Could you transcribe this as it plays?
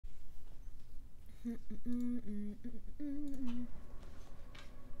Oops.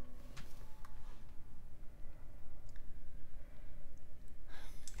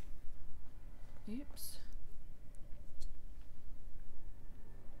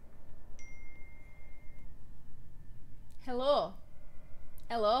 Hello.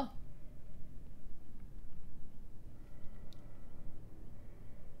 Hello.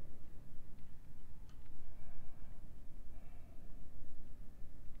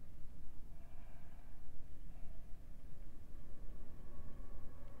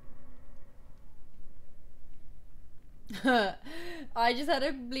 I just had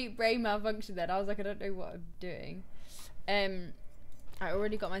a complete brain malfunction then. I was like, I don't know what I'm doing. I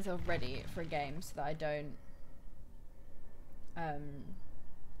already got myself ready for a game so that I don't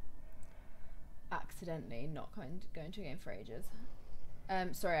accidentally not go into a game for ages.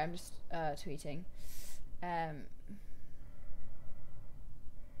 Sorry, I'm just tweeting.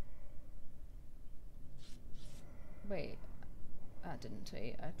 Wait, I didn't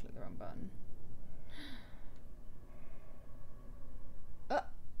tweet. I clicked the wrong button.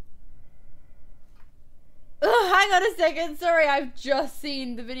 Hang on a second. Sorry, I've just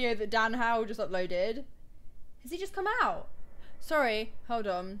seen the video that Dan Howell just uploaded. Has he just come out? Sorry, hold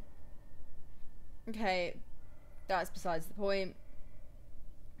on. Okay, that's besides the point.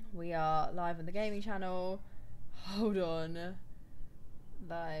 We are live on the gaming channel. Hold on.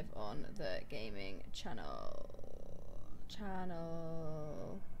 Live on the gaming channel.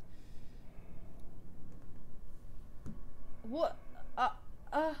 What?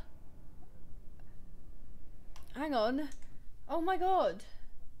 Hang on. Oh my god.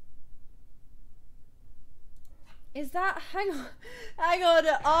 Is that... Hang on. Hang on.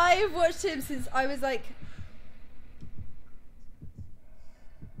 I've watched him since I was like...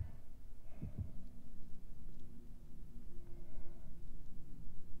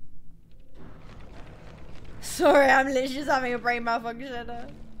 Sorry, I'm literally just having a brain malfunction.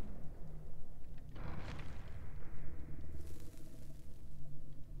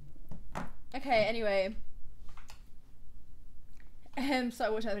 Okay, anyway. So I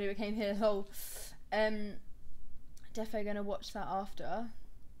watched that video, came here, lol. Defo gonna watch that after.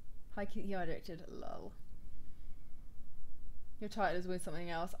 Hi, you are addicted, lol. Your title is with something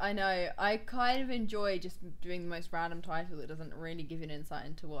else. I know, I kind of enjoy just doing the most random title that doesn't really give you an insight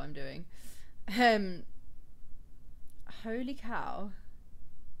into what I'm doing. Holy cow.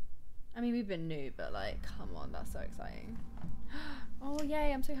 I mean, we've been new, but like, come on, that's so exciting. Oh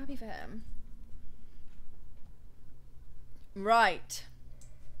yay, I'm so happy for him. Right.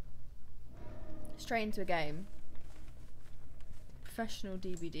 Straight into a game. Professional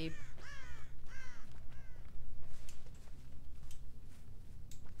DVD.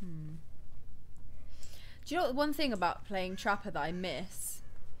 Do you know what one thing about playing Trapper that I miss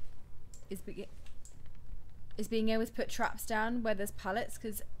is being able to put traps down where there's pallets?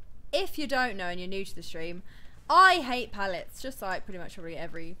 Because if you don't know and you're new to the stream, I hate pallets, just like pretty much probably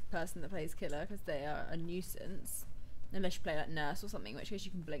every person that plays Killer, because they are a nuisance. Unless you play like Nurse or something, in which case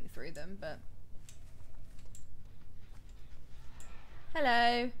you can blink through them, but...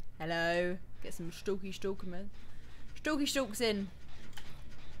 Hello. Hello. Get some stalky man. Stalky stalks in.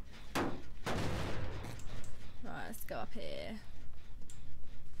 Right, let's go up here.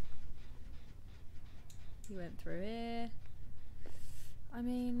 He went through here. I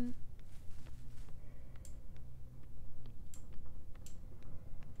mean...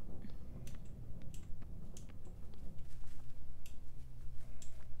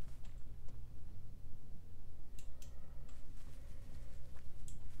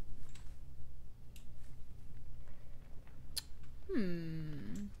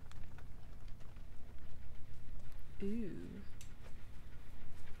 Ooh.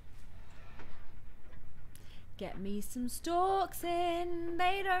 Get me some stalks in.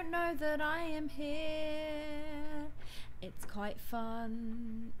 They don't know that I am here. It's quite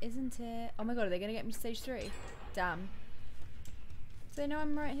fun, isn't it? Oh my god, are they gonna get me to stage 3? Damn. So they know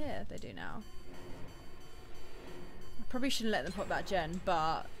I'm right here. They do now. I probably shouldn't let them pop that gen,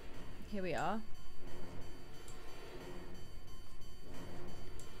 but here we are.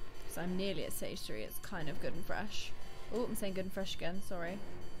 So I'm nearly at stage 3. It's kind of good and fresh. Oh, I'm saying good and fresh again. Sorry.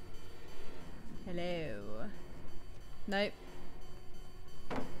 Hello. Nope.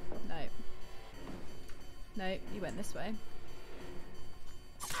 Nope. Nope. You went this way.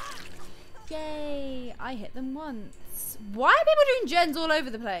 Yay! I hit them once. Why are people doing gens all over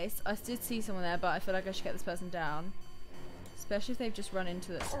the place? I did see someone there, but I feel like I should get this person down. Especially if they've just run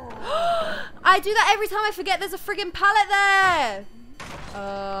into this. I do that every time I forget there's a friggin' pallet there!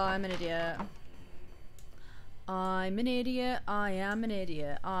 Oh, I'm an idiot. I'm an idiot, I am an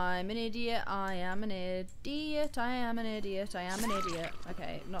idiot. I'm an idiot, I am an idiot. I am an idiot, I am an idiot.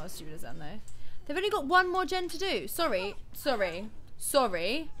 Okay, not as stupid as them though. They've only got one more gen to do. Sorry.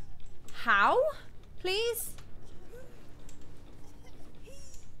 How? Please?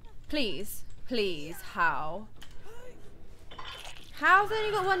 Please, how? How have they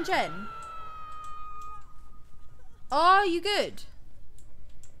only got one gen? Are you good?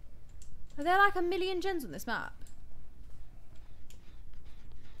 Are there like a million gens on this map?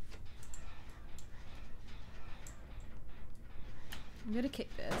 I'm gonna kick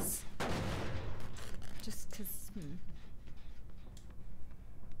this. Just because.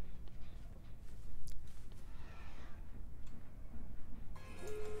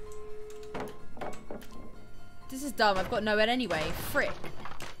 This is dumb. I've got nowhere anyway. Frick.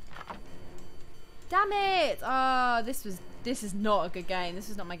 Damn it! Ah, this is not a good game. This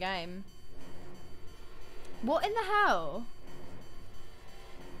is not my game. What in the hell?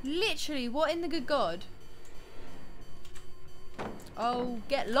 Literally, what in the good God? Oh,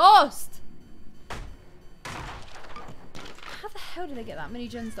 get lost! How the hell did they get that many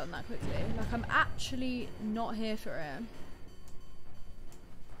gens done that quickly? Like, I'm actually not here for it.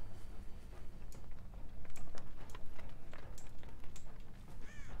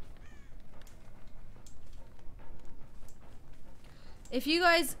 If you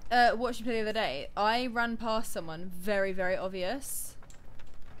guys watched me play the other day, I ran past someone very, very obvious.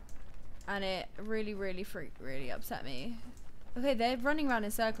 And it really, really upset me. Okay, they're running around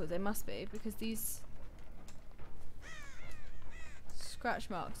in circles. They must be, because these scratch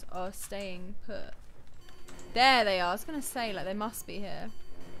marks are staying put. There they are. I was going to say, like, they must be here.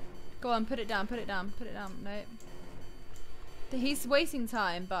 Go on, put it down, put it down, put it down. Nope. He's wasting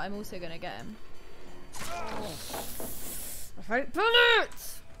time, but I'm also going to get him. I hate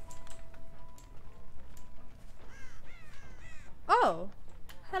bullets! Oh.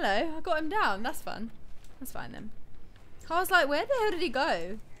 Hello. I got him down. That's fun. That's fine then. I was like, where the hell did he go?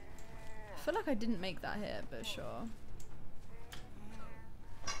 I feel like I didn't make that hit, but sure.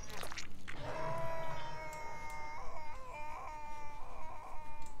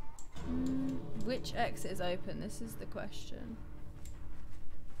 Which exit is open? This is the question.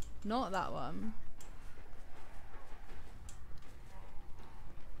 Not that one.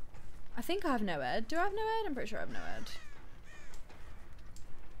 I think I have no ed. Do I have no ed? I'm pretty sure I have no ed.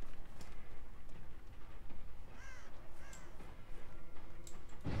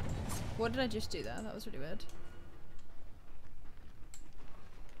 What did I just do there? That was really weird.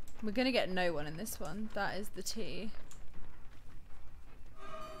 We're gonna get no one in this one. That is the T.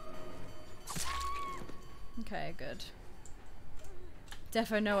 Okay, good.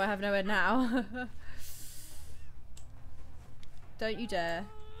 Defo no, I have no ed now. Don't you dare.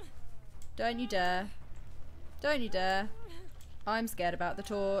 Don't you dare. Don't you dare. I'm scared about the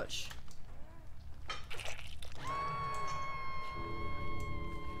torch.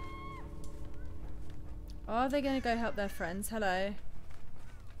 Are they going to go help their friends? Hello.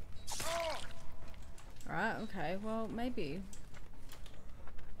 Alright, okay. Well, maybe.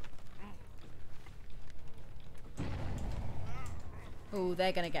 Oh,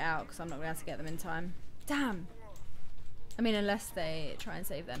 they're going to get out because I'm not going to be able to get them in time. Damn. I mean, unless they try and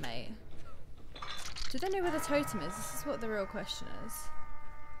save their mate. Do they know where the totem is? This is what the real question is.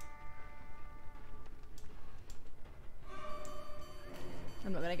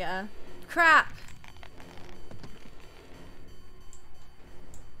 I'm not going to get her. Crap!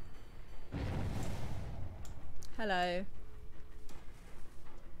 Hello.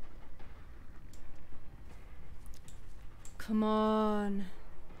 Come on.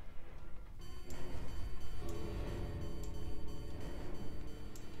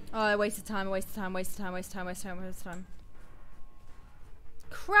 Oh, I wasted time, wasted time, wasted time, wasted time, wasted time, wasted time.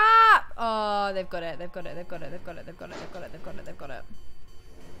 Crap! Oh, they've got it, they've got it, they've got it, they've got it, they've got it, they've got it, they've got it, they've got it.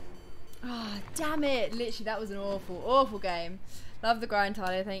 Ah, oh, damn it! Literally, that was an awful, awful game. Love the grind,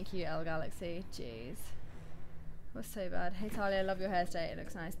 Talia. Thank you, L Galaxy. Jeez. What's so bad? Hey, Talia, love your hair today. It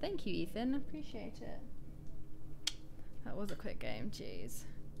looks nice. Thank you, Ethan. Appreciate it. That was a quick game. Jeez.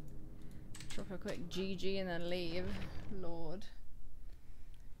 Drop a quick GG and then leave. Lord.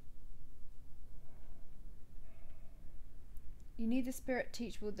 You need the spirit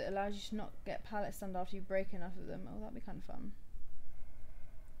teachable that allows you to not get pallet stunned after you break enough of them. Oh, that'd be kind of fun.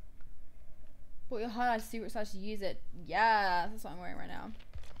 What your highlights, secret sites to use it. Yeah, that's what I'm wearing right now.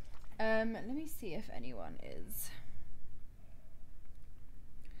 Let me see if anyone is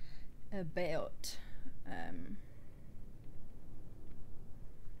about.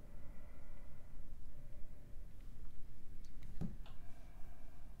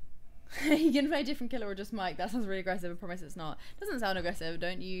 you gonna play a different killer or just Mike? That sounds really aggressive. I promise it's not. Doesn't sound aggressive.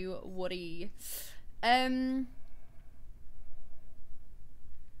 Don't you worry. Hang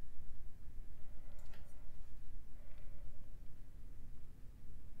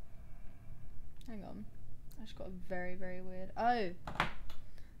on. I just got a very, very weird. Oh,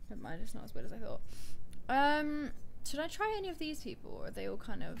 never mind. It's not as weird as I thought. Should I try any of these people, or are they all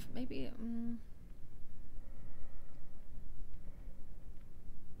kind of maybe?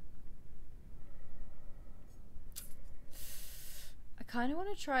 I kind of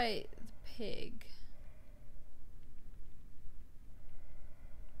want to try the pig.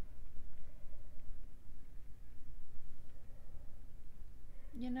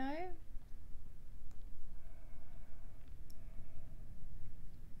 You know?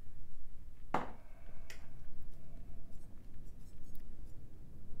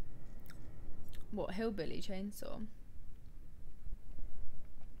 What, hillbilly chainsaw?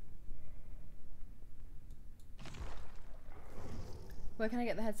 Where can I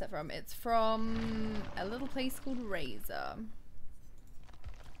get the headset from? It's from a little place called Razor.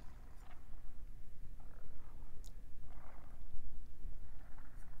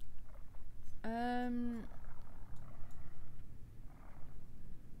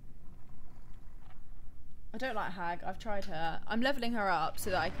 I don't like Hag. I've tried her. I'm leveling her up so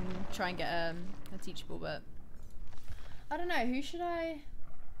that I can try and get a teachable, but I don't know. Who should I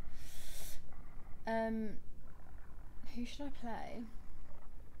play?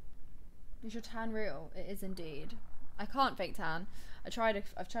 Is your tan real? It is indeed. I can't fake tan. I've tried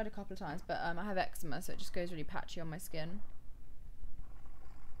a couple of times, but I have eczema, so it just goes really patchy on my skin.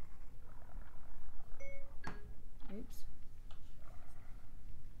 Oops.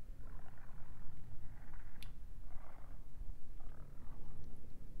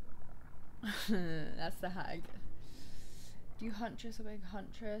 That's the Hag. Do you Huntress or big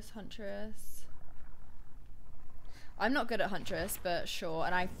Huntress? Huntress. I'm not good at Huntress, but sure.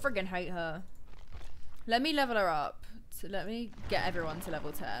 And I friggin' hate her. Let me level her up. So let me get everyone to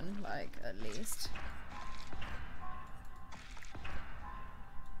level 10, like, at least.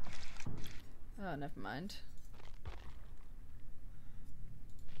 Oh, never mind.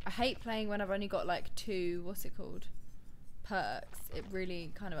 I hate playing when I've only got like 2, what's it called? Perks. It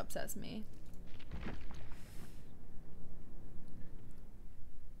really kind of upsets me.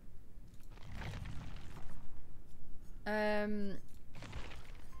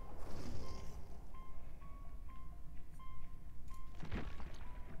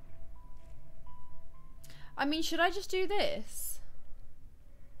 I mean, should I just do this?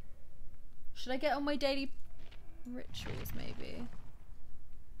 Should I get on my daily rituals maybe?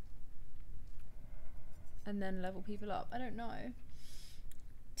 And then level people up? I don't know.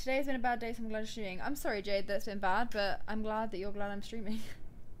 Today's been a bad day, so I'm glad I'm streaming. I'm sorry, Jade, that it's been bad, but I'm glad that you're glad I'm streaming.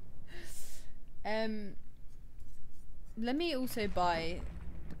 Let me also buy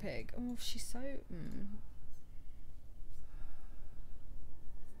the pig. Oh, she's so...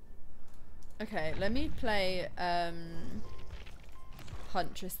 Okay, let me play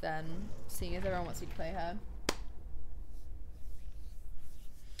Huntress then, seeing as everyone wants me to play her.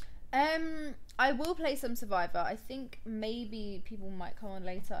 I will play some Survivor. I think maybe people might come on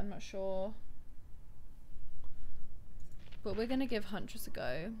later, I'm not sure. But we're gonna give Huntress a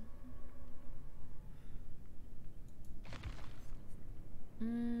go.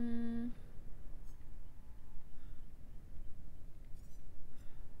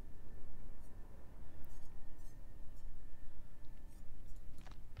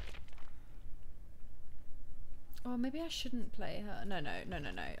 Oh, maybe I shouldn't play her. No,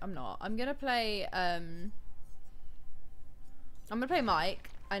 I'm not. I'm gonna play, I'm gonna play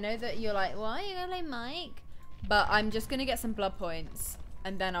Mike. I know that you're like, why are you gonna play Mike? But I'm just gonna get some blood points,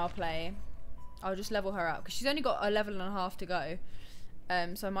 and then I'll just level her up, because she's only got a level and a half to go.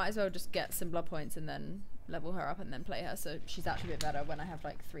 So I might as well just get some blood points and then level her up and then play her, so she's actually a bit better when I have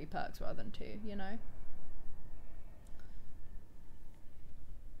like 3 perks rather than 2, you know?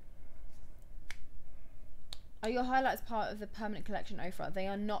 Are your highlights part of the permanent collection, Ofra? They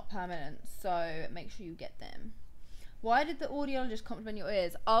are not permanent, so make sure you get them. Why did the audiologist compliment your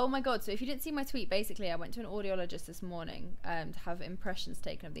ears? Oh my god, so if you didn't see my tweet, basically I went to an audiologist this morning to have impressions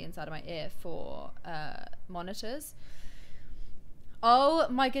taken of the inside of my ear for monitors. Oh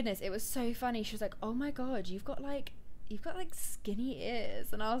my goodness, it was so funny. She was like, oh my god, you've got like skinny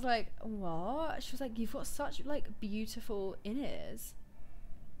ears. And I was like, what? She was like, you've got such like beautiful in-ears.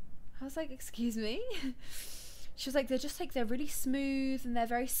 I was like, excuse me? She was like, they're really smooth and they're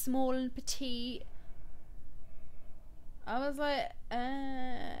very small and petite. I was like,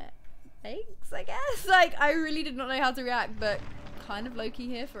 thanks, I guess. Like, I really did not know how to react, but kind of low-key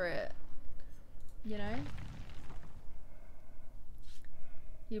here for it. You know?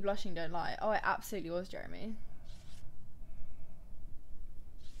 You blushing, don't lie. Oh, it absolutely was, Jeremy.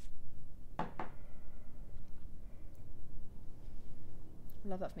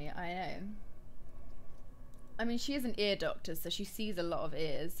 Love that for me. I know. I mean, she is an ear doctor, so she sees a lot of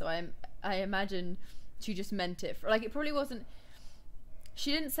ears. So I imagine she just meant it for, like, it probably wasn't.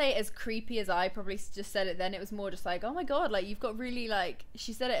 She didn't say it as creepy as I probably just said it then. It was more just like, oh my god, like, you've got really, like,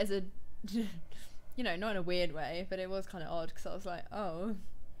 she said it as a, you know, not in a weird way, but it was kind of odd because I was like, oh,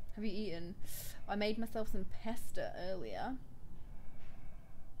 have you eaten? I made myself some pasta earlier.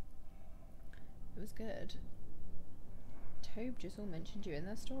 It was good. Tobe just all mentioned you in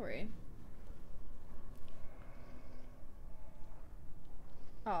their story.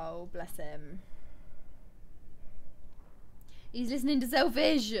 Oh, bless him. He's listening to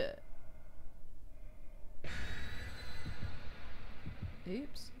Selfish.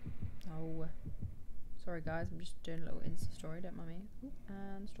 Oops. Oh. Sorry guys, I'm just doing a little Insta story, don't mind me. Ooh,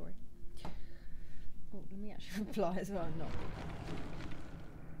 and story. Oh, let me actually reply as well, not.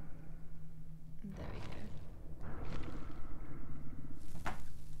 There we go.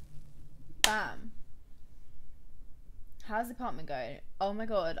 Bam. How's the apartment going? Oh my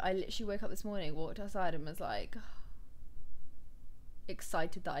god, I literally woke up this morning, walked outside and was like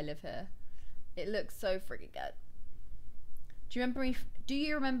excited that I live here. It looks so freaking good. Do you remember me? Do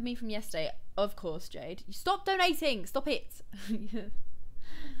you remember me from yesterday? Of course, Jade. You stop donating. Stop it.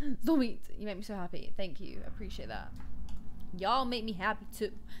 Stop it. You make me so happy. Thank you. Appreciate that. Y'all make me happy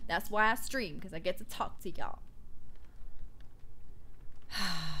too. That's why I stream, because I get to talk to y'all.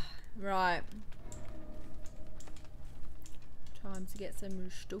 Right. Time to get some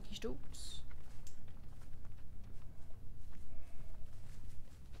stokey stokes.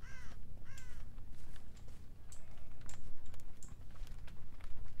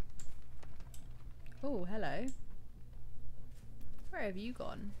 Oh, hello. Where have you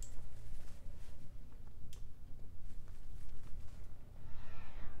gone?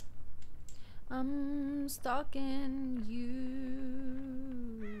 I'm stalking you.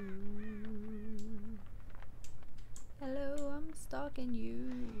 Hello, I'm stalking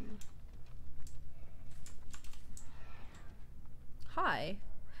you. Hi.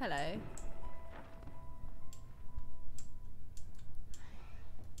 Hello.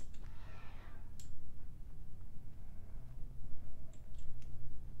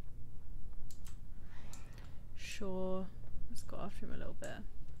 Sure. Let's go after him a little bit.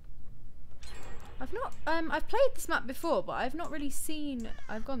 I've not, I've played this map before, but I've not really seen,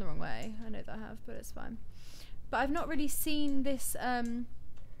 I've gone the wrong way. I know that I have, but it's fine. But I've not really seen this, like,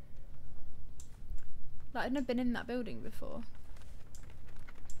 I've never been in that building before.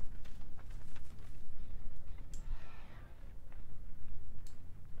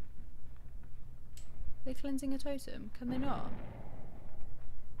 They're cleansing a totem, can they not?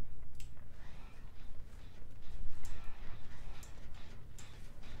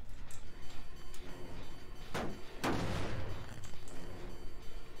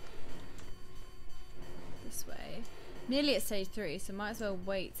 Nearly at stage 3, so might as well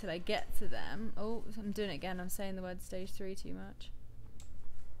wait till I get to them. Oh, I'm doing it again. I'm saying the word stage 3 too much.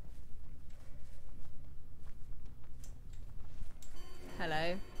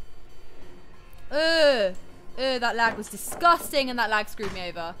 Hello. Ugh. Ugh, that lag was disgusting and that lag screwed me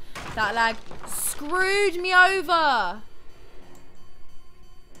over. That lag screwed me over.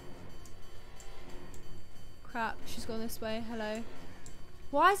 Crap, she's gone this way. Hello.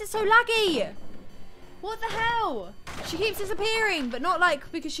 Why is it so laggy? What the hell? She keeps disappearing, but not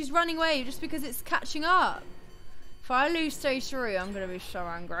like because she's running away, just because it's catching up. If I lose stage 3, I'm gonna be so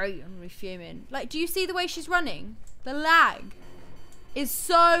angry. I'm gonna be fuming. Like, do you see the way she's running? The lag is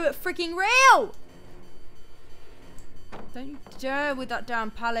so freaking real. Don't you dare with that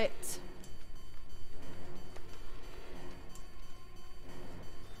damn pallet.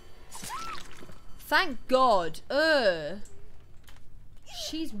 Thank God. Ugh.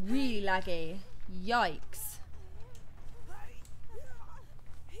 She's really laggy. Yikes.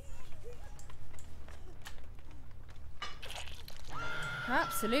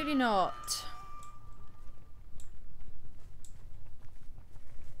 Absolutely not.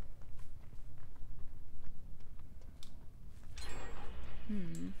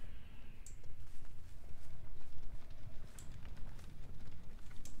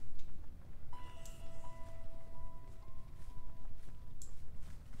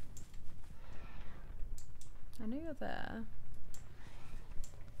 I know you're there.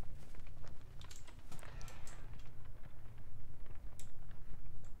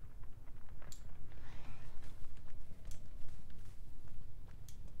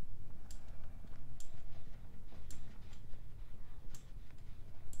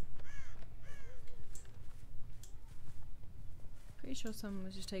 Pretty sure someone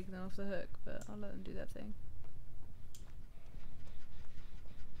was just taking them off the hook, but I'll let them do their thing.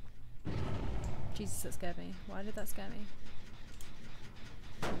 Jesus, that scared me. Why did that scare me?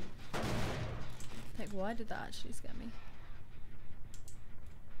 Like, why did that actually scare me?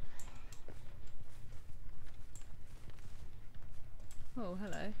 Oh,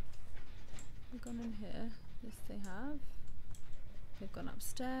 hello. They've gone in here. Yes, they have. They've gone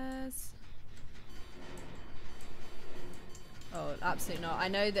upstairs. Oh, absolutely not. I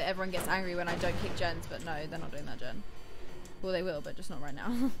know that everyone gets angry when I don't kick gens, but no, they're not doing that, Jen. Well, they will, but just not right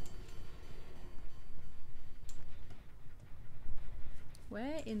now.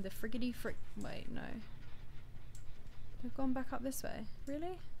 Where in the friggity frick? Wait, no. They've gone back up this way.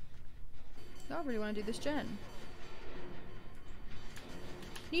 Really? I really want to do this gen.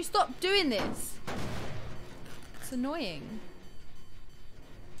 Can you stop doing this? It's annoying.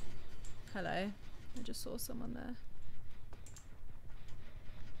 Hello. I just saw someone there.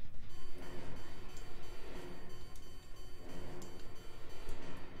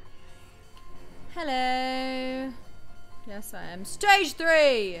 Hello. Yes, I am. Stage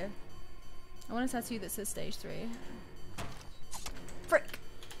 3! I want a tattoo that says stage 3. Frick!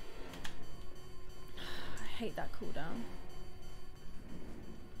 I hate that cooldown.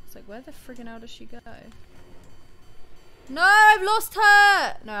 It's like, where the friggin' hell does she go? No, I've lost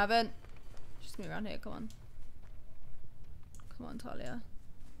her! No, I haven't. She's gonna be around here, come on. Come on, Talia.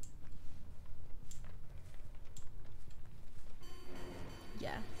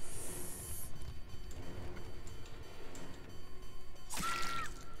 Yes.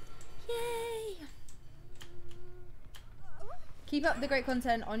 Yay! Keep up the great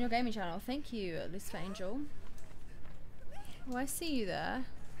content on your gaming channel. Thank you, Lucifer Angel. Oh, I see you there.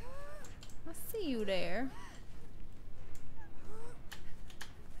 I see you there.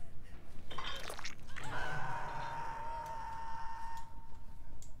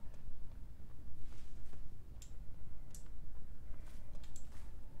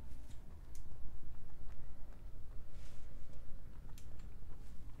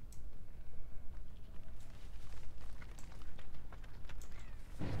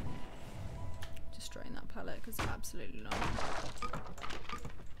 Destroying that pallet because absolutely not.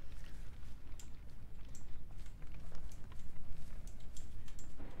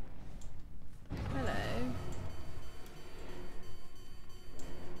 Hello.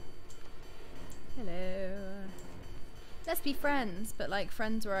 Hello. Let's be friends, but like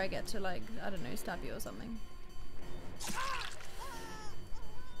friends where I get to like, I don't know, stab you or something.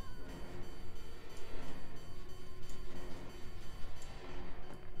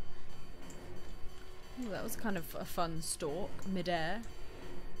 Ooh, that was kind of a fun stalk, mid-air.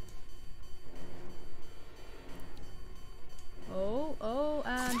 Oh,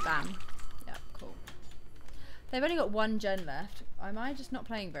 and bam. Yeah, cool. They've only got one gen left. Am I just not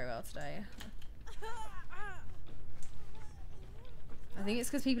playing very well today? I think it's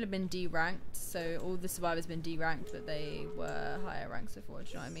because people have been D-ranked, so all the survivors have been D-ranked, but they were higher ranks before, do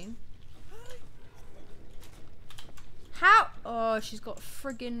you know what I mean? How? Oh, she's got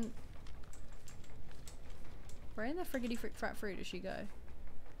friggin'... Where in the friggity frick frat fruit does she go?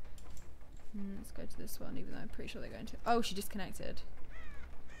 Let's go to this one, even though I'm pretty sure they're going to... Oh, she disconnected.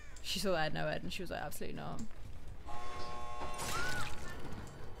 She saw that I had no head and she was like, absolutely not.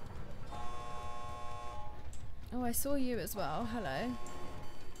 Oh, I saw you as well. Hello.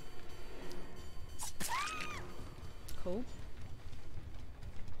 Cool.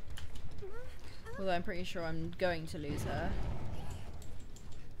 Although I'm pretty sure I'm going to lose her.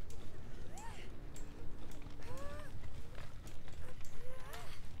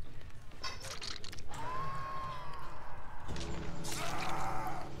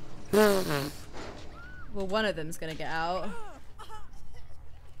 Well, one of them's gonna get out.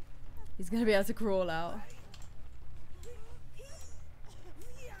 He's gonna be able to crawl out.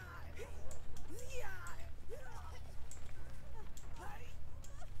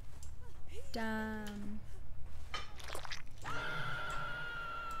 Damn.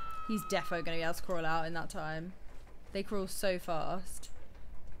 He's defo gonna be able to crawl out in that time. They crawl so fast.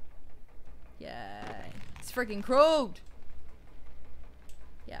 Yay. It's freaking crawled!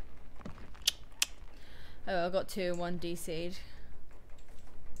 Yeah. Oh, I got 2 and 1 DC'd.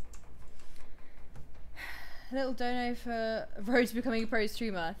 A little dono for Road to becoming a pro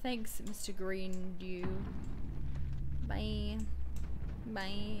streamer. Thanks, Mr. Green. You. Bye.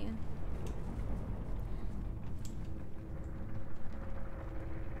 Bye.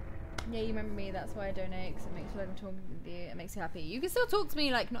 Yeah, you remember me. That's why I donate. Because it makes you like I'm talking with you. It makes you happy. You can still talk to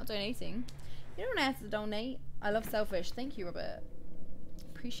me like not donating. You don't have to donate. I love Selfish. Thank you, Robert.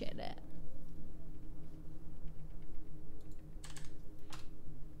 Appreciate it.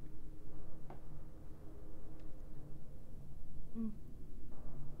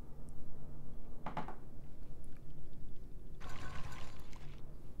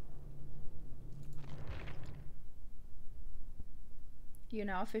 You're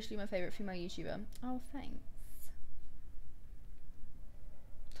now officially my favourite female YouTuber. Oh, thanks.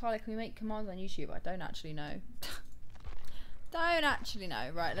 Tyler, can we make commands on YouTube? I don't actually know. Don't actually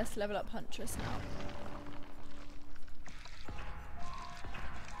know. Right, let's level up Huntress now.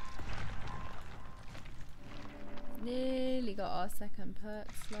 Nearly got our second perk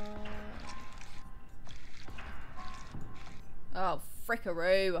slot. Oh,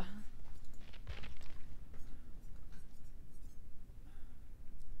 frickaroo.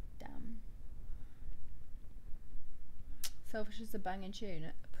 Damn. Selfish is a banging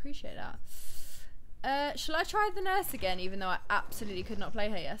tune. Appreciate that. Shall I try the nurse again, even though I absolutely could not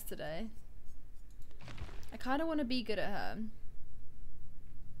play her yesterday? I kind of want to be good at her.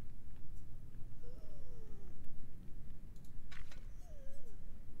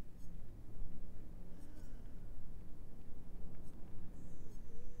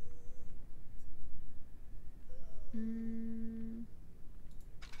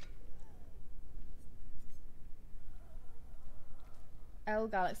 L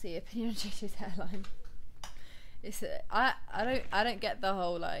Galaxy opinion on JJ's hairline. It's I don't get the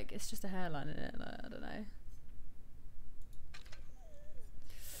whole like it's just a hairline in it. Like, I don't know.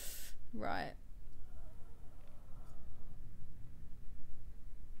 Right.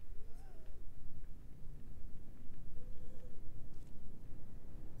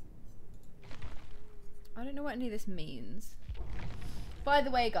 I don't know what any of this means. By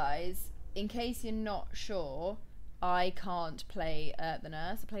the way, guys, in case you're not sure, I can't play the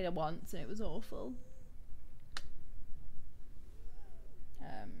nurse. I played her once and it was awful.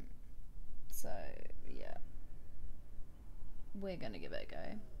 So yeah, we're gonna give it a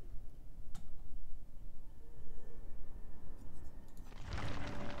go.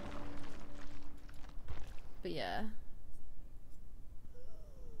 But yeah.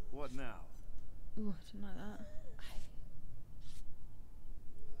 What now? Ooh, I didn't like that.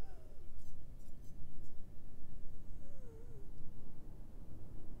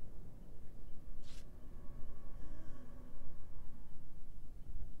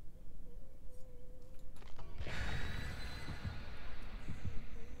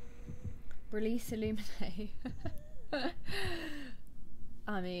 Release Illuminate.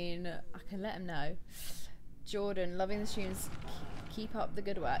 I mean, I can let him know. Jordan, loving the streams. Keep up the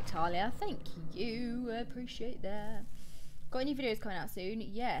good work. Talia, thank you. I appreciate that. Got any videos coming out soon?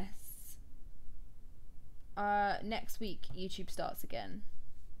 Yes. Next week, YouTube starts again.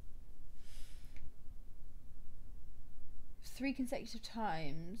 3 consecutive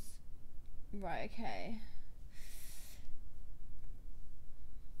times. Right, okay.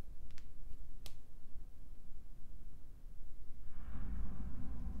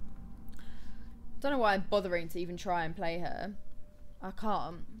 Don't know why I'm bothering to even try and play her. I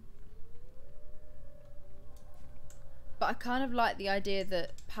can't. But I kind of like the idea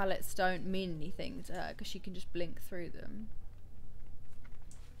that palettes don't mean anything to her because she can just blink through them.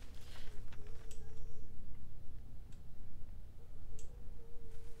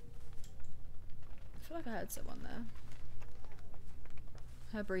 I feel like I heard someone there.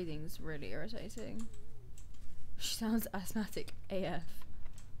 Her breathing's really irritating. She sounds asthmatic AF.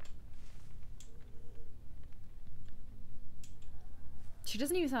 She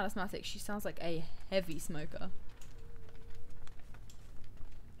doesn't even sound asthmatic, she sounds like a heavy smoker.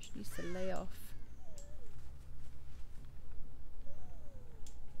 She needs to lay off.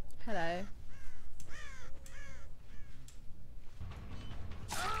 Hello.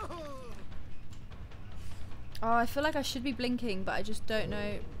 Oh, I feel like I should be blinking, but I just don't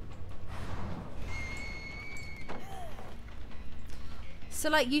know. So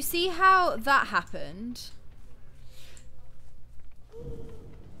like, you see how that happened?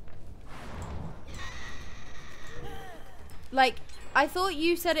 Like, I thought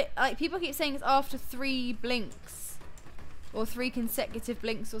you said it, like, people keep saying it's after 3 blinks. Or 3 consecutive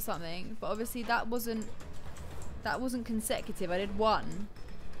blinks or something. But obviously that wasn't consecutive. I did 1.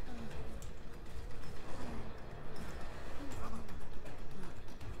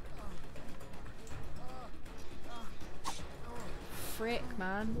 Frick,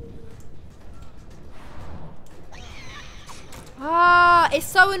 man. Ah, it's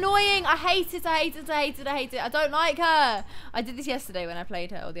so annoying. I hate it, I hate it, I hate it, I hate it. I don't like her. I did this yesterday when I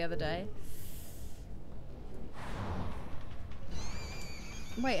played her, or the other day.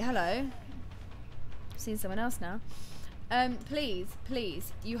 Wait, hello. I've seen someone else now. Please,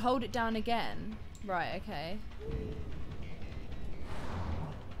 please, you hold it down again. Right, okay.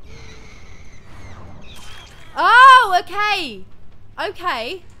 Oh, okay.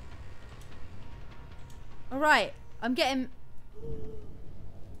 Okay. Alright, I'm getting...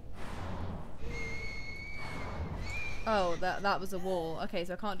 Oh, that was a wall. Okay,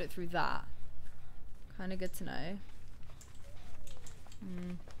 so I can't do it through that. Kind of good to know.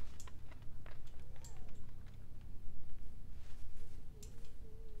 Hmm.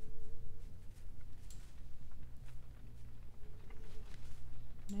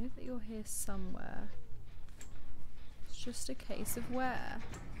 I know that you're here somewhere. It's just a case of where.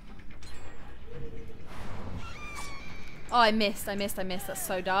 Oh, I missed. That's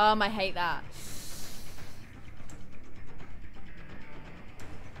so dumb. I hate that.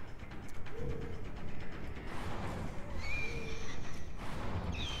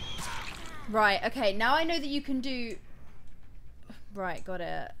 Right, okay. Now I know that you can do... Right, got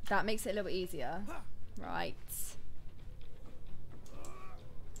it. That makes it a little bit easier. Right.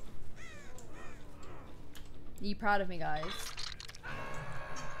 Are you proud of me, guys?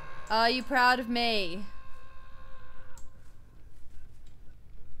 Are you proud of me?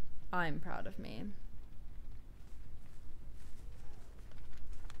 I'm proud of me.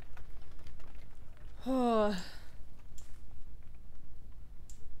 Oh.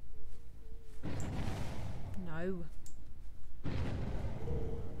 No.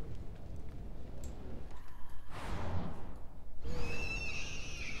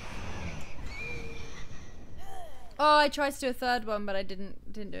 Oh, I tried to do a third one, but I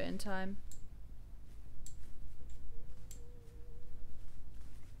didn't do it in time.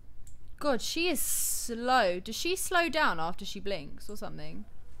 God, she is slow. Does she slow down after she blinks or something?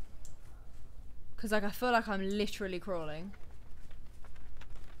 Because like I feel like I'm literally crawling.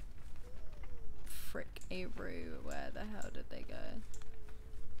 Frick a roo. Where the hell did they go?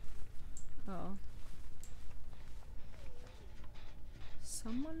 Oh.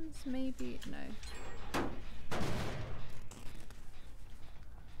 Someone's maybe... No.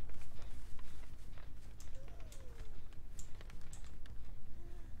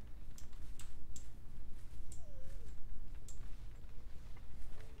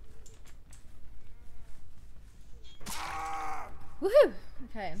 Woohoo!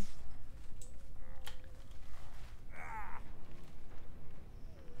 Okay.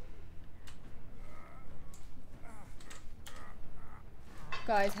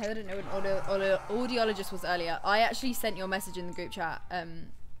 Guys, Heather didn't know what an audiologist was earlier. I actually sent your message in the group chat,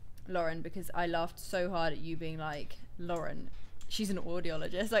 Lauren, because I laughed so hard at you being like, Lauren, she's an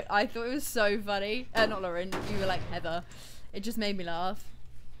audiologist. Like, I thought it was so funny. Not Lauren, you were like, Heather. It just made me laugh.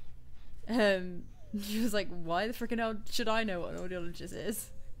 She was like, why the freaking hell should I know what an audiologist is?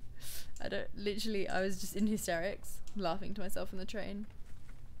 I was just in hysterics, laughing to myself on the train.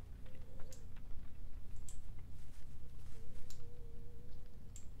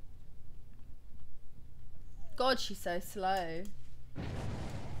 God, she's so slow.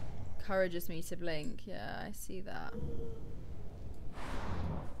 Encourages me to blink. Yeah, I see that.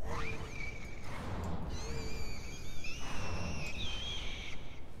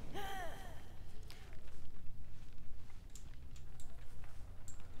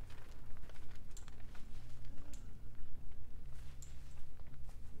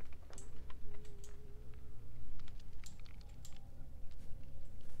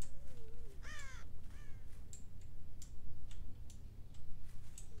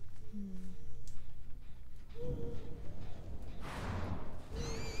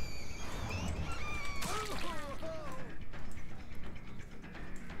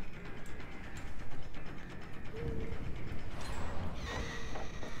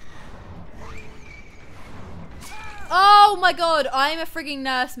 Oh my god, I'm a frigging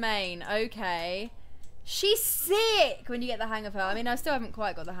nurse main. Okay. She's sick when you get the hang of her. I mean, I still haven't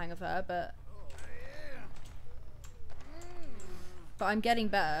quite got the hang of her, but I'm getting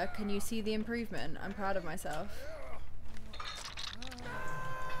better. Can you see the improvement? I'm proud of myself.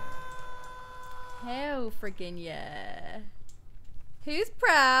 Hell friggin' yeah. Who's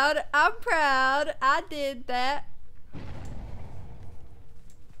proud? I'm proud. I did that.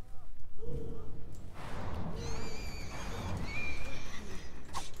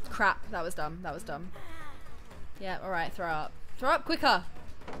 Crap, that was dumb. That was dumb. Yeah, alright, throw up. Throw up quicker!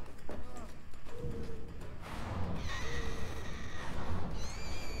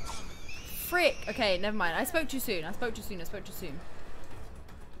 Frick! Okay, never mind. I spoke too soon. I spoke too soon.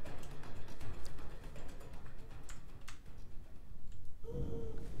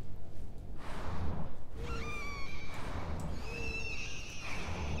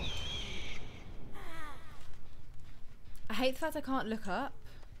 I hate the fact I can't look up.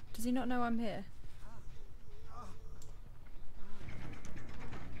 Does he not know I'm here?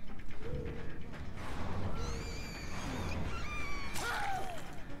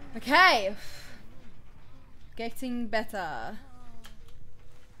 Okay. Getting better.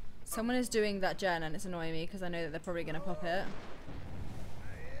 Someone is doing that gen and it's annoying me because I know that they're probably going to pop it.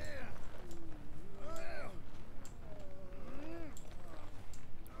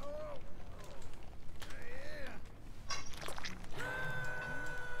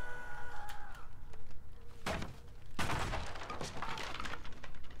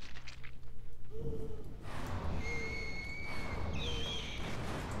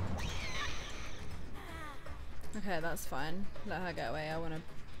 Okay, that's fine. Let her get away. I want to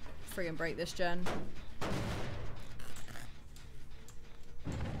friggin' break this gen.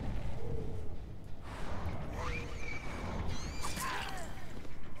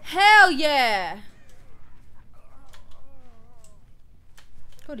 Hell yeah!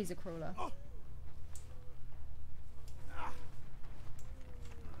 God, he's a crawler.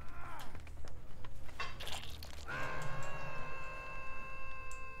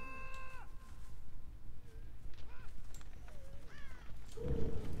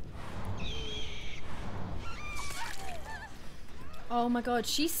 Oh my god,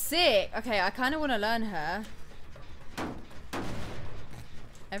 she's sick. Okay, I kind of want to learn her.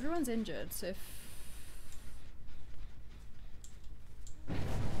 Everyone's injured, so if...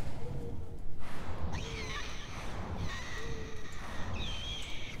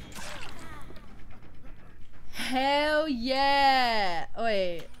 Hell yeah!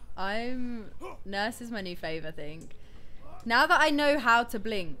 Wait, Nurse is my new fave, I think. Now that I know how to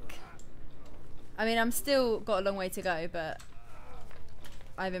blink. I mean, I'm still got a long way to go, but...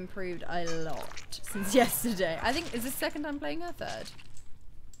 I've improved a lot since yesterday. I think, is this second time playing her? Third?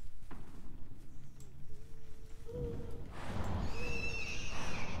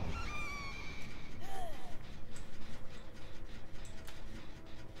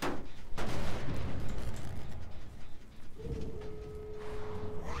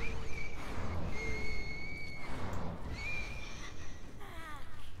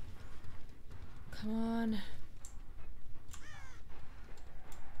 Come on.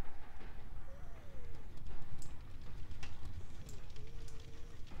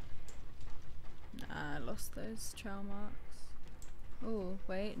 Nah, I lost those trail marks. Oh,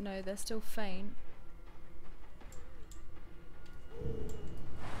 wait, no, they're still faint.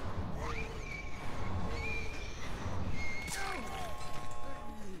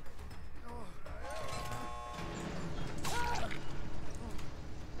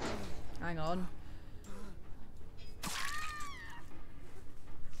 Hang on.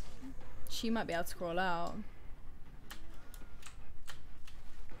 She might be able to crawl out.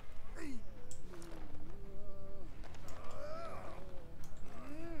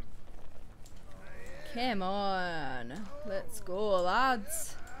 Come on. Let's go,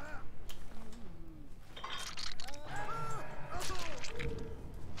 lads.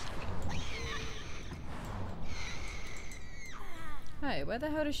 Hey, where the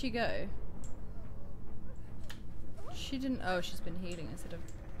hell does she go? She didn't... Oh, she's been healing instead of...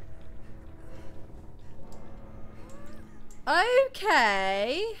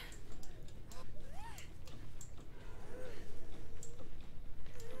 Okay.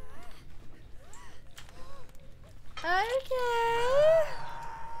 Okay. I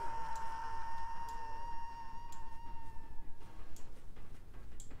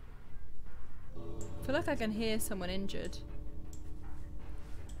feel like I can hear someone injured.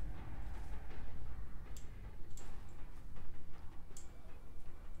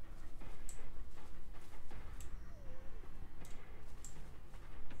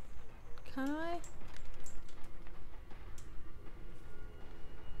 Can I?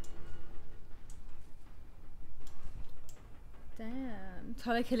 Damn.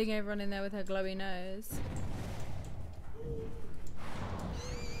 Tyler killing everyone in there with her glowy nose.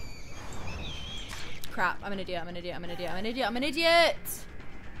 Crap, I'm an idiot, I'm an idiot, I'm an idiot, I'm an idiot, I'm an idiot!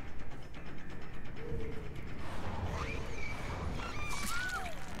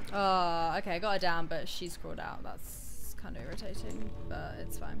 Oh, okay, I got her down, but she's crawled out. That's kind of irritating, but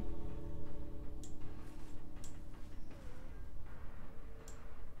it's fine.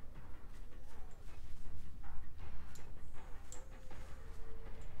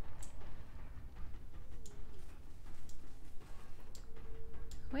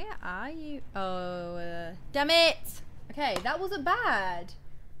 Where are you? Oh, damn it! Okay, that wasn't bad.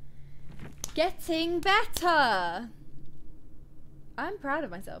 Getting better. I'm proud of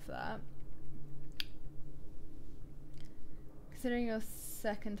myself for that. Considering your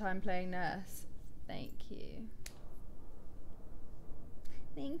second time playing Nurse. Thank you.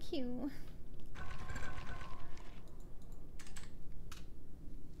 Thank you.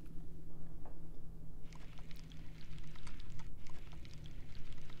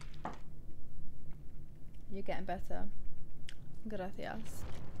 You're getting better. Gracias.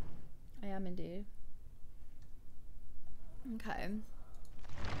 I am indeed. Okay.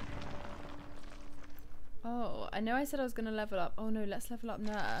 Oh, I know I said I was gonna level up. Oh no, let's level up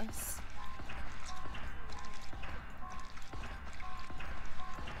nurse.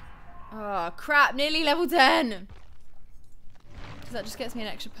 Oh crap, nearly level 10! Because that just gets me an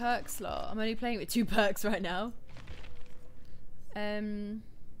extra perk slot. I'm only playing with 2 perks right now. I've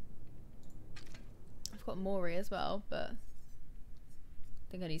got Mori as well, but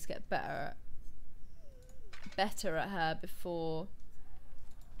I think I need to get better at her before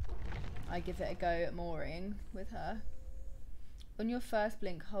I give it a go at mooring with her. On your first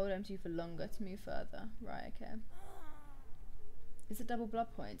blink, hold empty for longer to move further. Right, okay. Is it double blood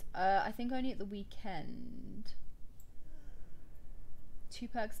points? I think only at the weekend. 2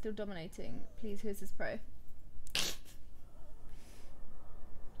 perks still dominating. Please, who's this pro?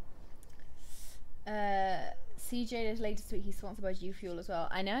 CJ latest tweet, he's sponsored by G Fuel as well.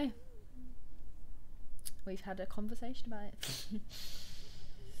 I know. We've had a conversation about it.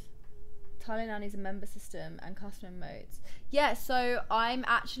 Thailand now needs a member system and custom emotes. Yeah, so I'm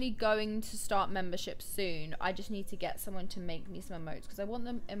actually going to start membership soon. I just need to get someone to make me some emotes because I want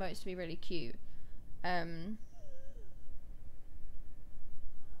the emotes to be really cute.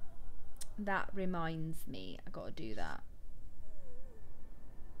 That reminds me, I gotta do that.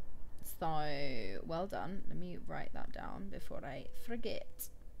 So, well done. Let me write that down before I forget.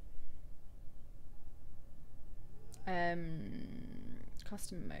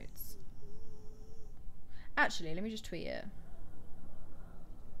 Custom emotes. Actually, let me just tweet it.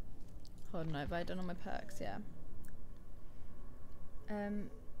 Hold on, have I done all my perks? Yeah. There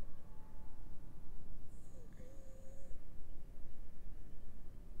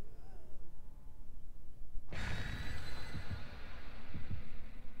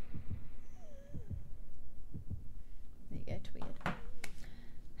you go, tweeted.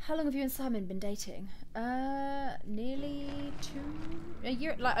 How long have you and Simon been dating? Nearly a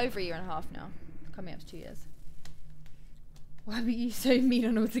year, like over a year and a half now. Coming up to 2 years. Why were you so mean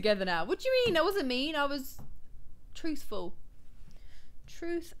on All Together now? What do you mean? I wasn't mean. I was truthful.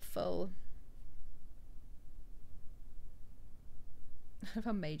 Truthful. I love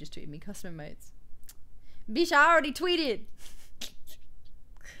how May just tweeted me custom emotes. Bitch, I already tweeted.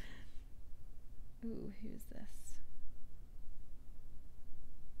 Ooh, who's this?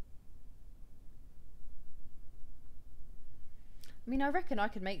 I mean, I reckon I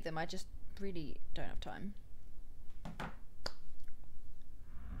could make them. I just really don't have time.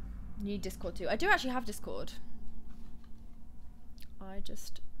 Need Discord too. I do actually have Discord. I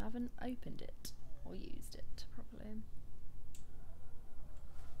just haven't opened it or used it properly.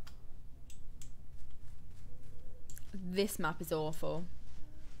 This map is awful.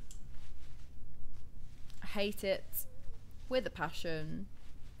 I hate it with a passion.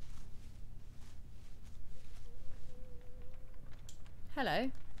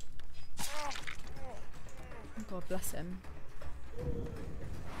 Hello. Oh God bless him.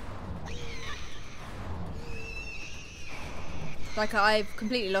 Like, I've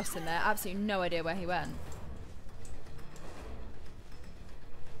completely lost him there. Absolutely no idea where he went.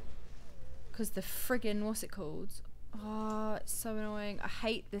 Because the friggin', what's it called? Oh, it's so annoying. I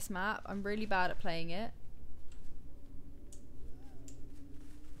hate this map. I'm really bad at playing it.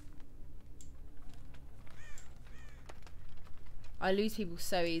 I lose people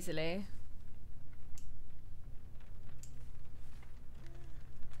so easily.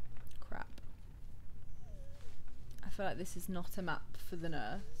 Crap. I feel like this is not a map for the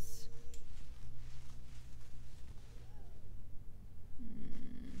nurse.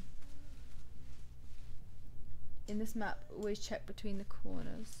 In this map, always check between the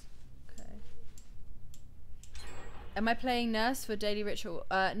corners. Okay. Am I playing nurse for daily ritual?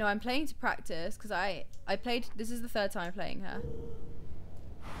 No, I'm playing to practice because I played. This is the 3rd time I'm playing her.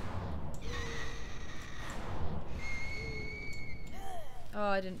 Oh,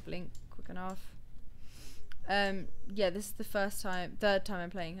 I didn't blink quick enough. Yeah, this is the 3rd time I'm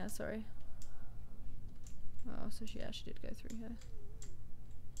playing her. Sorry. Oh, so she actually did go through here.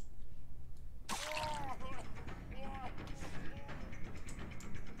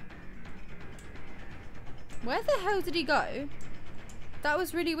 Where the hell did he go? That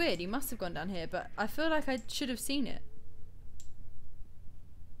was really weird. He must have gone down here, but I feel like I should have seen it.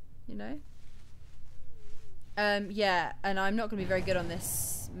 You know? Yeah, and I'm not going to be very good on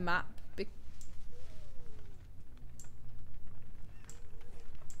this map.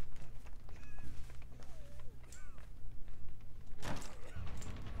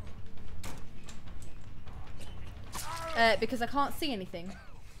 Because I can't see anything.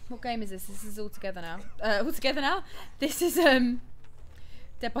 What game is this? This is All Together now. All Together now? This is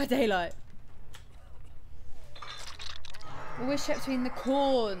Dead by Daylight. Always check between the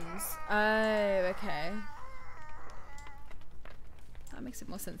corns. Oh, okay. That makes it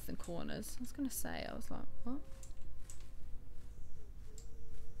more sense than corners. I was gonna say, I was like, what?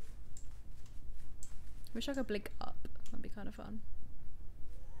 Wish I could blink up. That'd be kind of fun.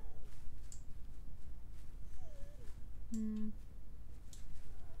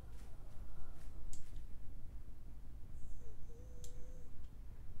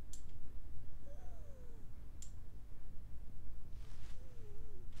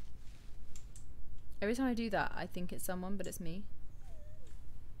 Every time I do that, I think it's someone, but it's me.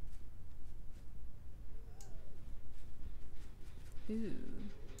 Ooh.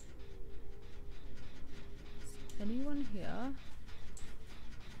 Is anyone here?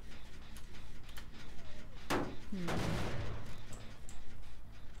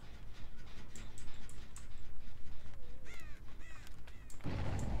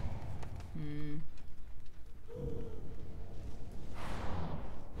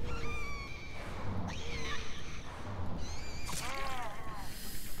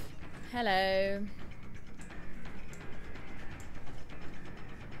 Hello.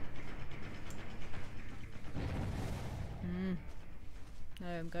 No,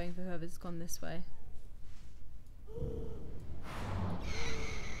 I'm going for whoever's gone this way.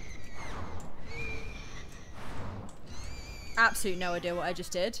 Absolute no idea what I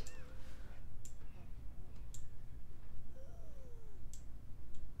just did.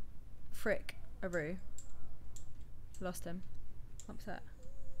 Frick. Aru. Lost him. Upset.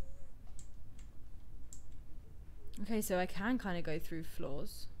 Okay, so I can kind of go through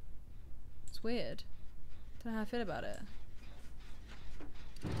floors. It's weird. Don't know how I feel about it.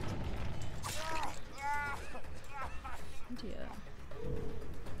 Idiot.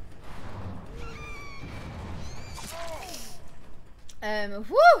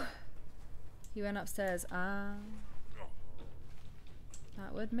 Woo! He went upstairs. Ah.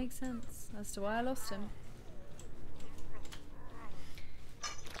 That would make sense as to why I lost him.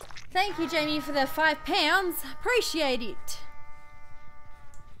 Thank you, Jamie, for the £5. Appreciate it.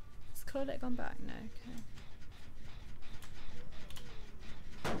 Has Claudette gone back? No,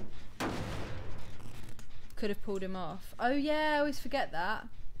 okay. Could have pulled him off. Oh yeah, I always forget that.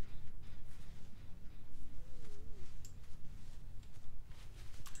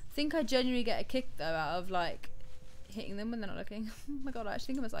 I think I genuinely get a kick though out of like hitting them when they're not looking. Oh my god, I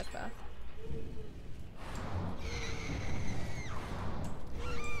actually think I'm a psychopath.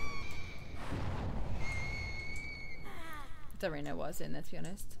 Don't really know what I was in there, to be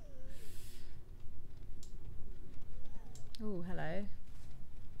honest. Oh, hello.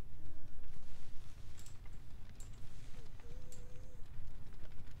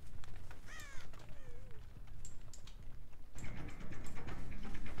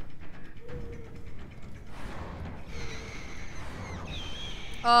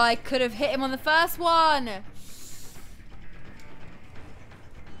 Oh, I could have hit him on the first one.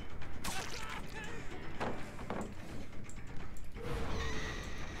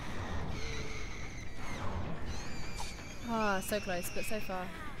 Ah, oh, so close, but so far.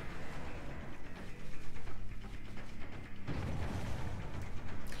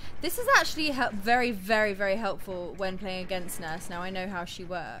 This is actually very, very, very helpful when playing against Nurse. Now I know how she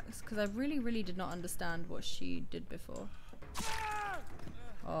works, because I really, really did not understand what she did before.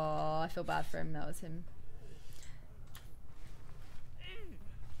 Oh, I feel bad for him. That was him.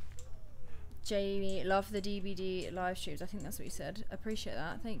 Jamie, love the DBD live streams. I think that's what you said. Appreciate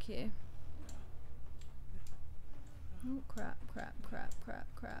that. Thank you. Oh crap! Crap! Crap! Crap!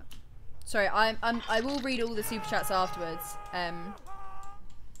 Crap! Sorry, I will read all the super chats afterwards. I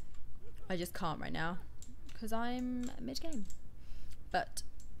just can't right now because I'm mid game, but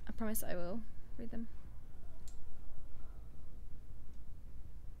I promise I will read them.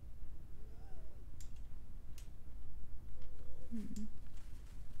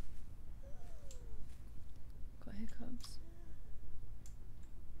 Got hiccups.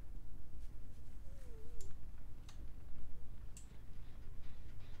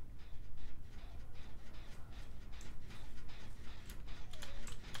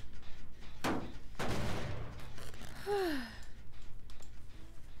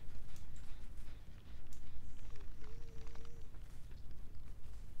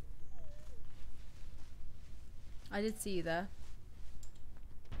 I did see you there.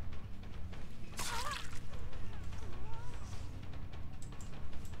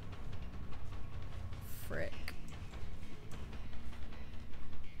 Frick.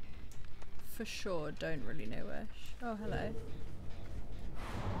 For sure, don't really know where. Oh, hello.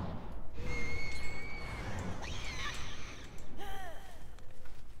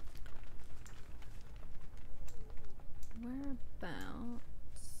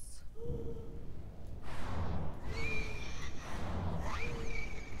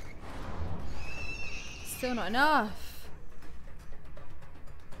 Still not enough.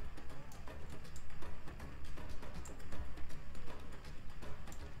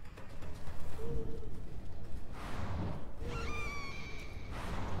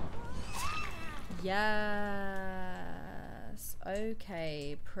 Yes.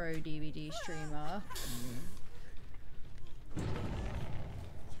 Okay, pro DVD streamer.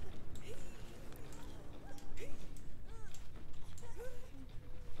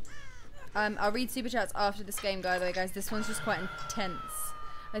 I'll read super chats after this game, by the way, guys. This one's just quite intense.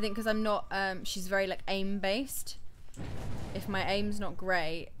 I think because I'm not, she's very like aim based. If my aim's not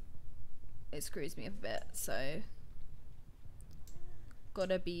great, it screws me up a bit. So,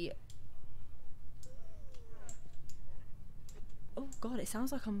 gotta be. Oh god, it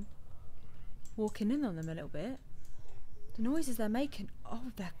sounds like I'm walking in on them a little bit. The noises they're making.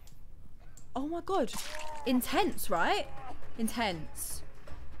 Oh, they're. Oh my god, intense, right? Intense.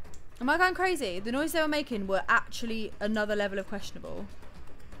 Am I going crazy? The noise they were making were actually another level of questionable.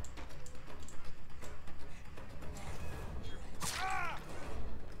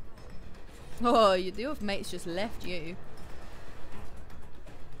 Oh, your mate's just left you.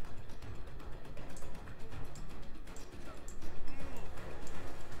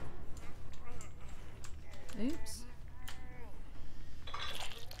 Oops.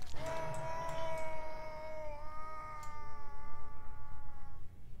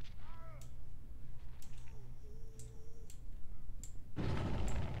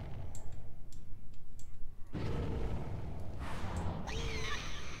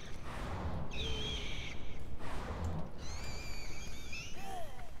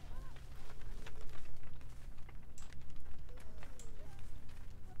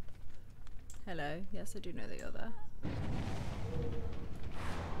 Hello. Yes, I do know that you're there.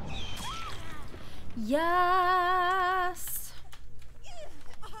 Yes.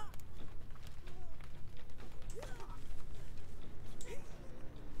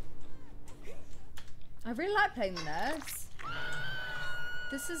 I really like playing the nurse.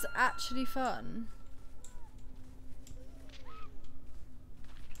 This is actually fun.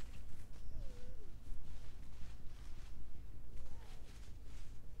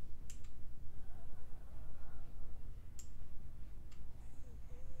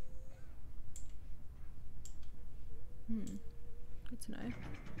 Good to know.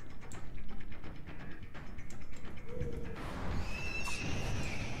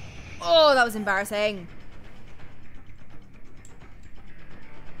 Oh, that was embarrassing.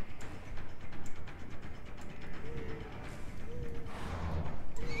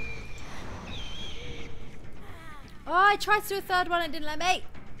 Oh, I tried to do a third one, it didn't let me.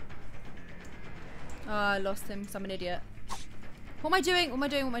 Oh, I lost him because I'm an idiot. What am I doing? What am I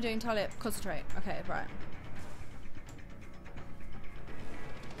doing? What am I doing? Talia, concentrate. Okay, right.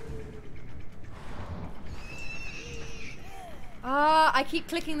 Ah, I keep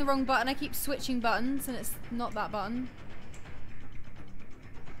clicking the wrong button. I keep switching buttons and it's not that button.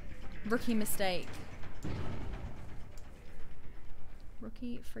 Rookie mistake.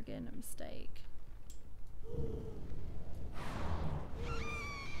 Rookie friggin' mistake.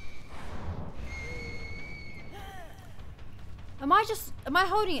 Am I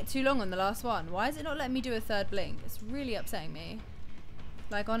holding it too long on the last one? Why is it not letting me do a third blink? It's really upsetting me.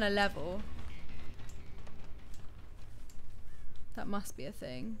 Like on a level. That must be a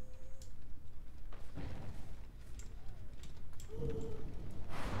thing.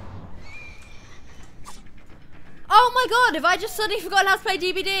 Oh my god, have I just suddenly forgotten how to play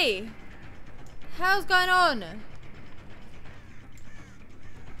DBD? How's going on?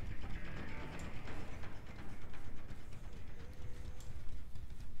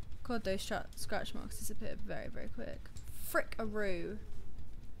 God, those scratch marks disappear very, very quick. Frick-a-roo.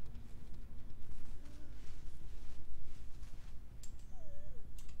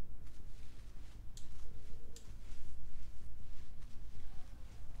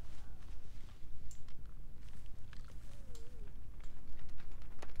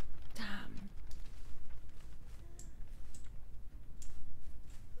 Damn.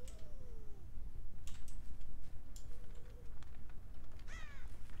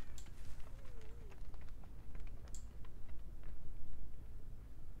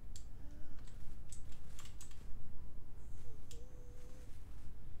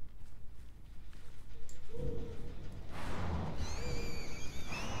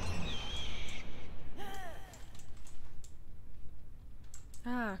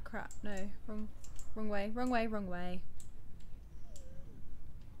 Ah, crap. No. Wrong way. Wrong way. Wrong way.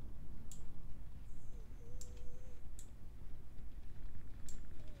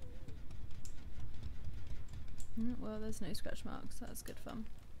 Well, there's no scratch marks. That's good fun.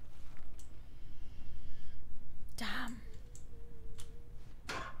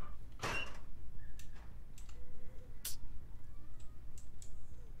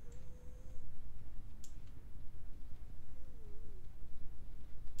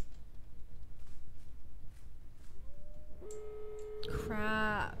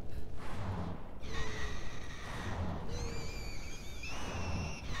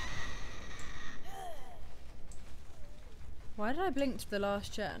 Why did I blink to the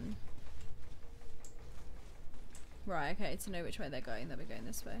last gen? Right, okay, to know which way they're going, they'll be going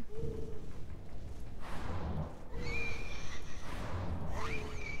this way.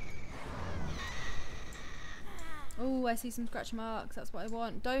 Oh, I see some scratch marks. That's what I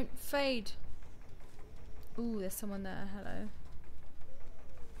want. Don't fade. Oh, there's someone there. Hello.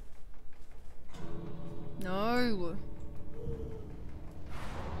 No.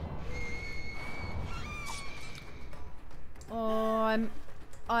 Oh,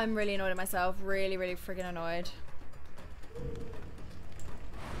 I'm really annoyed at myself. Really, really friggin' annoyed.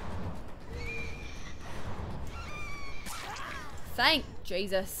 Thank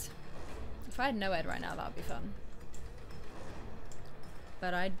Jesus. If I had no ed right now, that would be fun.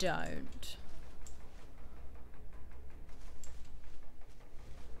 But I don't.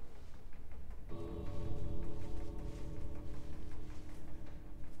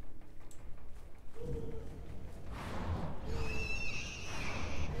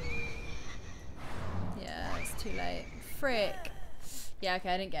 Yeah, it's too late. Frick. Yeah,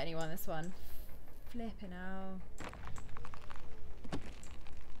 okay, I didn't get anyone this one. Flipping out.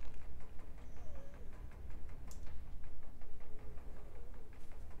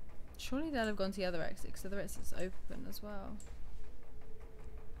 Surely they'll have gone to the other exit because the other exit's open as well.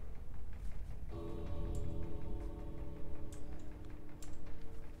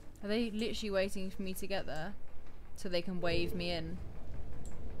 Are they literally waiting for me to get there so they can wave me in?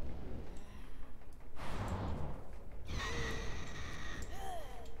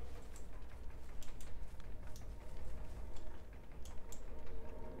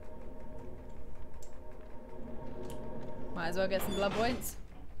 Might as well get some blood points.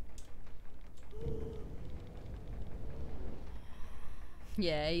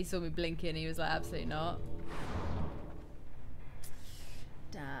 Yeah, he saw me blinking. He was like, absolutely not.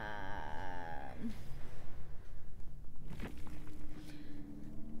 Damn.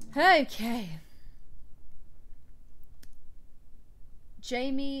 Okay.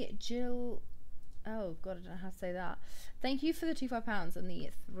 Jamie, Jill. Oh, God, I don't know how to say that. Thank you for the £25 and the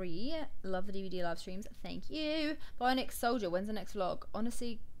 3. Love the DVD live streams. Thank you. Bionic Soldier. When's the next vlog?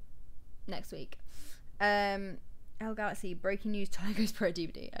 Honestly, next week. L Galaxy, breaking news, Tigers Pro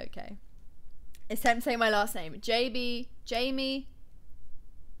DVD. Okay. It's time to say my last name. Jamie,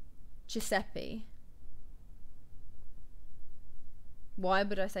 Giuseppe. Why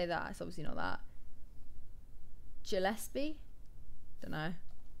would I say that? It's obviously not that. Gillespie? Don't know.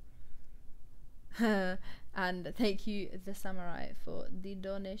 And thank you, The Samurai, for the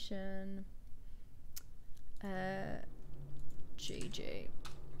donation. GG.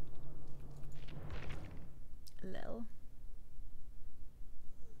 Lil.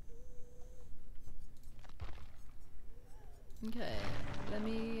 Okay, let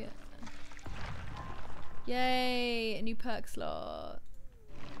me. Yay! A new perk slot.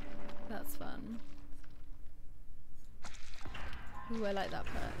 That's fun. Ooh, I like that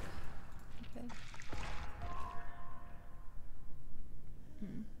perk. Okay.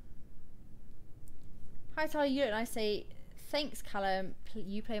 Hi Tyler, you and I say thanks Callum.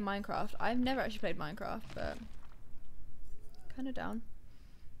 You play Minecraft. I've never actually played Minecraft, but kind of down.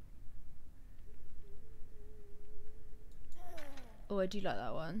 Oh, I do like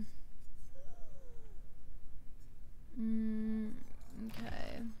that one.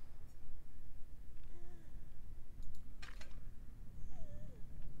 Okay.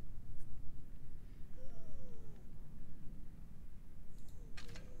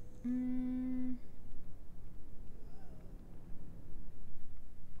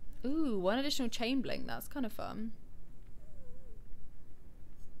 Ooh, one additional chain blink. That's kind of fun.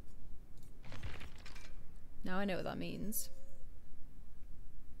 Now I know what that means.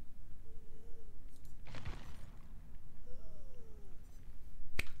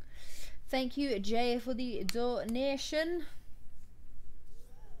 Thank you, Jay, for the donation.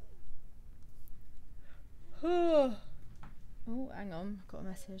 Oh, hang on. Got a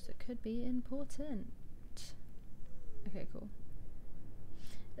message that could be important. Okay, cool.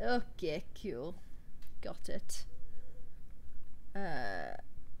 Okay, cool. Got it.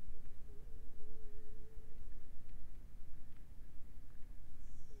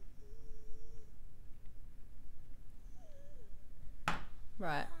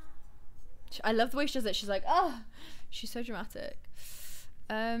 Right. I love the way she does it. She's like, oh, she's so dramatic.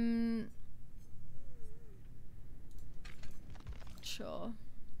 Sure.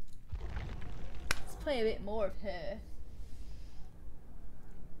 Let's play a bit more of her.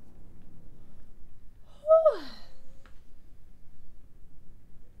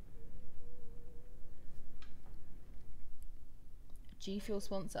 G Fuel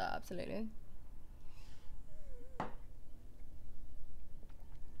sponsor, absolutely.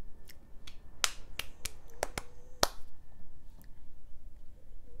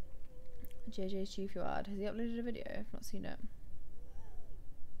 JJ's Chief Yard. Has he uploaded a video? I've not seen it.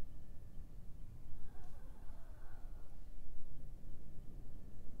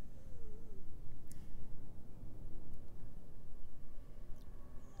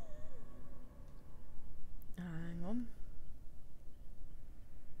 Hang on.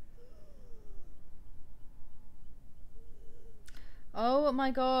 Oh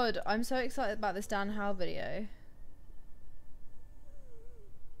my god, I'm so excited about this Dan Howe video.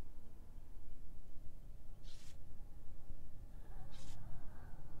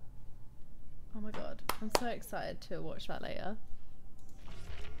 Oh my god, I'm so excited to watch that later.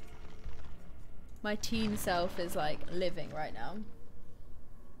 My teen self is like living right now.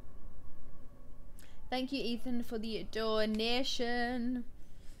 Thank you, Ethan, for the donation.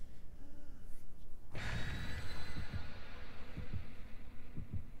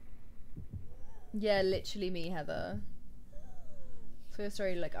 Yeah, literally me, Heather. So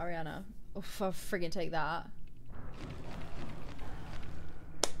sorry, like Ariana. Oof, I'll friggin' take that.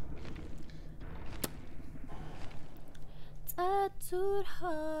 Tattooed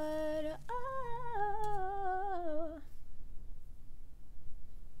heart. Oh.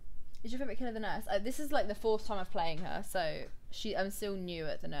 Is your favorite killer the nurse? This is like the 4th time I'm playing her, so I'm still new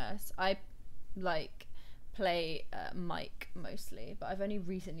at the nurse. I like play Mike mostly, but I've only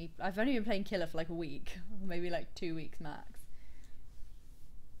been playing killer for like a week, maybe like 2 weeks max.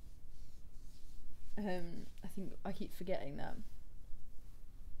 I think I keep forgetting that.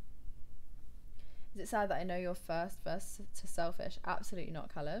 Is it sad that I know your first verse to Selfish? Absolutely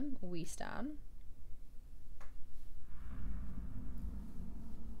not, Callum. We stan.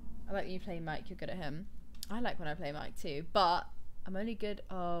 I like when you play Mike, you're good at him. I like when I play Mike too, but I'm only good.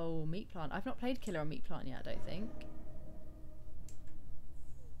 Oh, Meat Plant. I've not played Killer on Meat Plant yet, I don't think.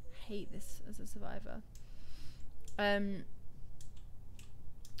 I hate this as a survivor.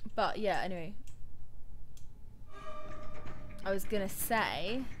 But yeah, anyway. I was gonna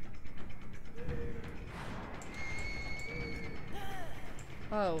say.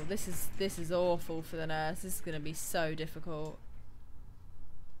 Oh, this is awful for the nurse. This is gonna be so difficult.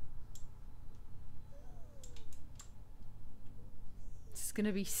 It's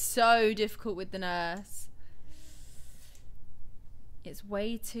gonna be so difficult with the nurse. It's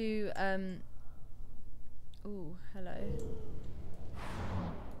way too ooh, hello.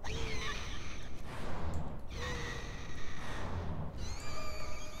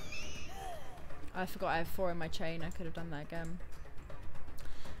 I forgot I have 4 in my chain. I could have done that again.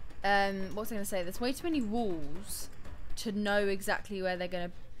 What was I gonna say? There's way too many walls to know exactly where they're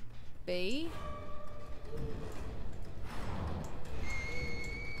gonna be.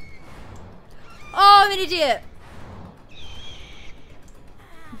 Oh, I'm an idiot!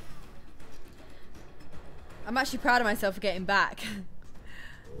 I'm actually proud of myself for getting back.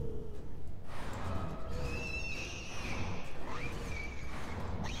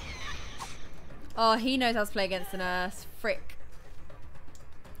 Oh, he knows how to play against the nurse. Frick.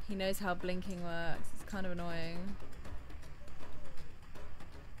 He knows how blinking works. It's kind of annoying.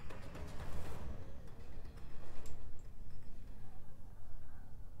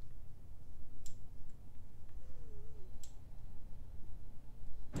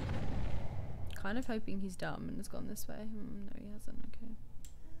 Kind of hoping he's dumb and has gone this way. No, he hasn't. Okay.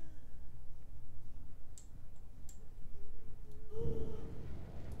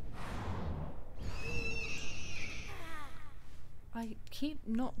 I keep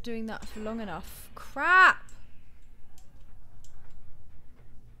not doing that for long enough. Crap!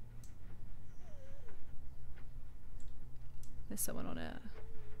 There's someone on it.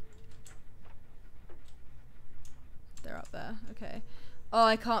 They're up there. Okay. Oh,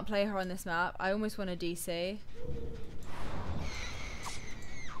 I can't play her on this map. I almost want a DC.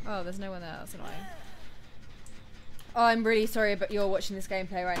 Oh, there's no one there. That's annoying. Oh, I'm really sorry, but you're watching this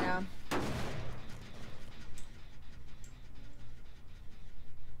gameplay right now.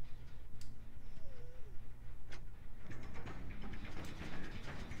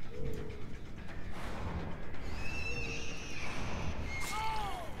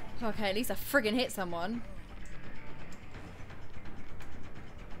 Okay, at least I friggin' hit someone.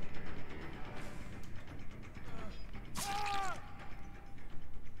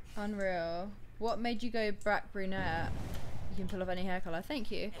 Unreal. What made you go black brunette? You can pull off any hair color. Thank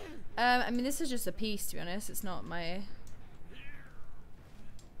you. I mean, this is just a piece, to be honest. It's not my...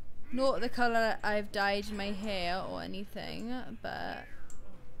 Not the color I've dyed my hair or anything, but...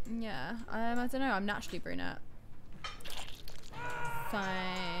 Yeah. I don't know. I'm naturally brunette.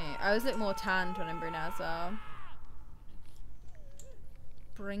 Fine. I always look more tanned when I'm brunette as well.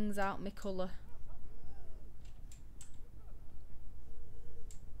 Brings out my colour.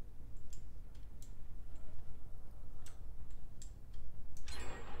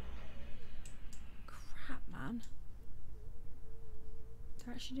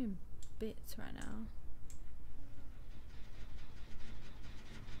 actually doing bits right now.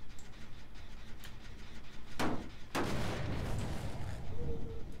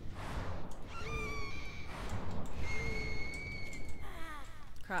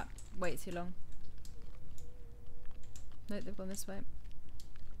 Crap, wait too long. Nope, they've gone this way.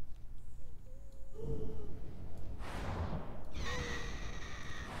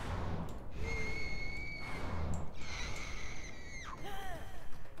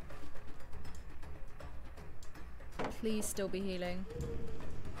 Please still be healing.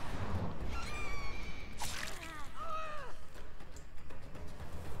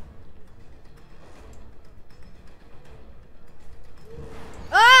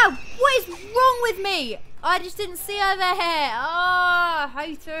 Ah! What is wrong with me? I just didn't see her there. Ah, I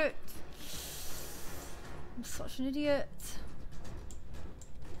hate it. I'm such an idiot.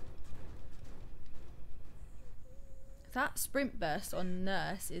 That sprint burst on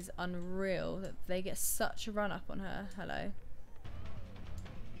Nurse is unreal. That they get such a run up on her. Hello.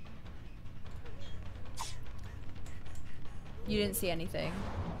 You didn't see anything.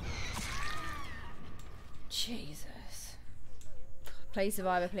 Jesus. Play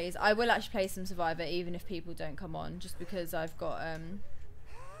Survivor, please. I will actually play some Survivor even if people don't come on, just because I've got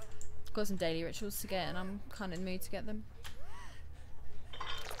some daily rituals to get and I'm kind of in the mood to get them.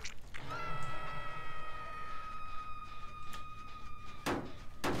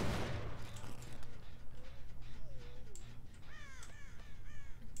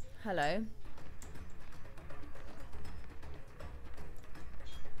 Hello.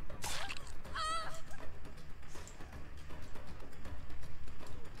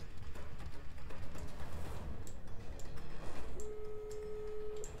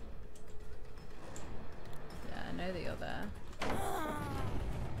 Yeah, I know that you're there.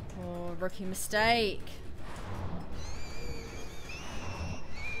 Oh, rookie mistake.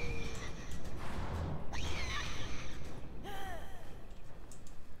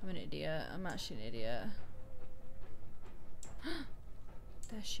 I'm an idiot. I'm actually an idiot.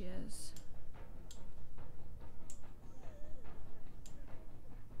 There she is.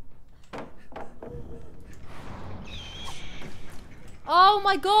 Oh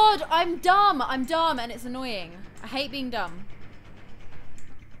my god, I'm dumb. I'm dumb and it's annoying. I hate being dumb.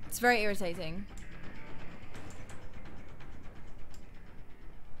 It's very irritating.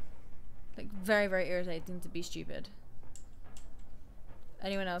 Like very, very irritating to be stupid.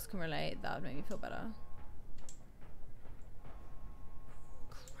 Anyone else can relate, that would make me feel better.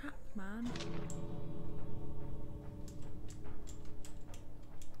 Crap, man.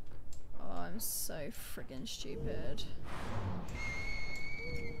 Oh, I'm so friggin' stupid.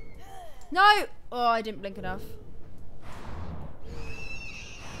 No! Oh, I didn't blink enough.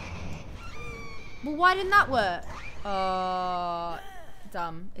 Well, why didn't that work? Oh,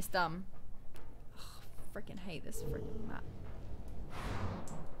 dumb. It's dumb. Oh, freaking hate this freaking map.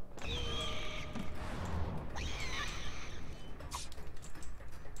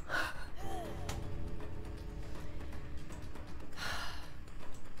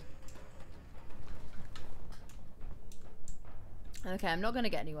 Okay, I'm not gonna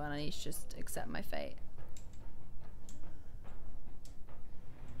get anyone. I need to just accept my fate.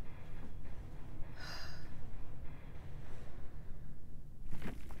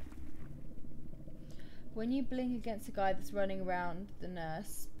 When you blink against a guy that's running around the Nurse,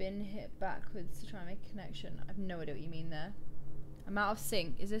 spin hit backwards to try and make a connection. I have no idea what you mean there. I'm out of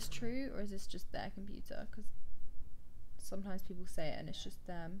sync. Is this true or is this just their computer? Because sometimes people say it and it's just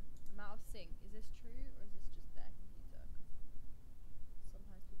them. I'm out of sync. Is this true or is this just their computer?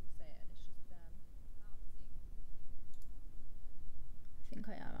 Sometimes people say it and it's just them. I think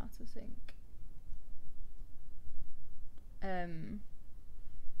I am out of sync.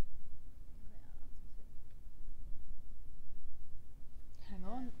 Hang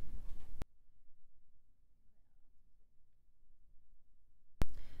on.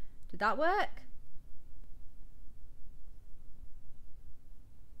 Did that work?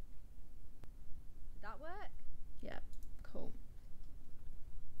 Did that work? Yeah, cool.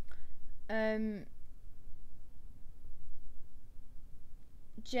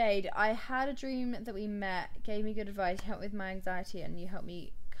 Jade, I had a dream that we met, gave me good advice, helped with my anxiety, and you helped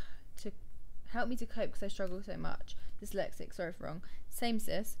me to cope because I struggle so much. Dyslexic, sorry if wrong. Same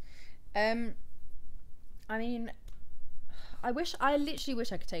sis. I mean, I literally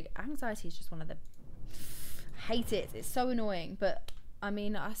wish I could take anxiety. Is just one of the hate it. It's so annoying, but I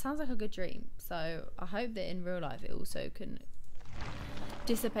mean, it sounds like a good dream. So I hope that in real life it also can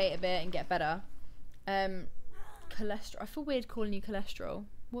dissipate a bit and get better. Cholesterol. I feel weird calling you cholesterol.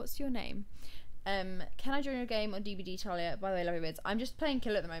 What's your name? Can I join your game on DBD, Talia? By the way, love your vids. I'm just playing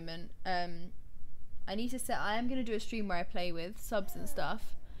Kill at the moment. I need to set. I am gonna do a stream where I play with subs and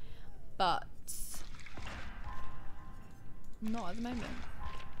stuff, but not at the moment.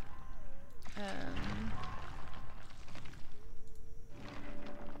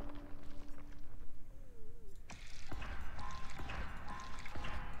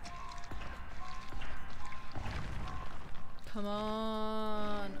 Come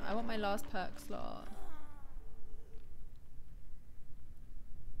on, I want my last perk slot.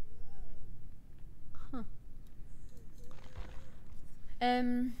 Huh.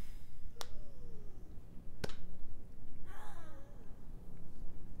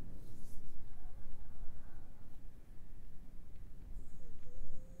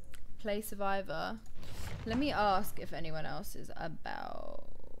 Play Survivor. Let me ask if anyone else is about.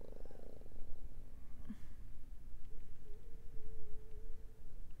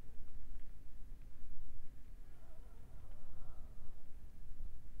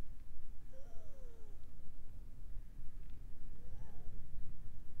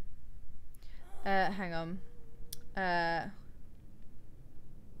 Hang on.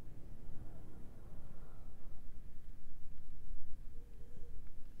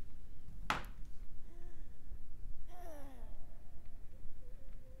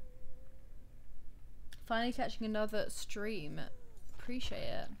 Finally catching another stream. Appreciate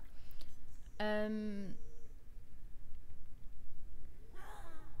it.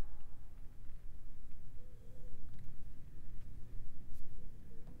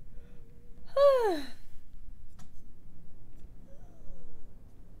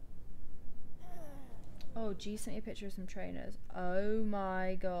 Oh, G sent me a picture of some trainers. Oh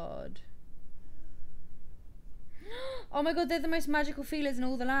my god. Oh my god, they're the most magical feelers in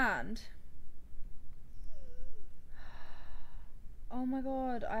all the land. Oh my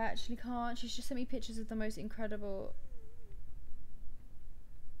god, I actually can't. She's just sent me pictures of the most incredible.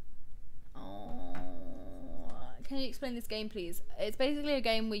 Oh. Can you explain this game, please? It's basically a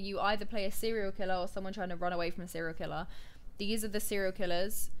game where you either play a serial killer or someone trying to run away from a serial killer. These are the serial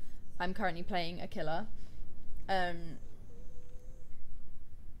killers. I'm currently playing a killer. And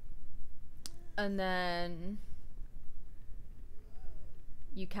then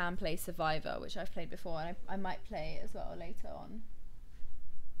you can play Survivor, which I've played before, and I might play it as well later on.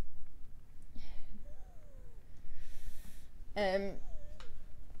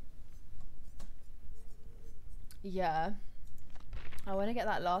 Yeah, I want to get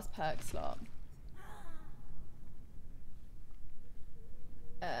that last perk slot.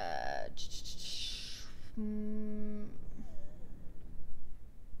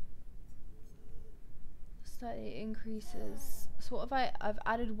 Slightly increases. So what have I've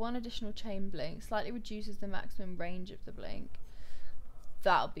added one additional chain blink. Slightly reduces the maximum range of the blink.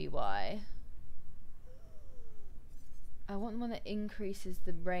 That'll be why. I want one that increases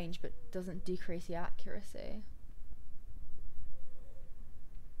the range but doesn't decrease the accuracy.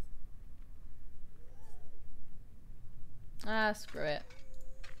 Ah, screw it.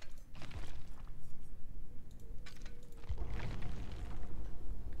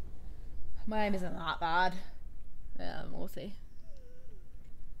 My aim isn't that bad. Yeah, we'll see.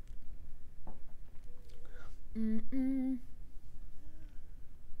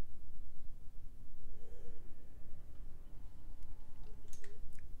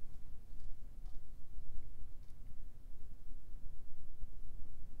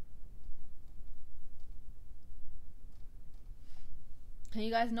 Can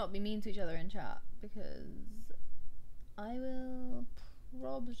you guys not be mean to each other in chat? Because I will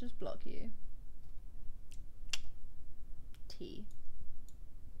probably just block you. Tea.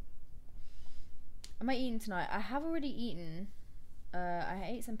 Am I eating tonight? I have already eaten. I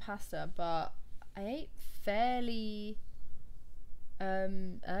ate some pasta, but I ate fairly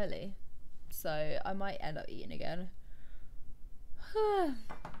early, so I might end up eating again.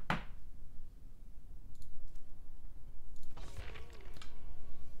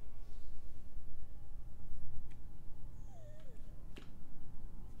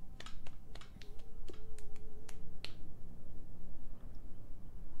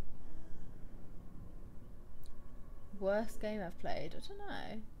 Worst game I've played? I don't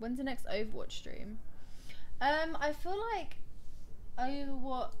know. When's the next Overwatch stream? I feel like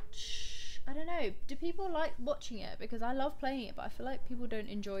Overwatch, I don't know, do people like watching it? Because I love playing it, but I feel like people don't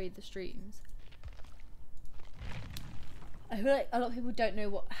enjoy the streams. I feel like a lot of people don't know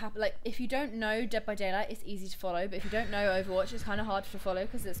what happened. Like, if you don't know Dead by Daylight, it's easy to follow, but if you don't know Overwatch, it's kind of hard to follow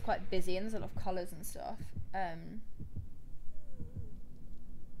because it's quite busy and there's a lot of colours and stuff.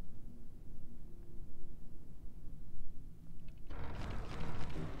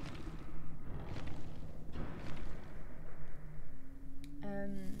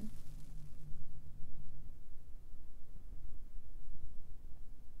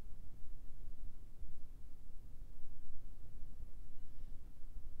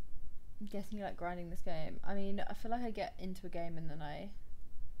 I'm guessing you like grinding this game. I mean, I feel like I get into a game and then I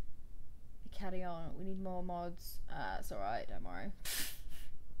carry on. We need more mods. It's alright, don't worry.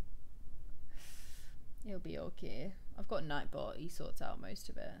 It'll be okay. I've got Nightbot, he sorts out most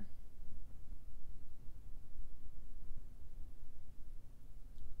of it.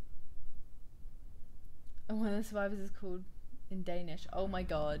 And one of the survivors is called in Danish. Oh my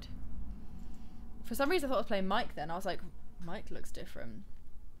god. For some reason I thought I was playing Mike then. I was like, Mike looks different.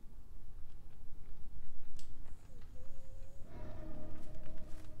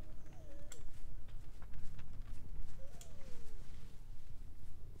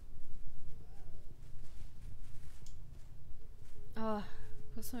 Oh,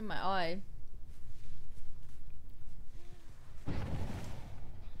 put something in my eye.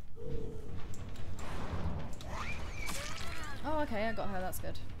 Oh, okay, I got her, that's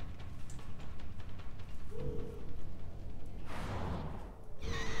good.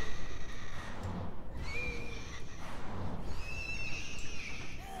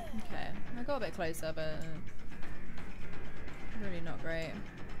 Okay, I got a bit closer, but really not great.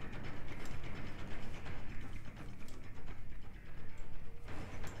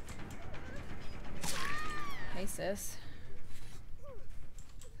 Hey sis.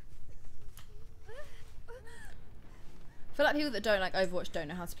 I feel like people that don't like Overwatch don't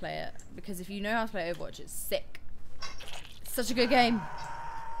know how to play it, because if you know how to play Overwatch, it's sick. It's such a good game.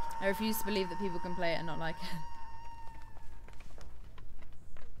 I refuse to believe that people can play it and not like it.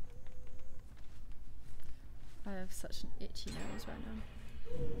 I have such an itchy nose right now.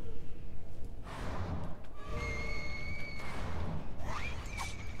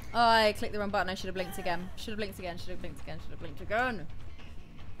 Oh, I clicked the wrong button. I should have blinked again. Should have blinked again. Should have blinked again. Should have blinked again.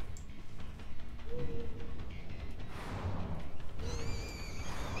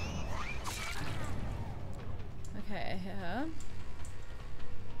 Okay, yeah.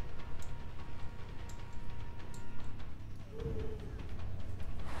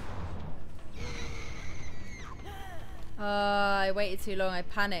 I waited too long. I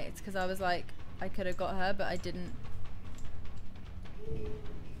panicked because I was like, I could have got her, but I didn't.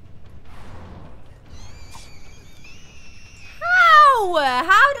 How?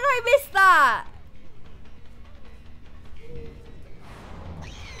 How did I miss that?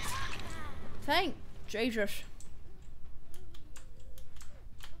 Thank Jesus.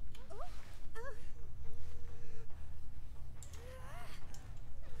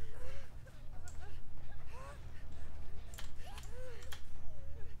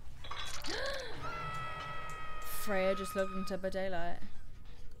 Freya just logged into by daylight.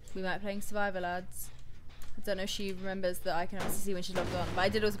 We might be playing Survivor, lads. I don't know if she remembers that I can obviously see when she's logged on, but I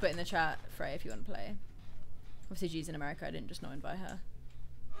did also put in the chat, Freya, if you want to play. Obviously she's in America, I didn't just not invite her.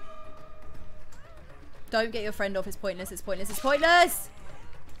 Don't get your friend off, it's pointless, it's pointless, it's pointless!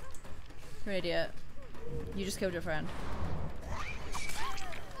 You're an idiot. You just killed your friend.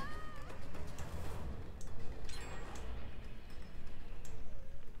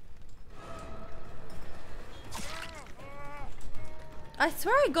 I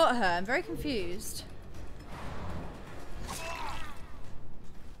swear I got her, I'm very confused.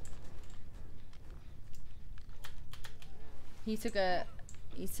 He took a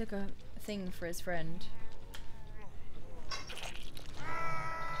thing for his friend.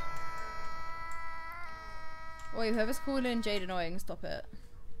 Oi, whoever's calling Jade annoying, stop it.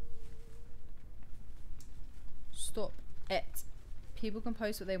 Stop it. People can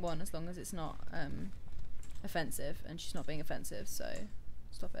post what they want as long as it's not offensive, and she's not being offensive, so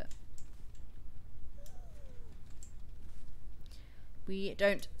stop it. We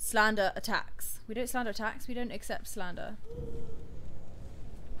don't slander attacks. We don't slander attacks, we don't accept slander.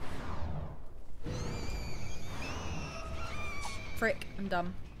 Frick, I'm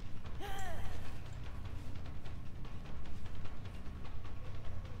dumb.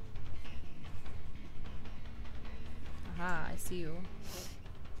 Aha, I see you.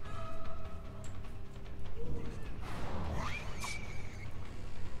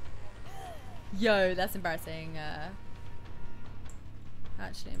 Yo, that's embarrassing.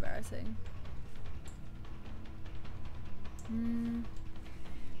 Actually embarrassing.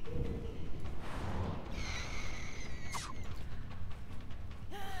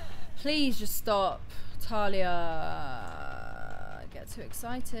 Please just stop, Talia. I get too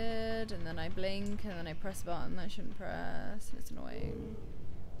excited and then I blink and then I press a button that I shouldn't press and it's annoying.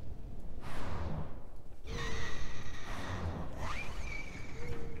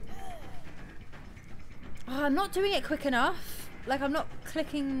 Oh, I'm not doing it quick enough. Like, I'm not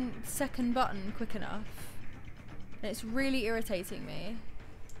clicking second button quick enough. And it's really irritating me.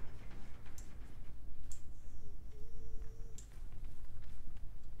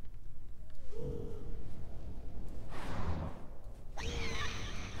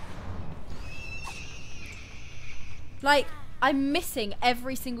 Like, I'm missing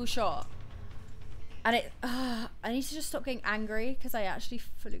every single shot. And I need to just stop getting angry because I actually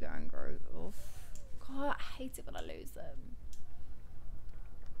fully get angry. Oh, God, I hate it when I lose them.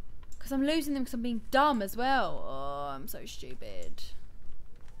 Because I'm losing them because I'm being dumb as well. Oh, I'm so stupid.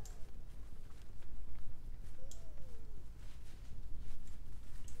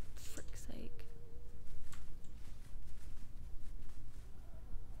 Frick's sake.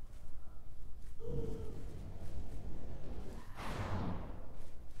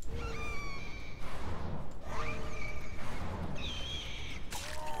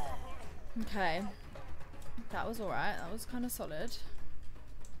 Okay. That was alright. That was kind of solid.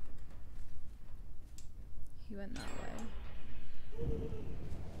 He went that way.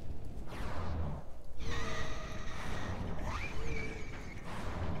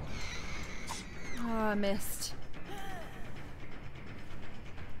 Oh, I missed.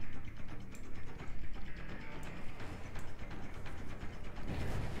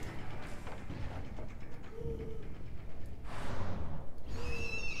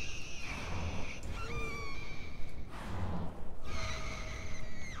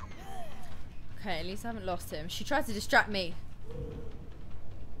 Okay, at least I haven't lost him. She tried to distract me.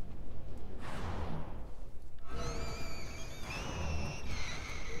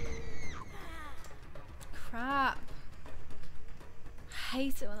 Crap. I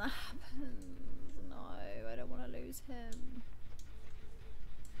hate it when that happens. No, I don't want to lose him.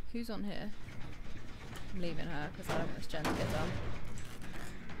 Who's on here? I'm leaving her because I don't want this gen to get done.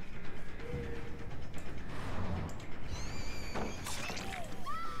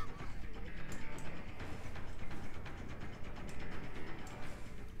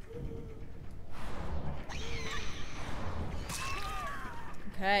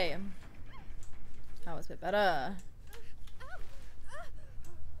 Okay. That was a bit better.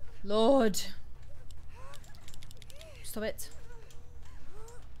 Lord. Stop it.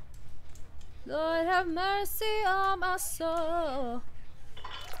 Lord have mercy on my soul.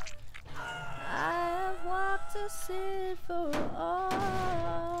 I have walked a sinful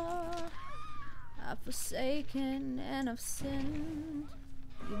all. I've forsaken and I've sinned.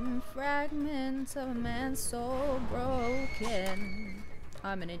 Even fragments of a man's soul broken.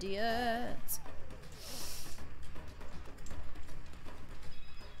 I'm an idiot.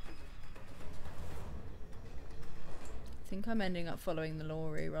 I think I'm ending up following the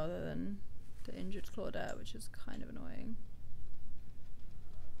Laurie rather than the injured Claudette, which is kind of annoying.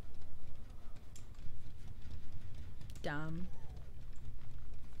 Damn.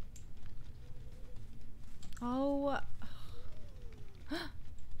 Oh.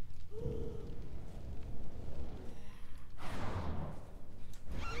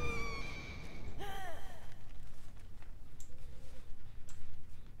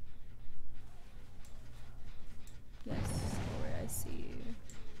 Yes, Laurie, I see you.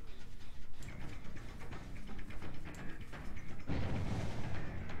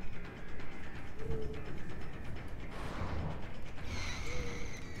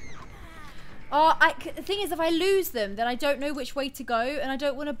 Oh, the thing is, if I lose them, then I don't know which way to go, and I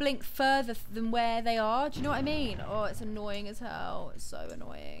don't want to blink further than where they are. Do you know what I mean? Oh, it's annoying as hell. It's so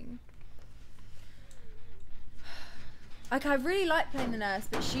annoying. Like, I really like playing the nurse,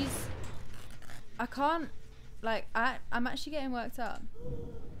 but she's... I can't... Like, I'm actually getting worked up.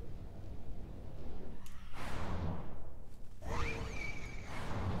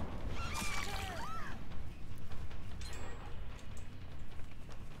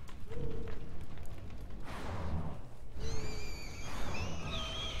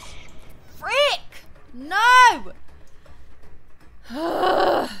 Frick! No!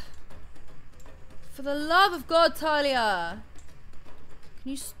 For the love of God, Talia! Can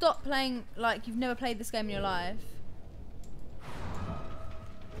you stop playing like you've never played this game in your life?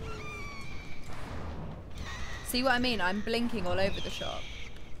 See what I mean? I'm blinking all over the shop.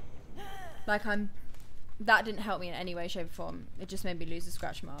 Like that didn't help me in any way, shape or form. It just made me lose the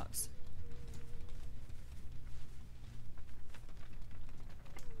scratch marks.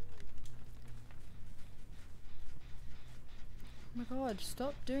 Oh my God,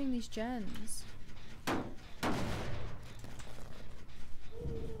 stop doing these gens.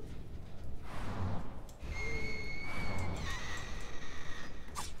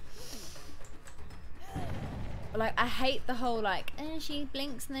 Like, I hate the whole like, she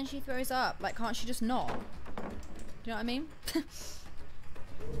blinks and then she throws up. Like, can't she just not? Do you know what I mean? Thank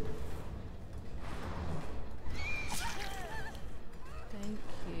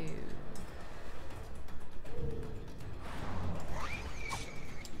you.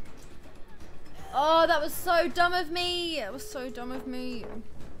 Oh, that was so dumb of me. It was so dumb of me.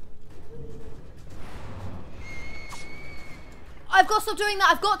 I've got to stop doing that.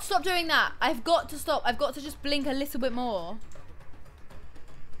 I've got to stop doing that. I've got to stop. I've got to just blink a little bit more.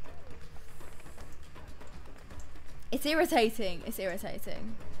 It's irritating. It's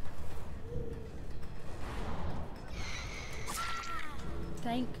irritating.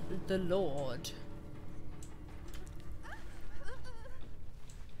 Thank the Lord.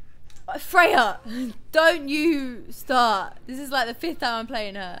 Freya, don't you start. This is like the 5th time I'm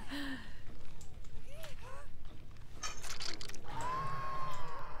playing her.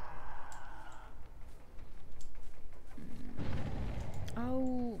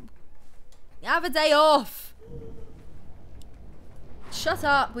 Oh. Have a day off. Shut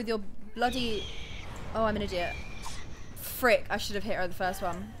up with your bloody... Oh, I'm an idiot. Frick, I should have hit her the first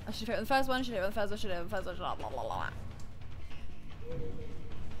one. I should have hit her the first one, should have hit her the first one, should have hit her the first one, blah, blah, blah.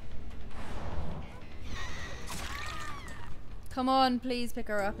 Come on, please pick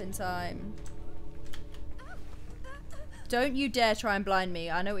her up in time. Don't you dare try and blind me.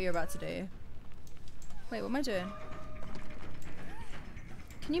 I know what you're about to do. Wait, what am I doing?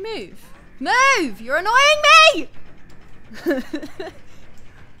 Can you move? Move! You're annoying me!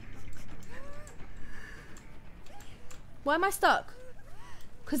 Why am I stuck?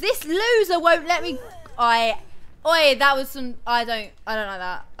 Because this loser won't let me... Oi, that was some... I don't like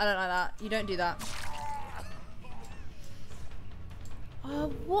that. I don't like that. You don't do that. Oh,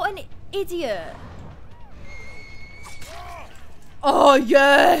 what an idiot. Oh,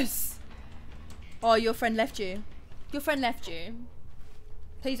 yes! Oh, your friend left you. Your friend left you.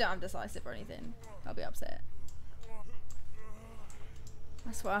 Please don't have decisive or anything. I'll be upset.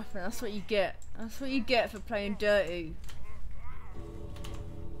 That's what happened. That's what you get. That's what you get for playing dirty.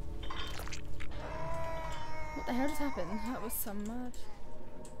 What the hell just happened? That was some mad.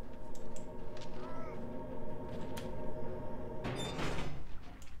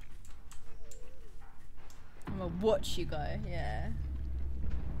 I'm gonna watch you go. Yeah.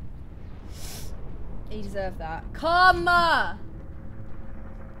 You deserve that. Karma!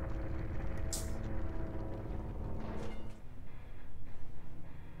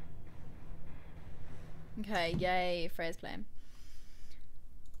 Okay, yay, Freya's playing.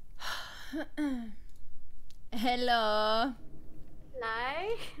 Hello.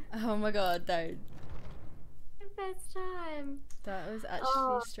 Hello. Oh my god, don't. First time. That was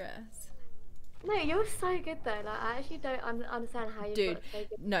actually stress. No, you're so good though. Like, I actually don't understand how you got so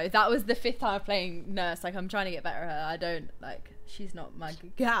good. No, that was the 5th time playing nurse. Like, I'm trying to get better at her. I don't, like, she's not my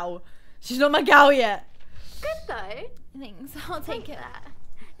gal. She's not my gal yet. Good though. Thanks, I'll take it. That.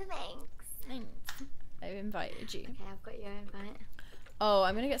 Thanks. Thanks. I've invited you. Okay, I've got your invite. Oh,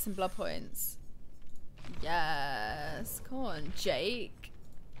 I'm gonna get some blood points. Yes. Come on, Jake.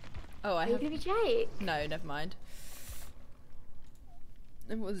 Oh, I Are you have... gonna be Jake? No, never mind.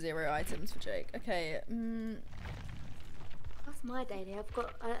 It was 0 items for Jake. Okay. That's my daily.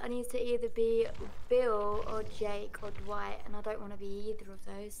 I need to either be Bill or Jake or Dwight, and I don't want to be either of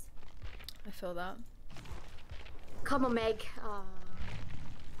those. I feel that. Come on, Meg. Oh.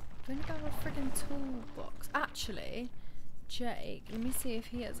 I've only got a friggin' toolbox. Actually, Jake, let me see if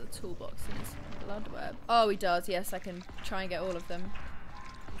he has a toolbox in his blood web. Oh, he does. Yes, I can try and get all of them.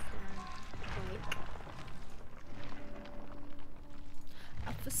 Jake.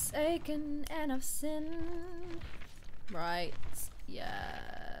 I've forsaken and I've sinned. Right.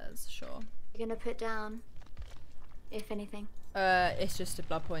 Yes, sure. You're gonna put down, if anything. It's just a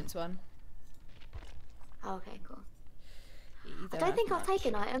blood points one. Oh, okay, cool. Either I don't think I'll much. take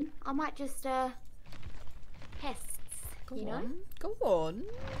an item. I might just pests. Go you know? on. Go on.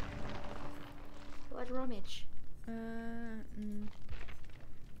 What a rummage.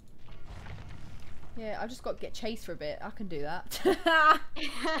 Yeah, I just got to get chased for a bit. I can do that. Oh,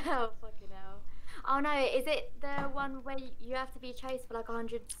 fucking hell. Oh no, is it the one where you have to be chased for like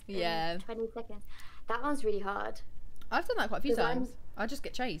 120 seconds? That one's really hard. I've done that quite a few 'Cause times. I just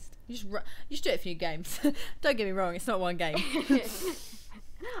get chased. You just do it a few games. Don't get me wrong, it's not one game.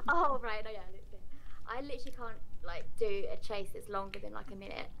 Oh right, no, yeah, literally. I literally can't like do a chase that's longer than like a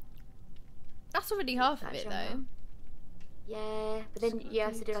minute. That's already half of That it genre. though. Yeah, but then you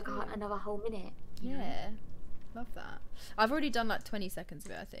have to do like another whole minute. Yeah, love that. I've already done like 20 seconds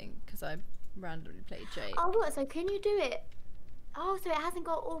of it, I think, because I randomly played Jake. Oh, what? So can you do it? Oh, so it hasn't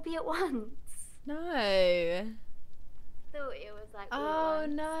got all be at once. No. Thought it was like. Oh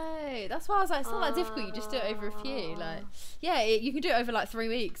no, that's why I was like, it's not that difficult. You just do it over a few. Like, yeah, you can do it over like 3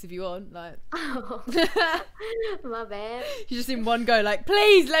 weeks if you want. Like, Oh, my bad. you just in one go, like,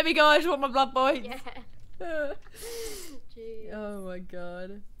 please let me go. I just want my blood points. Yeah. Jeez. Oh my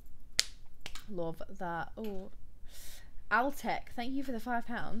god, love that. Oh, Altec, thank you for the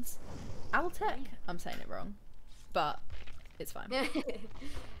 £5. Altec, I'm saying it wrong, but It's fine.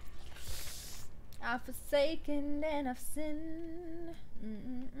 I've forsaken and I've sinned.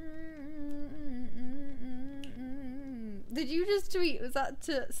 Did you just tweet? Was that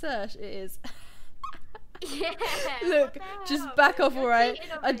to Serge? It is. Yeah. Look, just back off, alright?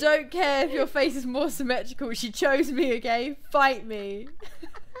 I don't care if your face is more symmetrical. She chose me, okay? Fight me.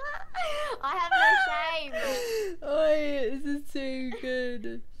 I have no shame. Oi, this is too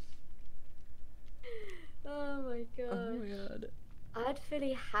good. Oh my god. Oh my god. I'd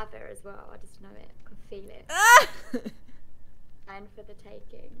fully have it as well. I just know it. I can feel it. Ah! And for the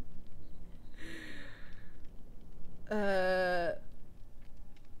taking. Uh.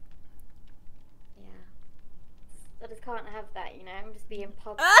 I just can't have that, you know. I'm just being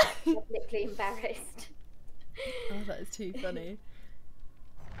Ah! publicly embarrassed. Oh, that is too funny.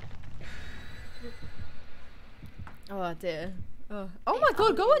 Oh dear. Oh my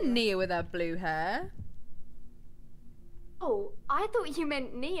god, go on Nia with her blue hair. Oh, I thought you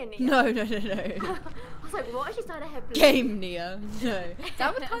meant Nia. No. I was like, what if she started her blue? Game Nia. No.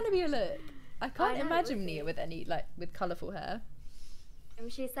 That would kind of be a look. I can't imagine Nia with with colourful hair.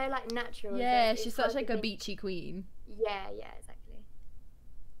 And she's so like natural. Yeah, she's such like a beachy queen. Yeah, exactly.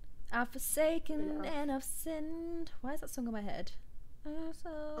 I've forsaken and I've sinned. Why is that song in my head? I'm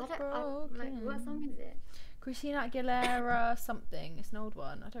so broken. Like, what song is it? Christina Aguilera something. It's an old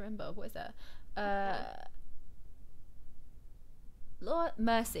one. I don't remember. What is that? Lord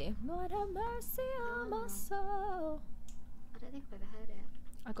mercy. Lord have mercy on my soul. I don't think I've ever heard it.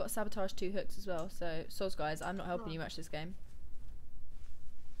 I got Sabotage 2 hooks as well. So, soz guys, I'm not helping you much this game.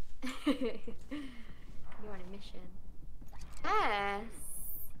 You're on a mission. Yes.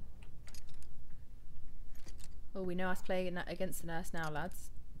 Well, we know us playing against the nurse now, lads.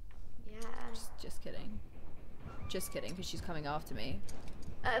 Yeah. Just kidding. Just kidding, because she's coming after me.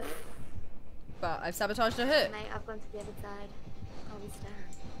 But I've sabotaged her hook. Mate, I've gone to the other side. I'll be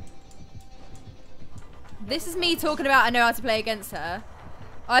stand. This is me talking about I know how to play against her.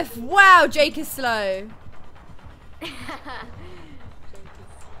 Wow, Jake is slow.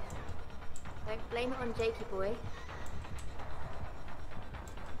 Don't blame it on Jakey boy.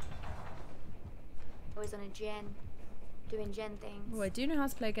 Always on a gen. Doing gen things. Oh, I do know how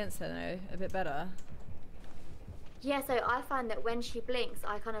to play against her though, a bit better. Yeah, so I find that when she blinks,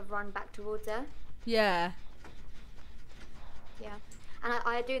 I kind of run back towards her. Yeah. Yeah. And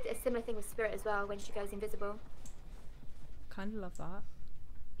I do a similar thing with Spirit as well when she goes invisible. Kind of love that.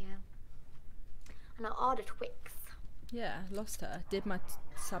 Yeah. And I ordered Twix. Yeah, lost her. Did my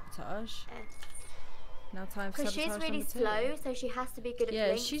sabotage. Yes. Now time for Because sabotage she's really slow, so she has to be good at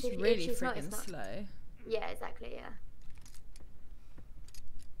blinks. Yeah, she's if really she's not, freaking slow. Yeah, exactly, yeah.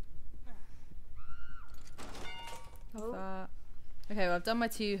 Love that. Okay, well I've done my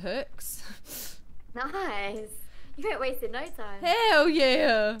 2 hooks. Nice. You ain't wasted no time. Hell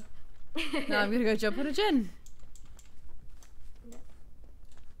yeah! Now I'm gonna go jump on a gen.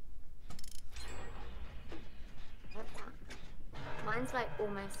 Mine's like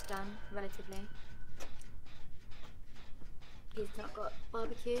almost done, relatively. He's not got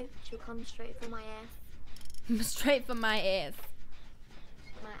barbecue. She'll come straight from my ass. Straight from my ass.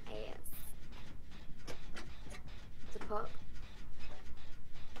 My ass. The pop.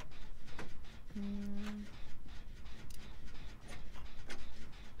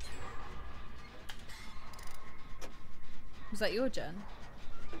 Was that your gen?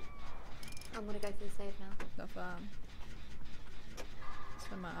 I'm gonna go for the save now. Love that. It's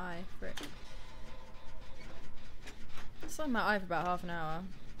on my eye, frick. It's on my eye for about half an hour.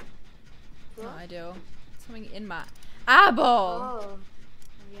 What? Not ideal. Something in my eyeball! Oh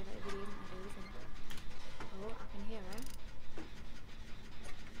yeah, that really isn't ideal, isn't it? Oh, I can hear her.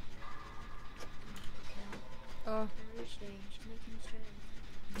 Oh. Where is she? She's making me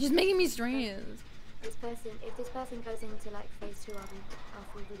stressed. She's making me stressed. This person, if this person goes into like phase 2, I'll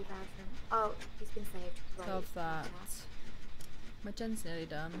feel really bad for him. Oh, he's been saved. Right. Love that. My gen's nearly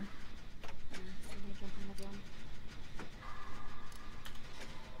done. So I'm gonna jump on everyone.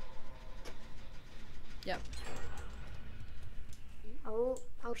 Yep.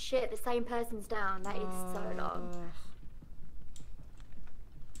 Oh shit, the same person's down. That is so long.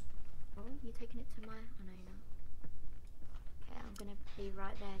 Oh, you taking it to my... Oh no, you're not. Okay, I'm gonna be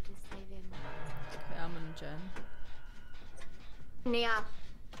right there to save him. Okay, I'm on a gen. Nia,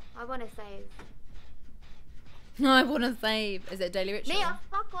 I wanna save. I wanna save. Is it a daily ritual? Nia,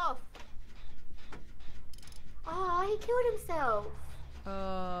 fuck off! Oh, he killed himself.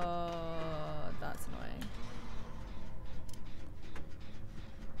 Oh, that's annoying.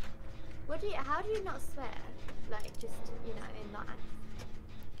 How do you not swear? Like, just, you know, in life?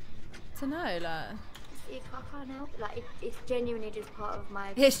 To know, like... I can't help it. Like, it's genuinely just part of my.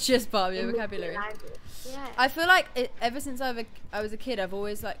 It's just part of your vocabulary. Yeah. I feel like ever since I was a kid, I've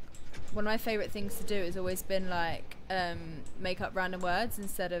always like, one of my favourite things to do has always been like make up random words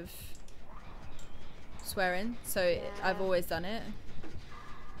instead of swearing. So Yeah. I've always done it.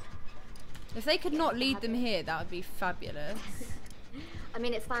 If they could not lead them here, that would be fabulous. I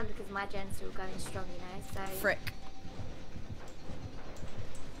mean, it's fine because my gen's still going strong, you know. So. Frick.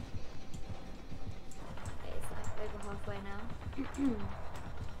 It's like over halfway now.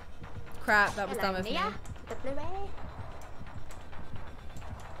 Crap, that was Hello, dumb of me. Nia. The blue ray.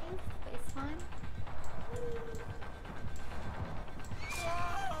 But it's fine.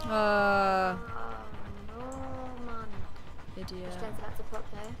 Oh, Oh no, man. idiot. Which gen's about to pop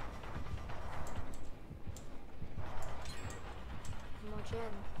though? More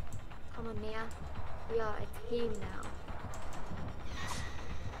gen. Come on, Nia. We are a team now.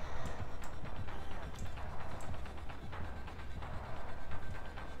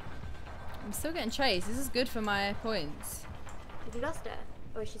 I'm still getting chased. This is good for my points. Have you lost her?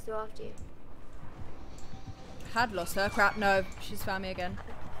 Or is she still after you? Had lost her. Crap, no. She's found me again.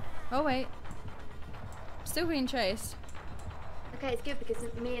 Oh, wait. Still being chased. Okay, it's good because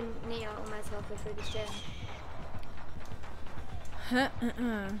me and Nia are almost halfway through this gen.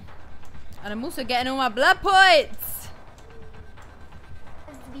 And I'm also getting all my blood points.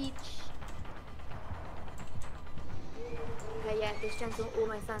 That's the beach. Okay, yeah, this gen's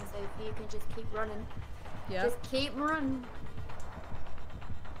almost done, so if you can just keep running. Yeah. Just keep running.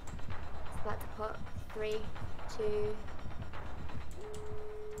 It's about to pop. 3, 2. Where's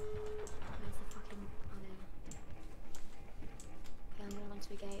the fucking. Oh no. Okay, I'm gonna run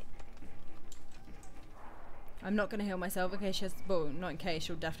to a gate. I'm not gonna heal myself in case she has. Well, not in case.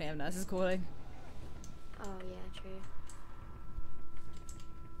 She'll definitely have nurses calling. Oh, yeah, true.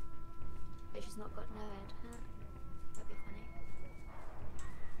 But she's not got no head, huh? That'd be funny.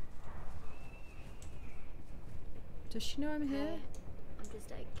 Does she know I'm here? Okay, I'm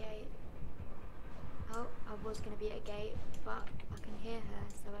just at a gate. Oh, I was gonna be at a gate, but I can hear her,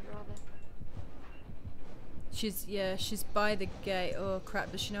 so I'd rather. She's by the gate. Oh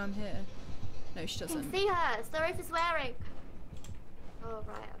crap, does she know I'm here? No, she I can doesn't. see her! Sorry for swearing! Oh,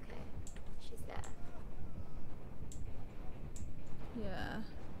 right, okay. She's there. Yeah.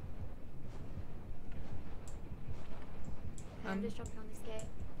 Okay, I'm just jumping on this gate.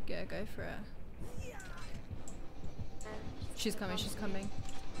 Yeah, go for it. She's coming, she's coming.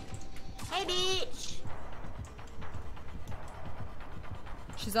 Hey, bitch!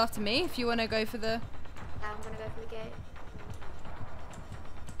 She's after me, if you want to go for the... Yeah, I'm gonna go for the gate.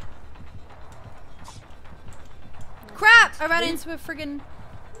 Crap! I ran into a friggin...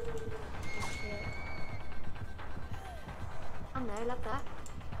 Oh no, love that.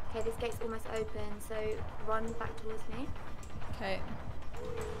 Okay, this gate's almost open, so run back towards me. Okay.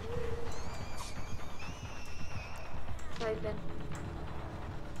 It's open.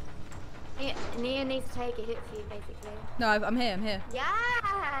 Nia needs to take a hit for you, basically. No, I'm here, I'm here.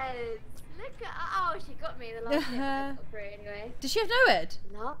 Yes! Look at... Oh, she got me the last hit, but I got through anyway. Does she have no head?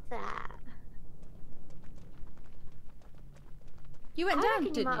 Love that. You went I down, reckon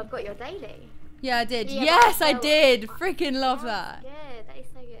you didn't might you? have got your daily. Yeah, I did. Yeah, Yes, but I I felt- did. Freaking love that. Yeah, that is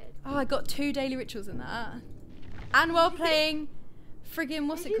so good. Oh, I got 2 daily rituals in that. And while playing friggin'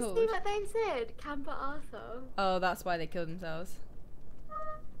 what's Did it you called? see what they said? Camper Arthur. Oh, that's why they killed themselves.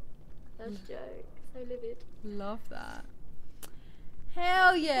 That's a joke. So livid. Love that.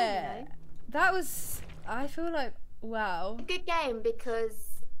 Hell yeah. know. That was, I feel like, wow. A good game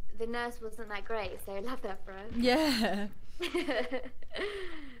because the nurse wasn't that great, so I love that for her. Yeah.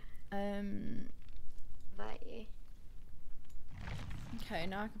 Invite you. Okay,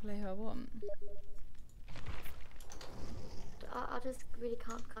 now I can play who I want. I just really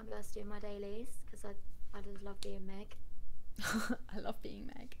can't be asked to do my dailies because I just love being Meg. I love being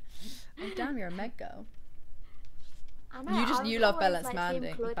Meg. Oh damn, you're a Meg girl. I know. You love balanced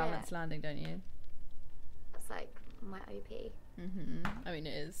landing, don't you? That's like my OP. I mean,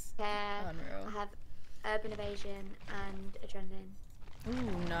 it is Yeah. unreal. I have urban evasion and adrenaline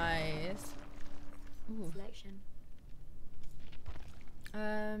Ooh, nice. Ooh. selection.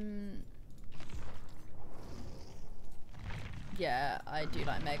 Yeah, I do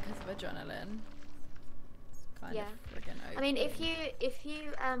like Meg because of adrenaline. Kind Yeah. of friggin' OP. I mean, if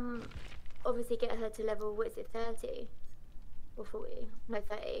you obviously get her to level, what is it, 30 or 40? No,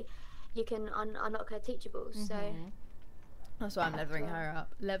 30. You can unlock her teachables. So that's why I'm leveling her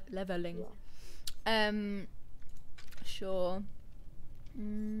up. Leveling. yeah. Sure.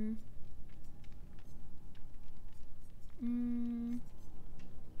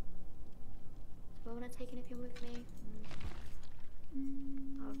 I want to take anything with me?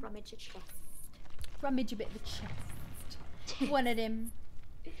 I'll rummage a chest. Rummage a bit of the chest. One of them.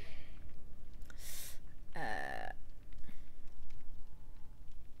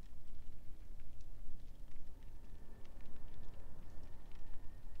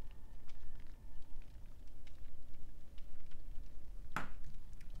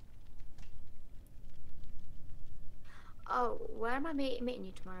 Oh, where am I meeting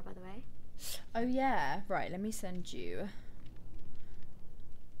you tomorrow, by the way? Oh yeah, right. Let me send you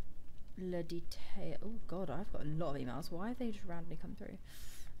le detail. Oh god, I've got a lot of emails. Why have they just randomly come through?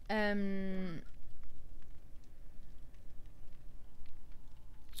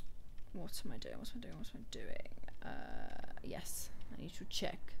 What am I doing? What am I doing? What am I doing? Yes, I need to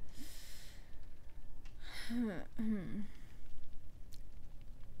check.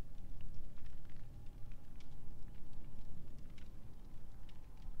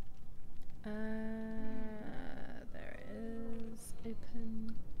 There it is.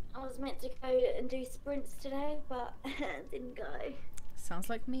 Open. I was meant to go and do sprints today, but didn't go. Sounds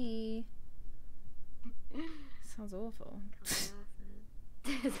like me. Sounds awful.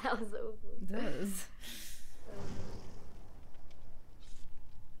 Sounds awful. It does.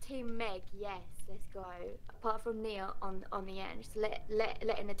 Team Meg, yes, let's go. Apart from Nia on the end, just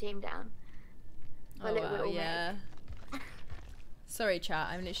letting the team down. Oh wow, yeah. Sorry, chat.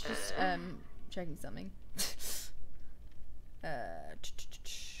 I'm literally just checking something.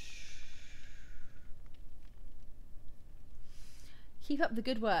 Keep up the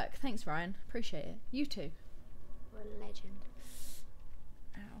good work. Thanks, Ryan. Appreciate it. You too. What a legend.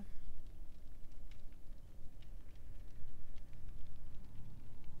 Ow.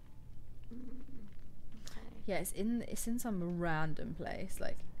 Okay. Yeah, it's in some random place.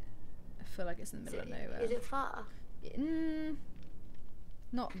 Like, I feel like it's in the middle of nowhere. Is it far?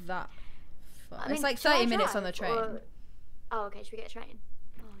 Not that far. I mean, it's like should I 30 minutes on the drive, train. or- Oh, okay. Should we get a train?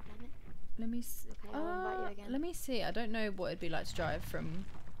 Oh, damn it. Let me see. Okay, I'll invite you again. Let me see. I don't know what it'd be like to drive from.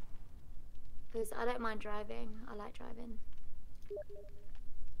 Because I don't mind driving. I like driving.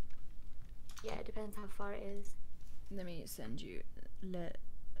 Yeah, it depends how far it is. Let me send you.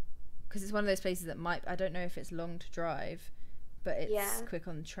 Because it's one of those places that might. I don't know if it's long to drive, but it's quick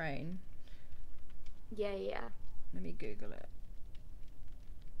on the train. Yeah, yeah. Let me Google it.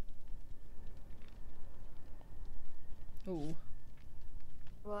 Ooh,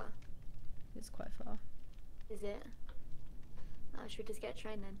 What? it's quite far. Is it? Oh, should we just get a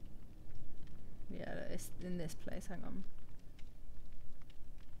train then? Yeah, it's in this place. Hang on.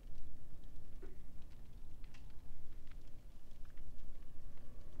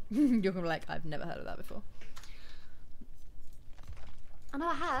 You're gonna be like, I've never heard of that before. I know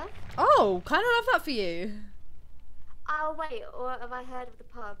I have. Oh, kind of love that for you. Oh, wait, or have I heard of the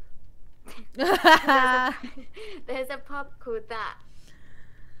pub? There's a pub called that.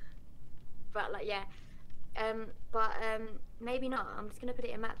 But, like, yeah. Maybe not. I'm just gonna put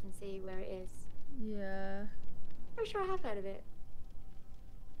it in maps and see where it is. Yeah. I'm sure I have heard of it.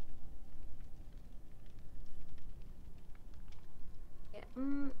 Yeah.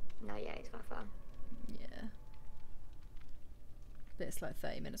 No, yeah, it's quite far. Yeah. But it's like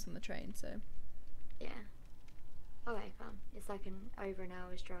 30 minutes on the train, so. Yeah. Okay, fine. It's like over an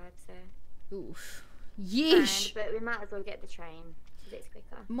hour's drive, so. Oof. Yeesh. But we might as well get the train, because it's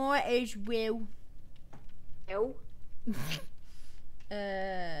quicker. Might as well. Oh.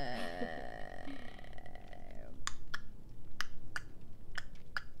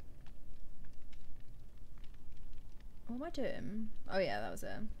 What am I doing? Oh yeah, that was it.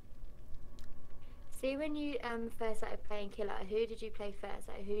 See, when you first started playing Killer, who did you play first?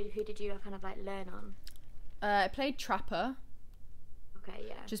 Like, who did you kind of like learn on? I played Trapper. Okay,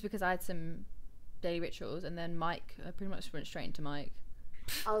 yeah. Just because I had some daily rituals, and then Mike. I pretty much went straight into Mike.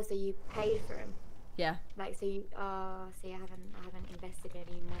 Oh, so you paid for him? Yeah. Like, so you? Oh, see, I haven't invested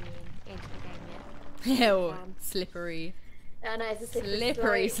any money into the game yet. Yeah, well, slippery. Oh no, it's a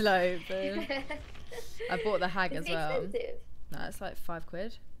Slippery slope. slope. I bought the hag Is as it well. expensive? No, it's like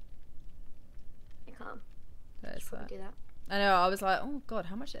 £5. I can't. So it's Probably like, do that. I know. I was like, oh god,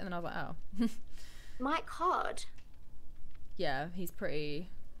 how much? And then I was like, oh. Mike Hard. Yeah, he's pretty.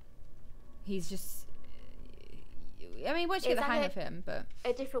 He's just. I mean, once you Is get the that hang a- of him, but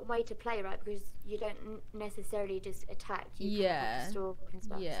A different way to play, right? Because you don't necessarily just attack. You Yeah. kind of stalk and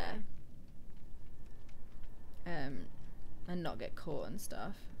stuff. yeah. So. And not get caught and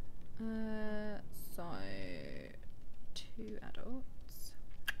stuff. So 2 adults.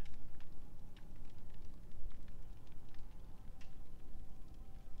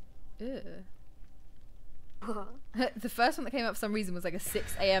 Ew. The first one that came up for some reason was like a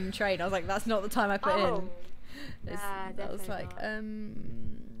 6 a.m. train. I was like, that's not the time I put in. That was like,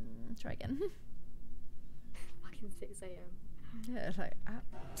 try again. Fucking 6 a.m. Yeah, it's like,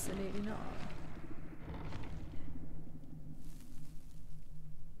 absolutely not.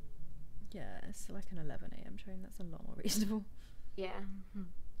 Yeah, it's like an 11 a.m. train. That's a lot more reasonable. Yeah.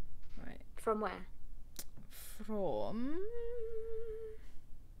 Right. From where? From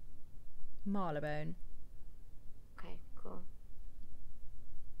Marylebone. Okay, cool.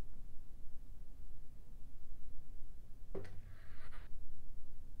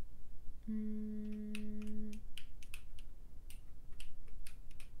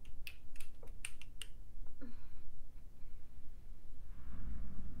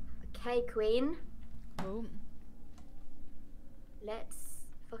 Okay, Queen. Oh. Let's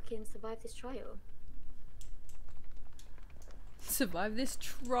fucking survive this trial. Survive this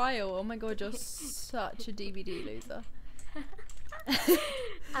trial. Oh my god, you're such a DVD loser.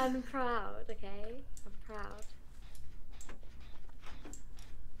 I'm proud, okay? I'm proud.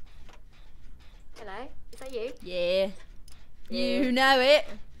 Hello? Is that you? Yeah. Yeah. You know it.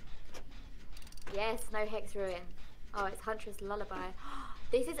 Yes, no Hex Ruin. Oh, it's Huntress Lullaby.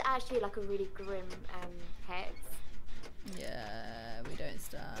 This is actually like a really grim hex. Yeah, we don't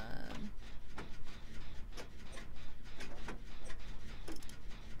stand.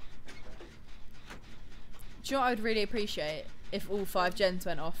 Do you know what I would really appreciate? If all 5 gens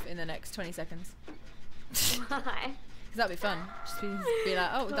went off in the next 20 seconds. Why? Because that'd be fun. Just be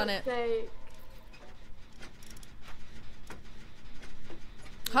like, oh, we've done it.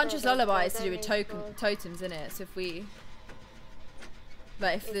 Huntress Lullaby is to do with totems, isn't it? So if we...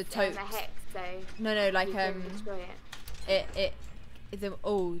 Like, if the totems... a hex, so... No, like, you can destroy it.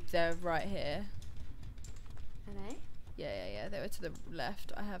 They're right here. Are they? Yeah, they were to the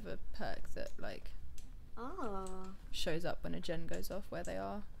left. I have a perk that, like... Oh. shows up when a gen goes off where they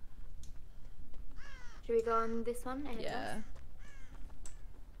are. Should we go on this one? Yeah.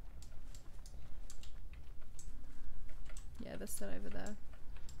 Yeah, they're still over there.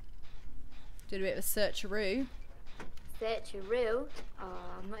 Did a bit of a searcheroo. Searcheroo? Oh,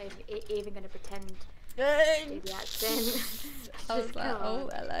 I'm not even going to pretend to do the accent. I was like, oh,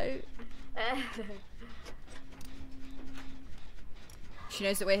 hello. She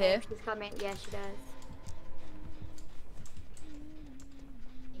knows that we're here. She's coming. Yeah, she does.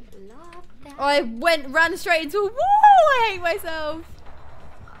 Love that. I ran straight into a wall. I hate myself.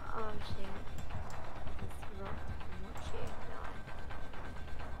 Oh shit. This rock will watch you die.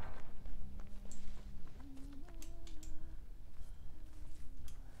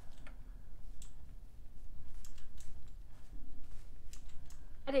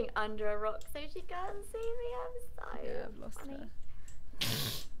 Hiding under a rock so she can't see me. I'm so Yeah, I've lost funny. her.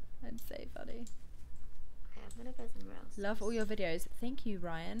 I'd say funny. Okay, I'm gonna go somewhere else. Love all your videos. Thank you,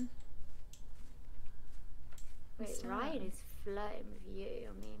 Ryan. Wait, What's Ryan that? is flirting with you.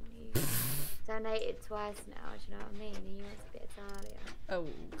 I mean, you donated twice now, do you know what I mean? He wants a bit of Talia. Oh,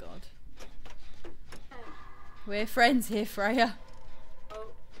 God. We're friends here, Freya.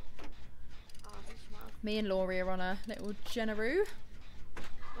 Oh. Oh, this mouth. Me and Laurie are on a little Jenaroo.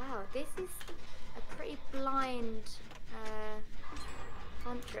 Wow, this is a pretty blind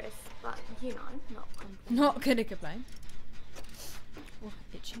huntress, but you know, not complaining. Not gonna complain. Oh,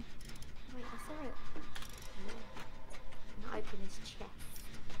 itchy. Wait, I saw it. I'm gonna open his chest.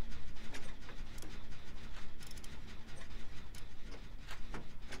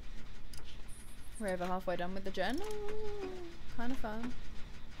 We're over halfway done with the gen. Kind of fun.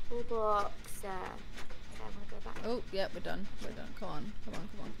 Full box. Okay, I'm gonna go back. Oh, yep, we're done. We're done. Come on.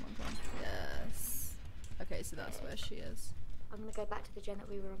 Yes. Okay, so that's where she is. I'm gonna go back to the gen that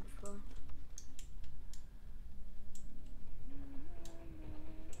we were on before.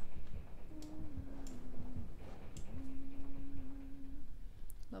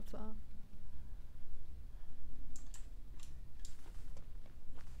 Love that.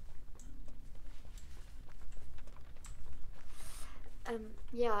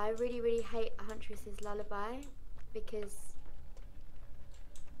 Yeah, I really hate Huntress's Lullaby because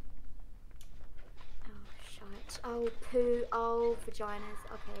shite. Oh poo, oh vaginas.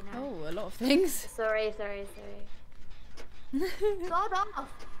 Okay, no. Oh, a lot of things. Sorry. God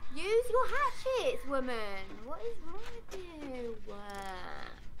off! Use your hatchets, woman! What is wrong with you?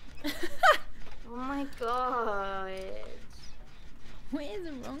 Oh my god. What is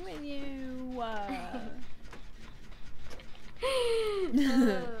wrong with you? Oh.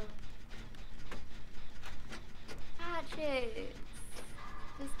 Hatchets!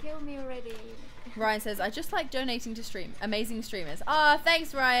 Just kill me already. Ryan says, I just like donating to stream. Amazing streamers. Ah,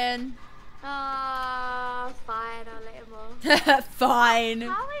 thanks, Ryan. Ah, fine, I'll let him off. Fine.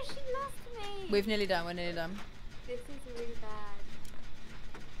 How has she lost me? We're nearly done. We're nearly done. This is really bad.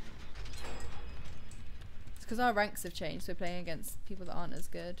 It's because our ranks have changed. So we're playing against people that aren't as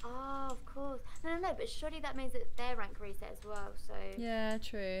good. Oh, of course. No, but surely that means that their rank reset as well. So Yeah,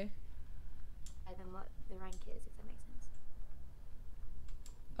 true. higher than what the rank is, if that makes sense.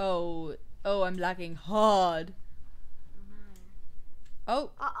 Oh, I'm lagging hard.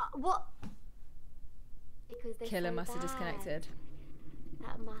 Oh, What? Because they're Killer so must have bad. disconnected.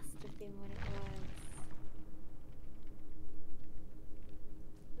 That must have been what it was.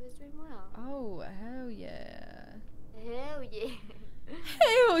 It was doing well. Oh, hell yeah. Hell yeah.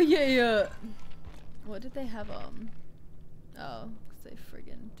 Hell yeah. What did they have on? Oh, because they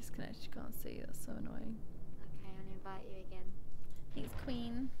friggin' disconnected. You can't see. That's so annoying. Okay, I'll invite you again. Thanks,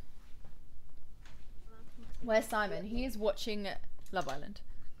 Queen. Where's Simon? He is watching Love Island.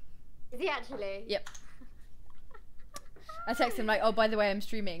 Is he actually? Yep. I texted him like, oh, by the way, I'm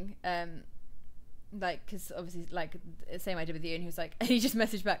streaming. Like, because obviously, like, the same I did with you, and he was like, and he just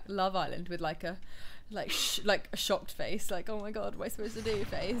messaged back Love Island with like a, like a shocked face, like, oh my god, what am I supposed to do?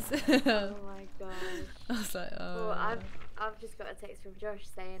 Face. Oh my gosh. I was like, oh. Well, I've just got a text from Josh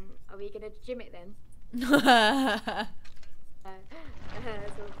saying, "Are we gonna gym it then?" It's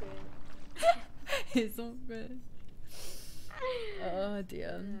all good. It's all good. Oh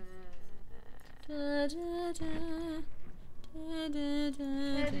dear. Da, da, da. Da, da, da,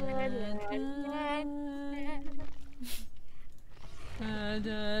 da, da. Da,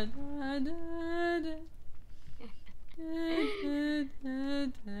 da, da, da.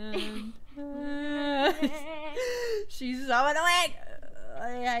 She's so annoying. I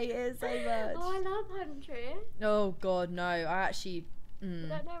hate it so much. Oh, I love Huntress. Oh god, no. I actually I don't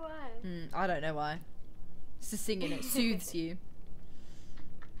know why. I don't know why. It's the singing, it soothes you.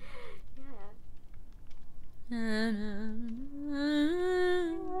 Yeah.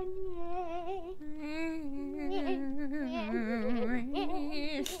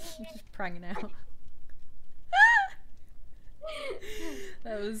 Just pranging out.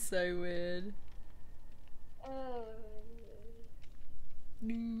 That was so weird. Oh.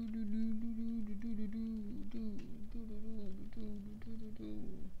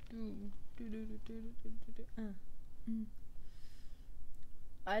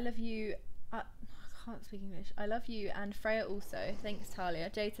 I love you. I can't speak English. I love you and Freya also. Thanks, Talia.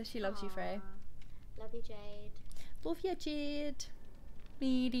 Jada, she loves you, Freya. Love you, Jade. Love you, Jade.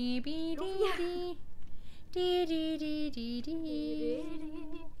 Dee dee dee Love dee dee dee dee dee dee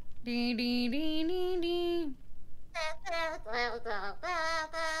dee dee dee dee dee.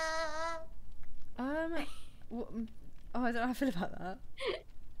 Oh, I don't know how I feel about that.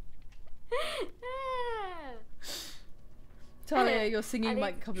 Talia, your singing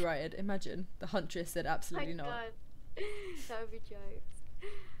might get copyrighted. Imagine the Huntress said absolutely not. God. That would be jokes.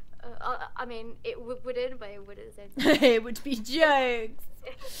 I mean, it wouldn't, but it would at the same time. It would be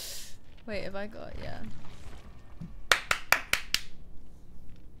jokes. Wait, have I got yeah?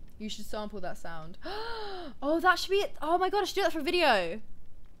 You should sample that sound. Oh, that should be it. Oh my god, I should do that for a video.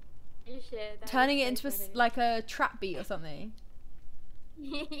 You should. Turning it into like a trap beat or something.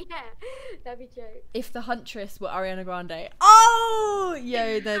 Yeah, that'd be jokes. If the Huntress were Ariana Grande. Oh,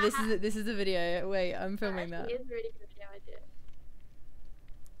 yo, no, this is a video. Wait, I'm filming that. It's a really good video idea.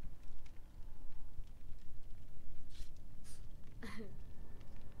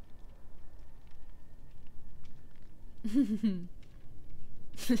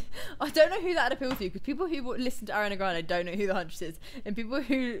 I don't know who that would appeal to, because people who listen to Ariana Grande don't know who the Huntress is, and people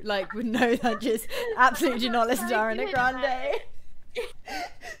who like would know the Huntress absolutely do not listen to Ariana Grande.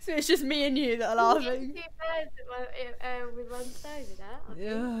 So it's just me and you that are laughing. Two birds with one stone with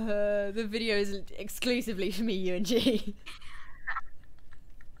that. The video is exclusively for me, you and G.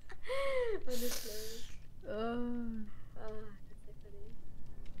 Honestly. Oh. That's so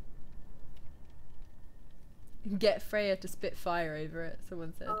funny. Get Freya to spit fire over it,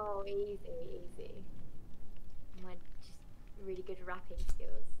 someone said. Oh, easy. My just really good rapping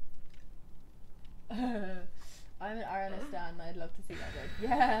skills. I'm an Ariana stan and I'd love to see that vid.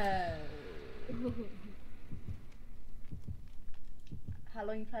 Yeah! How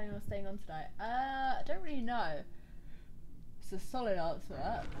long are you planning on staying on tonight? I don't really know. It's a solid answer,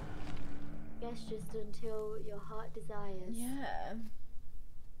 that. Guess just until your heart desires. Yeah.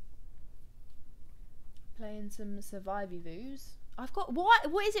 Playing some Survivey Voos. I've got what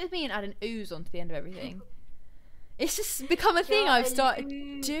is it with me and adding ooze onto the end of everything? It's just become a thing I've started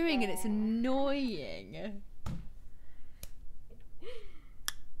doing and it's annoying.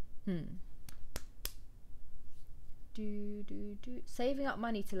 Saving up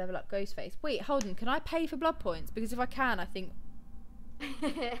money to level up Ghostface. Wait, hold on. Can I pay for blood points? Because if I can, I think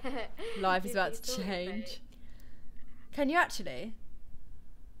life is about to change. Can you actually?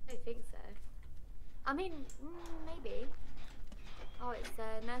 I think so. I mean, maybe. Oh, it's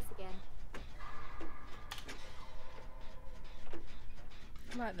Nurse again.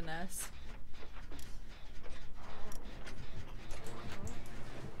 Right, the nurse.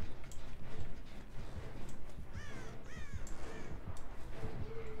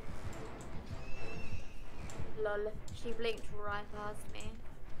 Lol, she blinked right past me.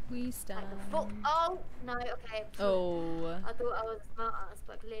 We stand. Like the oh no, okay. Oh. I thought I was a smart ass,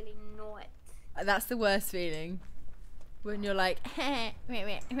 but clearly not. That's the worst feeling. When you're like, and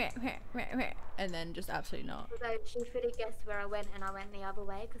then just absolutely not. Although she fully guessed where I went, and I went the other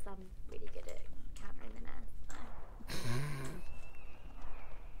way because I'm really good at countering the nurse.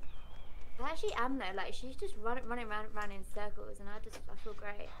 I actually am though. Like she's just running around in circles, and I feel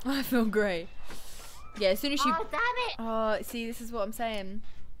great. I feel great. Yeah, as soon as you. Oh damn it! Oh, see, this is what I'm saying.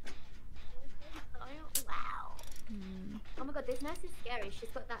 Wow. Oh my god, this nurse is scary. She's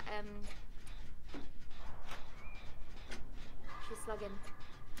got that She's slugging.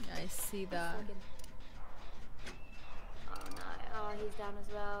 Yeah, I see that. Slugging. Oh no. Oh, he's down as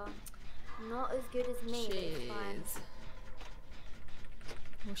well. Not as good as me. But it's fine. Jeez.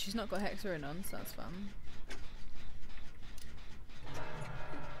 Well, she's not got Hexarin on, so that's fun.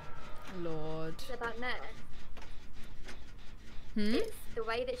 Lord. It's about nurse. It's the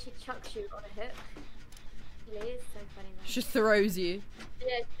way that she chucks you on a hook. It is so funny, man. She just throws you.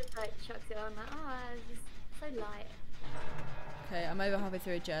 Yeah, she just like chucks it on like, oh, it's just so light. Okay, I'm over halfway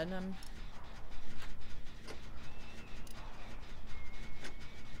through a gen.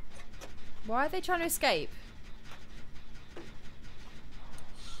 Why are they trying to escape?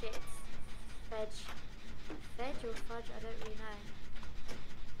 Shit. Fedge or fudge? I don't really know.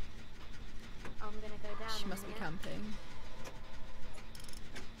 I'm gonna go down. She must be camping.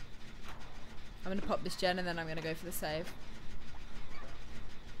 I'm gonna pop this gen and then I'm gonna go for the save. Okay.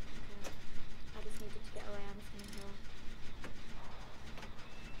 I just needed to get away. I'm just gonna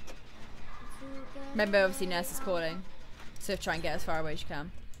go. Remember, obviously, nurse is calling, so try and get as far away as you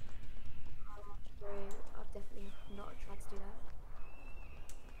can. I've definitely not tried to do that.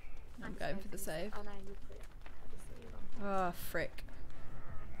 I'm going for the save. Oh no, you put it. I just saw you wrong. Oh, frick.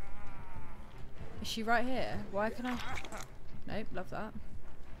 Is she right here? Why can I? Nope, love that. Nice.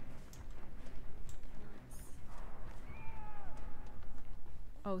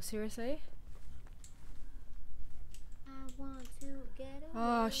 Oh, seriously? I want to get away.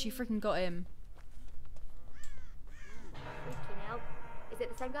 Oh, she freaking got him. Freaking hell. Is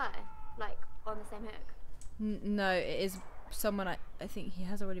it the same guy? Like, on the same hook? No, it is someone I think he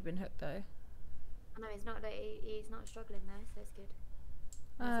has already been hooked though. Oh, no, he's not. Like, he's not struggling though, so it's good.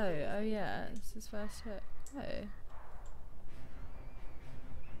 Oh yeah, it's his first hit. Oh. Okay,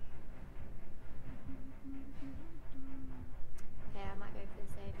 I might go for the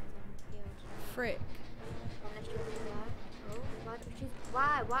save because I'm healed. Frick. Unless you want to do that. Oh,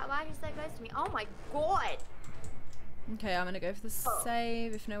 why are you so close to me? Oh my god! Okay, I'm gonna go for the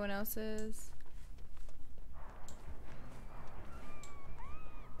save if no one else is.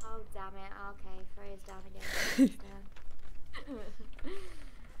 Oh damn it! Okay, Freya's down again.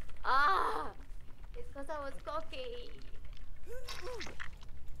 Ah! It's because I was cocky.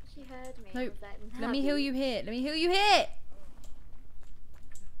 She heard me. Nope. Was like, Let me heal you here. Let me heal you here.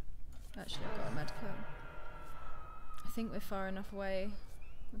 Actually, I've got a medical. I think we're far enough away.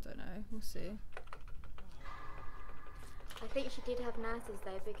 I don't know. We'll see. I think she did have nurses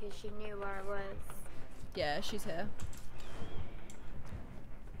though because she knew where I was. Yeah, she's here.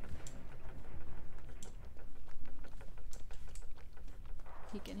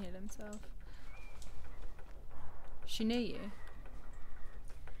 He can heal himself. She near you?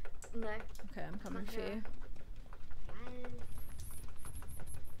 No. Okay, I'm coming for you.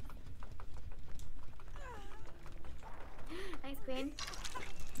 Thanks, Queen.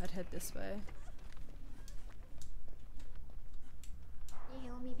 I'd head this way. You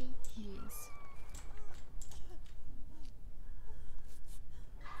heal me, bitch. Yes.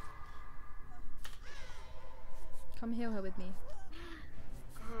 Come heal her with me.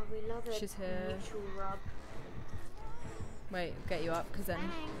 Oh, we love it. She's here. Mutual rub. Wait, get you up, because then...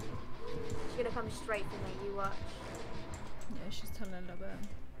 Bang. She's gonna come straight for me, you watch. Yeah, she's telling a little bit.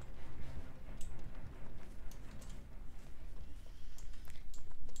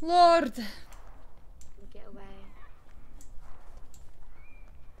 Lord! Get away.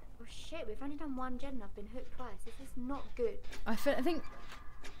 Oh shit, we've only done one gen and I've been hooked twice. This is not good. I think...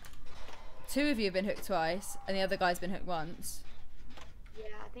 two of you have been hooked twice, and the other guy's been hooked once. Yeah,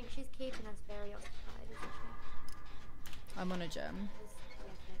 I think she's keeping us very occupied, isn't she? I'm on a gem.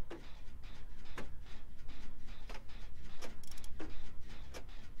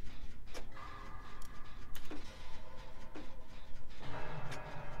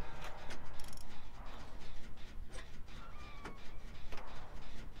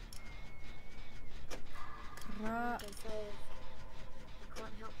 I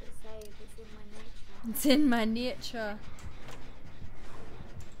can't help but save. It's in my nature. It's in my nature.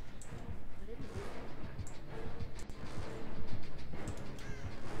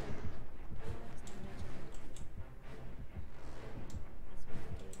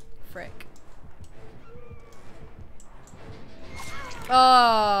 Frick.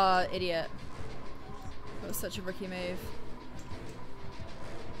 Oh, idiot. That was such a rookie move.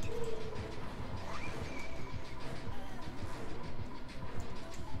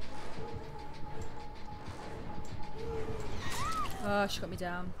 Oh, she got me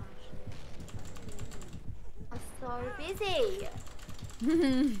down. I'm so busy.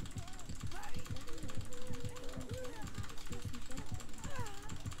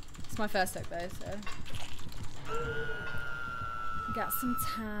 It's my first soak though, so. Got some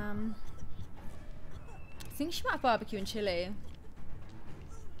time. I think she might have barbecue and chili.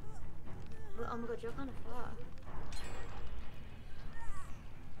 Oh my god, you're kind of far.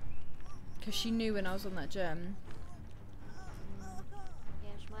 Because she knew when I was on that gem.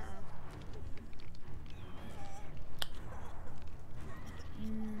 Yeah, she might have.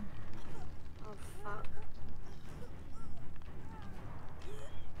 Oh fuck.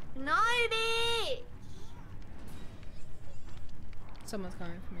 No, bitch! Someone's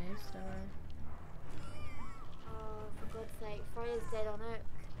coming for me, so don't worry. Oh, for God's sake, Freya's dead on Oak,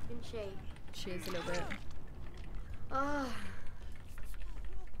 isn't she? She is a little bit. Oh.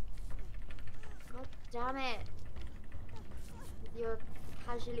 God damn it. With your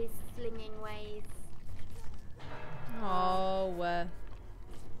casually slinging ways. Oh,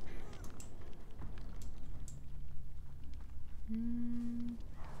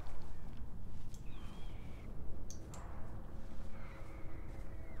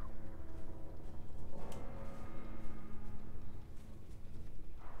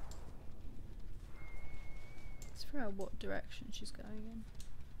 Let's figure out what direction she's going in.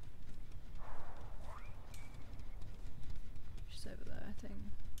 She's over there, I think.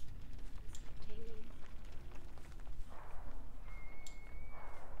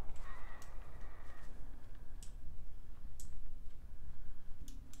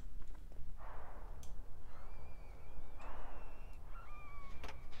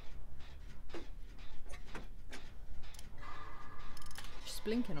 She's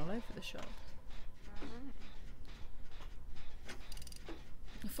blinking all over the shop.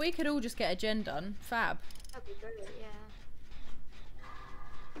 If we could all just get a gen done, fab. That'd be brilliant,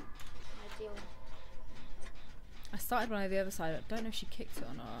 yeah. Ideal. I started one on the other side, I don't know if she kicked it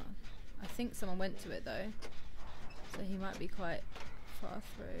or not. I think someone went to it though. So he might be quite far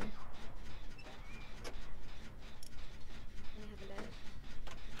through. Let me have a look.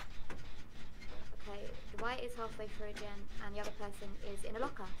 Okay, the white is halfway through a gen and the other person is in a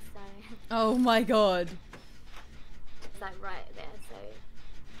locker, so Oh my god. it's like right there, so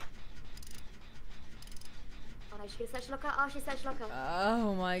oh no, she's gonna search locker. Oh, she searched locker.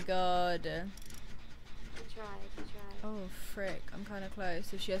 Oh my god. She tried, she tried. Oh frick, I'm kind of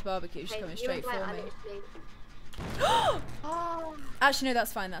close. If she has barbecue, she's Okay, coming you straight and for Blair me. are literally- Oh! Oh, Actually, no,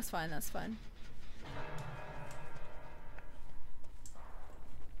 that's fine, that's fine, that's fine.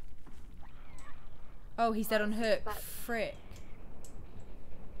 Oh, he's dead on hook. But- Frick.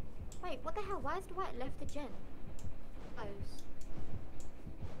 wait, what the hell? Why has Dwight left the gen? Close.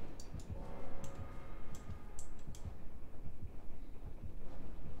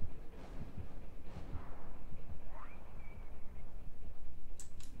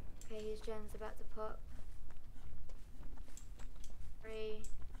 Okay, his gen's about to pop. 3,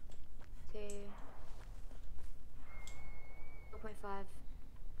 2, 4.5,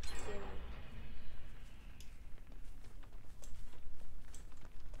 0.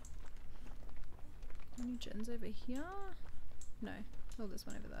 Any gens over here? No. Oh, there's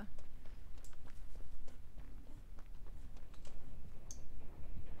one over there.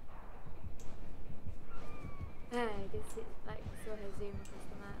 Hey, this is like saw her zoom across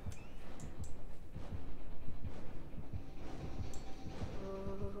the map.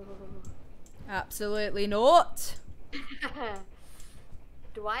 Absolutely not.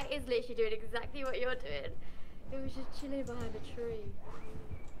 Dwight is literally doing exactly what you're doing. It was just chilling behind a tree.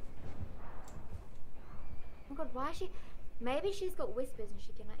 Oh my god, why is she? Maybe she's got whispers and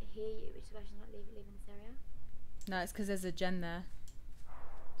she can like hear you, which is why she's not leaving this area. No, it's because there's a gen there.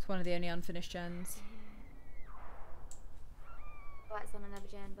 It's one of the only unfinished gens. Oh, it's on another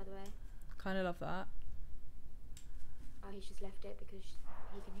gen, by the way. Kind of love that. Oh, he's just left it because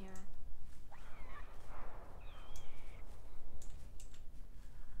he can hear her.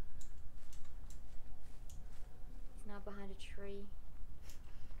 He's now behind a tree.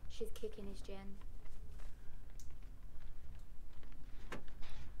 She's kicking his gen.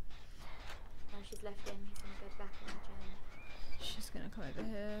 Now she's left him. He's gonna go back on the gen. She's gonna come over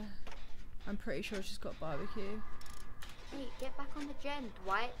here. I'm pretty sure she's got barbecue. Hey, get back on the gen,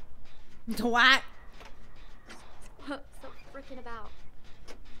 Dwight. Dwight! Stop freaking about.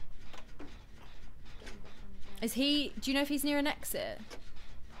 Getting back on the gen. Is he... Do you know if he's near an exit?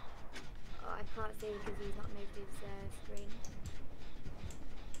 Oh, I can't see because he's not moved his screen.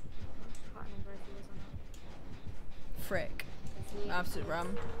 Can't remember if he was or not. Frick. Is he? Absolute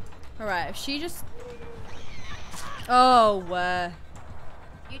rum. Alright, if she just... Oh,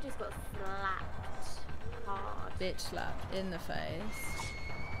 You just got slapped hard. bitch slapped in the face.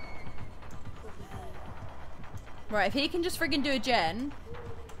 Right, if he can just friggin' do a gen... Oh,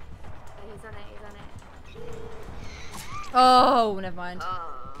 he's on it, he's on it. Oh, never mind.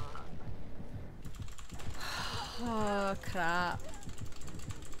 Oh. Oh, crap.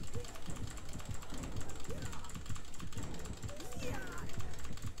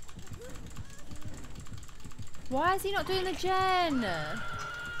 Why is he not doing the gen? I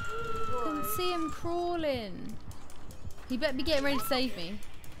can see him crawling. He better be getting ready to save me.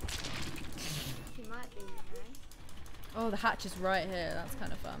 He might be, you know. Oh, the hatch is right here. That's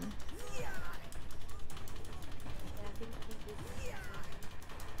kind of fun. Yeah, I think he's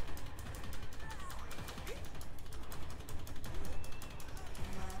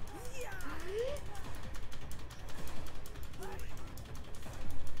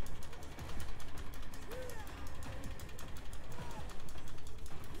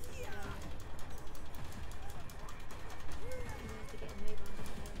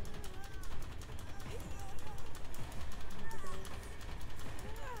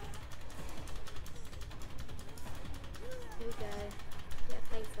Here we go. Get a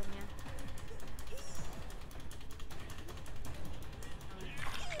face on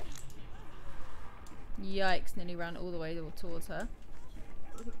you. Yikes, nearly ran all the way towards her.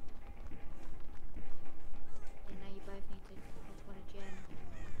 Yeah, now you both need to hop on a gen.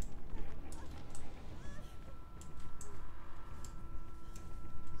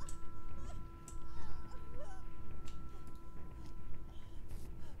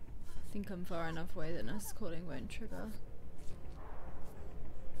 I think I'm far enough away that us calling won't trigger.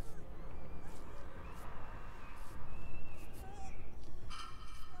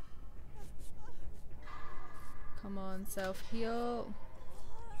 Come on, self-heal.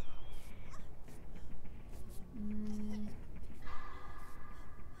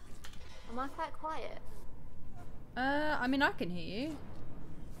 Am I quite quiet? I mean, I can hear you.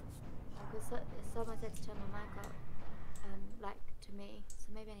 Because someone said to turn my mic up, like to me,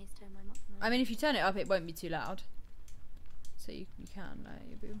 so maybe I need to turn my mic. I mean, if you turn it up, it won't be too loud. So you can,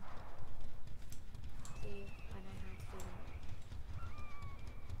 you boom. See, I know how to do that.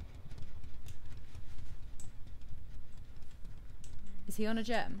 Is he on a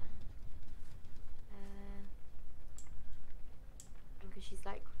gem? Because she's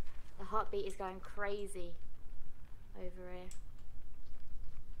like, the heartbeat is going crazy over here.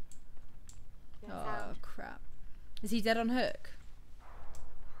 Does that Oh, sound? crap. Is he dead on hook?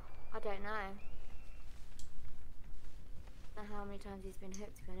 I don't know. Don't know how many times he's been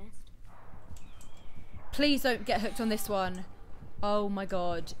hooked, to be honest. Please don't get hooked on this one. Oh my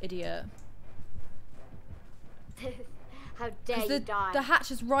god, idiot. How dare you die? The hatch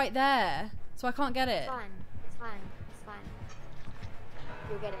is right there, so I can't get it. It's fine. It's fine. It's fine.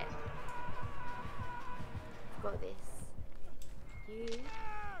 You'll get it. I've got this. You.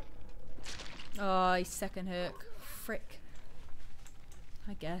 Oh, he's second hook. Frick.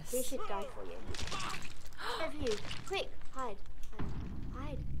 I guess. He should die for you. Of you. Quick. Hide. Hide.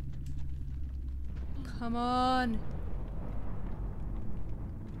 Hide. Come on.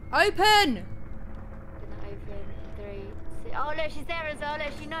 Open! Gonna open 3, 6. Oh look, she's there as well.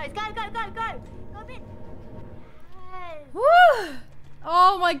 Look, she knows. Go, go, go, go. Go in. Yes. Woo!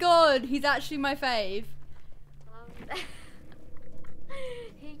 Oh my god, he's actually my fave.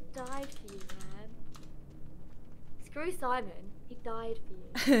 He died for you, man. Screw Simon. He died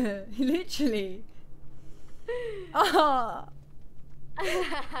for you. Literally. Oh.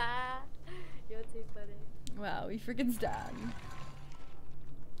 You're too funny. Wow, we freaking stand.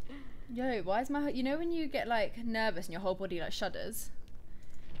 Yo, why is my you know when you get like nervous and your whole body like shudders?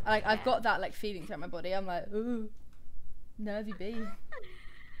 Like I've Yeah. got that like feeling throughout my body. I'm like, ooh, nervy bee.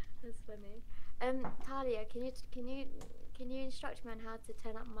 That's funny. Talia, can you instruct me on how to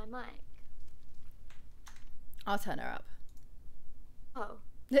turn up my mic? I'll turn her up. Oh.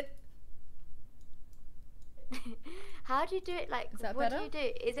 How do you do it? Like, Is that what better? do you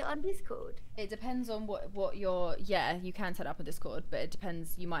do? Is it on Discord? It depends on what your you can set up on Discord, but it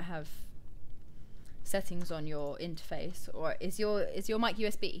depends. You might have settings on your interface, or is your mic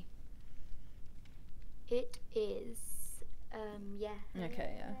USB? It is. Yeah.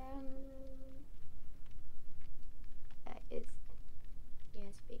 Okay, yeah. It's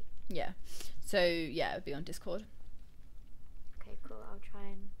USB. Yeah. So yeah, it would be on Discord. Okay, cool. I'll try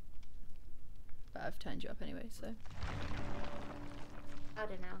and. But I've turned you up anyway, so I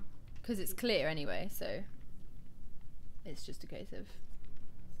don't know. because it's clear anyway, so it's just a case of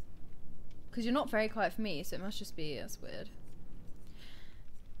because you're not very quiet for me, so it must just be that's weird.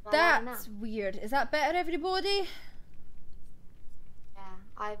 Am I loud That's now? weird. Is that better, everybody? Yeah.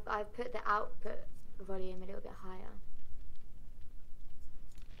 I've put the output volume a little bit higher.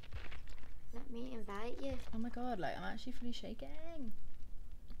 Let me invite you. Oh my god, like I'm actually fully shaking.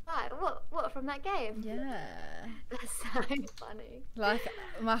 What from that game? Yeah. That's so funny. Like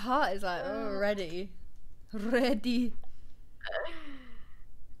my heart is like, oh, ready. Ready.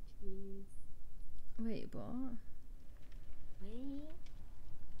 Jeez. Wait, what? Wait.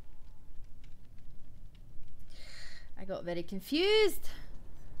 I got very confused.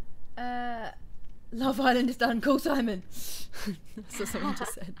 Love Island is done. Call Simon. That's what someone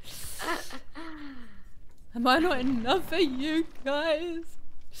just said. Am I not enough for you guys?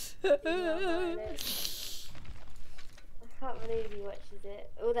 I can't believe he watches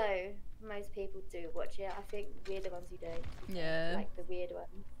it. Although most people do watch it. I think we're the ones who don't. Yeah. Like the weird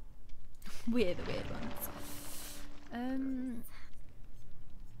ones. We're the weird ones.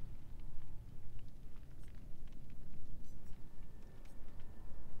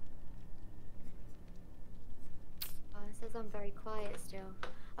 Oh, it says I'm very quiet still.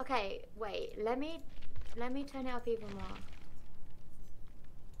 Okay, wait. Let me turn it up even more.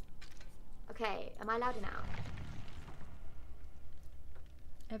 Okay, am I louder now?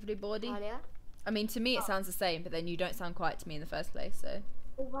 Everybody. Talia? I mean, to me it sounds the same, but then you don't sound quiet to me in the first place, so.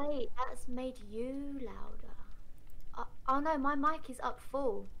 Oh wait, that's made you louder. Oh no, my mic is up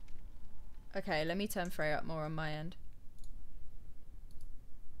full. Okay, let me turn Freya up more on my end.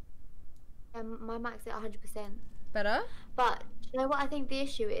 My mic's at 100%. Better? But you know what I think the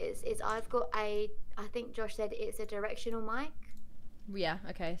issue is? Is I've got I think Josh said it's a directional mic. Yeah,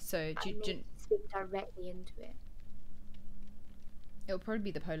 okay, so I do need you, to speak directly into it. it'll probably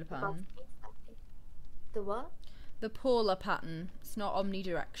be the polar Above pattern. me, exactly. The what? The polar pattern. It's not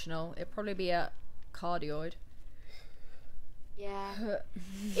omnidirectional. It'll probably be a cardioid. Yeah.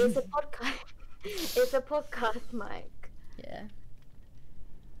 It's a podcast. It's a podcast mic. Yeah.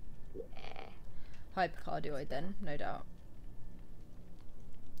 Yeah. Hypercardioid then, no doubt.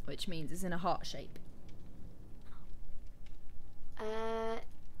 Which means it's in a heart shape.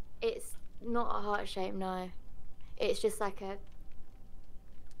 It's not a heart shape, no. It's just like a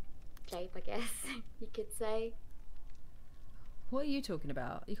shape, I guess you could say. What are you talking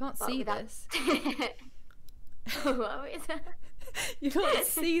about? You can't But see without- this. What is that? You can't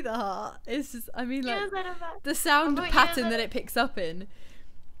see the heart. It's just, I mean, like, What was that about? the sound I thought you pattern were- that it picks up in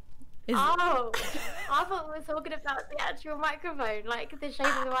is. Oh, I thought we were talking about the actual microphone, like the shape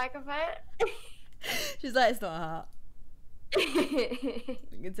of the microphone. She's like, it's not a heart. I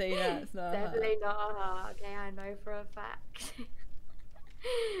can tell you now, it's not a heart. Definitely not a heart. Okay, I know for a fact.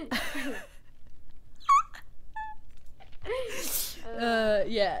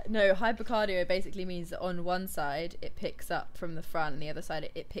 Yeah, no, hypercardio basically means that on one side it picks up from the front and the other side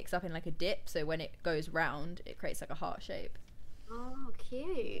it picks up in like a dip, so when it goes round it creates like a heart shape. Oh,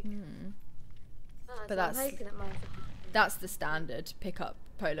 cute. Mm. Oh, But so I'm that's- hoping that mine's a heart. That's the standard pickup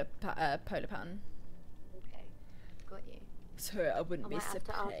polar pattern, Okay, got you. so I wouldn't I be might have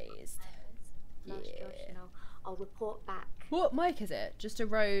to ask surprised. Ask Josh Yeah. and I'll report back. What mic is it? Just a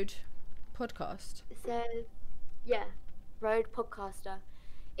Rode podcast? It says, yeah, Rode Podcaster.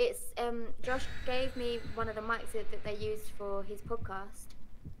 It's Josh gave me one of the mics that they used for his podcast.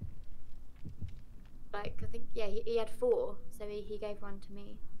 Like I think he had 4, so he gave one to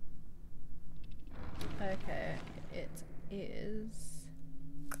me. Okay, it is.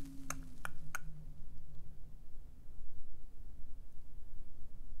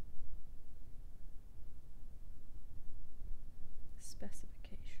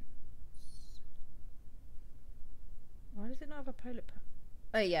 Specifications. Why does it not have a polar pattern?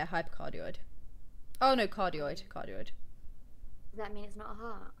 Oh yeah, hypercardioid. Oh no, cardioid. Cardioid. Does that mean it's not a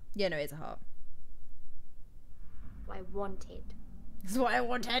heart? Yeah, no, it's a heart. What I wanted. This is what I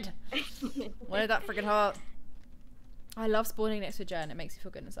wanted. Wanted that freaking heart. I love spawning next to Jen. It makes me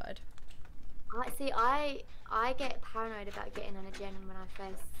feel good inside. I get paranoid about getting on a gen when I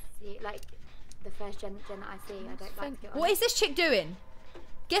first see, like, the first gen that I see. I don't like to get on. What is this chick doing?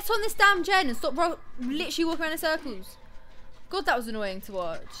 Get on this damn gen and stop literally walking around in circles. God, that was annoying to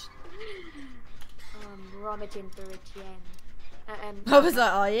watch. Rummaging through a gen. I was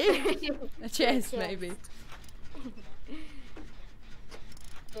like, are you? A chest, maybe.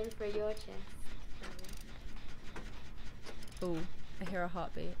 Going for your chest. Oh, I hear a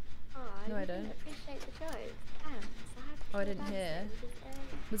heartbeat. Oh, No, I don't. appreciate the joke. Oh, I didn't hear. Because,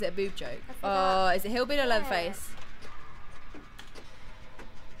 Was it a boob joke? I Oh, forgot. is it Hillbilly or Leatherface?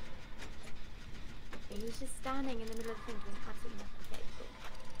 he's just standing in the middle of the thing doing absolutely nothing. Okay, cool.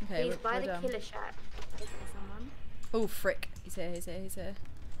 Okay, He's by we're the done. killer shack. Is there someone? Oh, frick. He's here, he's here, he's here.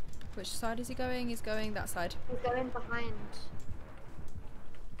 Which side is he going? He's going that side. He's going behind.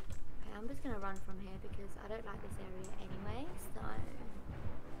 Okay, I'm just gonna run from here because I don't like this area anyway, so...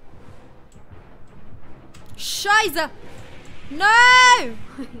 Scheiße! No!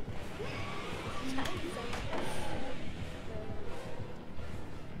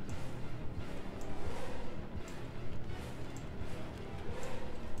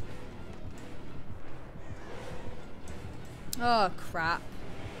 Oh, crap.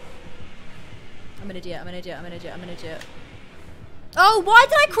 I'm an idiot, I'm an idiot, I'm an idiot, I'm an idiot. Oh, why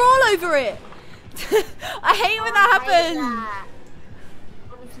did I crawl over it? I hate when that I hate happens. that.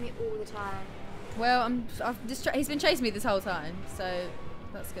 Happens to me all the time. Well, he's been chasing me this whole time, so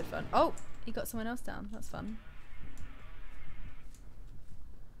that's good fun. Oh, he got someone else down. That's fun.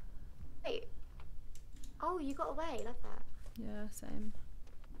 Wait. Oh, you got away. Love that. Yeah, same.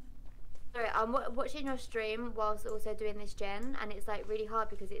 Sorry, I'm watching your stream whilst also doing this gen, and it's like really hard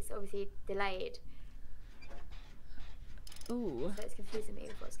because it's obviously delayed. Ooh. So it's confusing me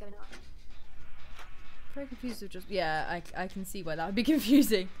with what's going on. Very confused with just... Yeah, I can see why that would be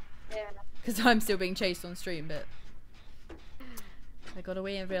confusing. Yeah. Because I'm still being chased on stream, but... I got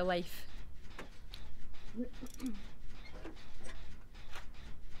away in real life.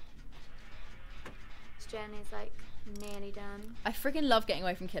 This gen is like nearly done. I freaking love getting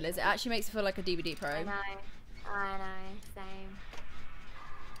away from killers. It actually makes me feel like a DVD pro. I know, same.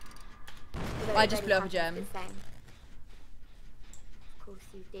 Although I it just really blew up a happens gem. the same. Of course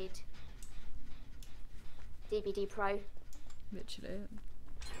you did. DVD Pro. Literally.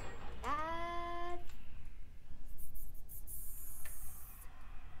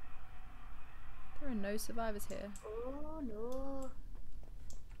 There are no survivors here. Oh no.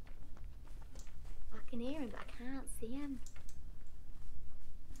 I can hear him, but I can't see him.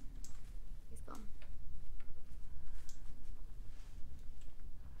 He's gone.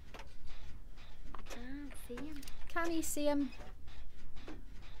 I can't see him. Can you see him?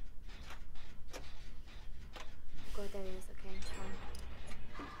 God, there he is. Okay,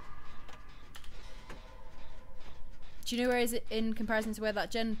 fine. Do you know where is it in comparison to where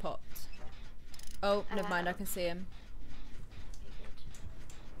that gen popped? Oh, never mind, I can see him. Okay,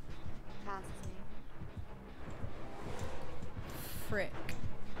 good. Passes me. Frick.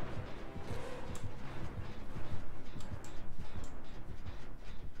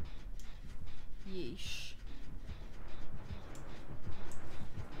 Yeesh.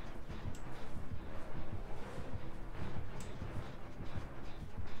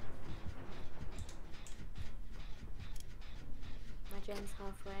 My gen's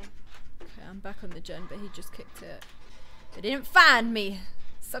halfway. Okay, I'm back on the gen, but he just kicked it. They didn't find me,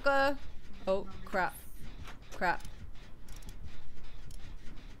 sucker. Oh, crap. Crap.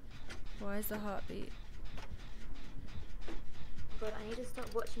 Why is the heartbeat? God, I need to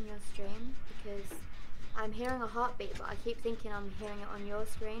stop watching your stream because I'm hearing a heartbeat, but I keep thinking I'm hearing it on your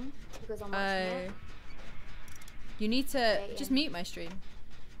screen because I'm watching it. You need to Yeah. just mute my stream.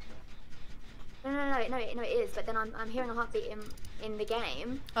 No, it is. But then I'm hearing a heartbeat in the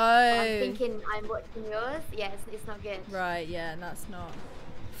game. Oh. I'm thinking I'm watching yours. Yeah, it's not good. Right, yeah, and that's not.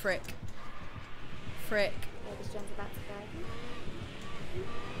 Frick. Frick. Yeah, this gen's about to go.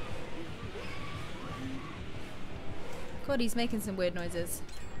 God, he's making some weird noises.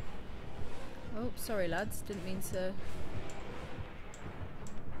 Oh, sorry lads, didn't mean to.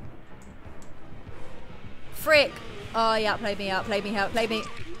 Frick! Oh yeah, played me out, played me out, played me.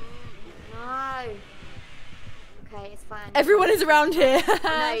 No. Okay, it's fine. Everyone is around here. No,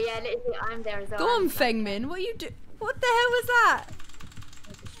 yeah, literally, I'm there as well. Go on, I'm Fengmin, what you do? What the hell was that?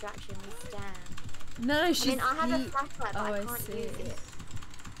 no distraction. We stand. No, she's. I mean, I have a flashlight, but Oh, I I can't see. use it.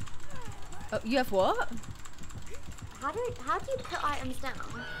 Oh, you have what? How do you put items down?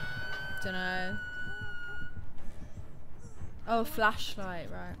 Don't know. Oh, flashlight,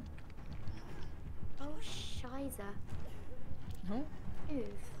 right. Oh, shizer. Oh. Oof.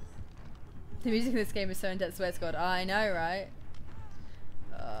 The music in this game is so intense, swear to God. I know, right?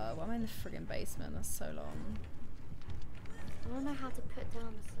 Why am I in the friggin' basement? That's so long. I don't know how to put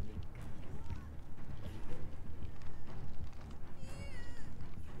down something.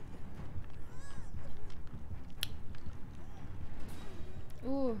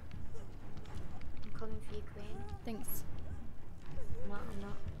 Ooh, I'm coming for you, Queen. thanks. I'm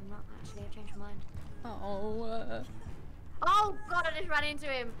not actually. I've changed my mind. Oh. Oh God, I just ran into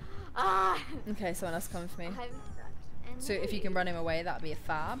him. Ah. Okay, someone else coming for me. I'm such a So if you can run him away, that'd be a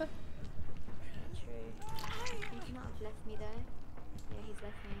fab. True. He might have left me there. Yeah, he's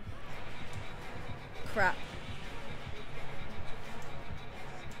left me. Crap.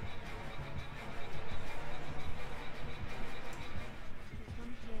 There's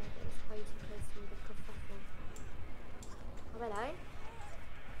one here that is way too close to the kerfuffle. Oh, hello.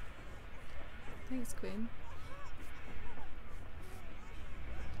 Thanks, Queen.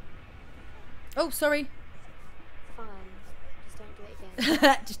 Oh, sorry. Fine. Just don't do it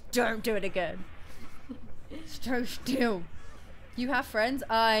again. Just don't do it again. So still. You have friends?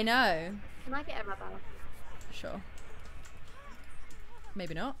 I know. Can I get a rubber? Sure.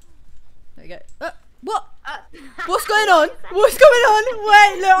 Maybe not. There you go. What? What's going on? What's going on?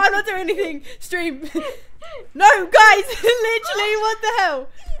 Wait, look, I'm not doing anything. Stream. No, guys, literally, what the hell?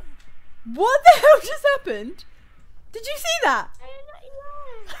 What the hell just happened? Did you see that?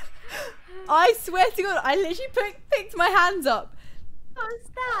 I swear to God, I literally picked my hands up. What's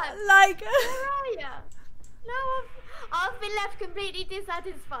that? Like, Where are you? No, I've been left completely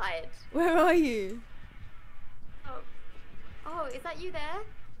dissatisfied. where are you? Oh, is that you there?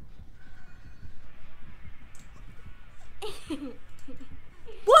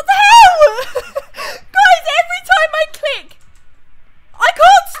 What the hell? Guys, every time I click, I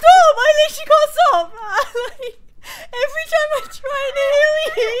can't stop. I literally can't stop. Like, every time I try to heal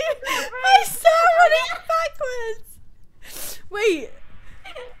you, I start running backwards. Wait.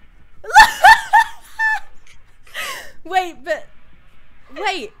 Wait.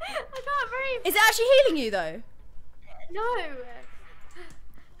 I can't breathe. Is it actually healing you though? No.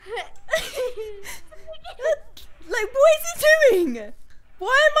 Like, what is it doing?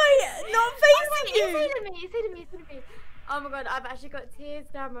 Why am I not facing you? He's hitting me. Oh my God, I've actually got tears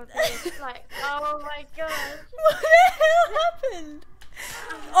down my face. Like, oh my gosh. What the hell happened?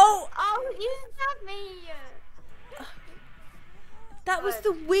 Oh, You stabbed me. that was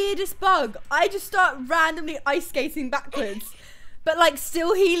the weirdest bug. I just start randomly ice skating backwards, but like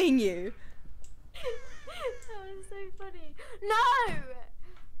still healing you. That was so funny. No!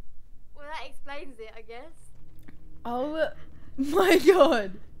 Well, that explains it, I guess. Oh my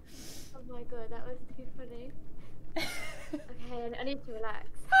God. Oh my God, that was too funny. Okay, I need to relax.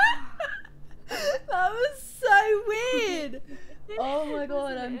 That was so weird. Oh my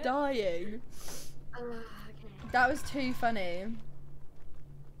God, I'm dying. Okay. That was too funny.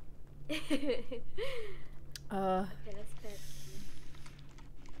 Okay, let's quit.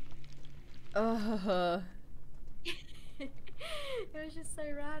 It was just so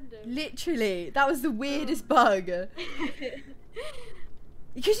random. Literally, that was the weirdest bug. Because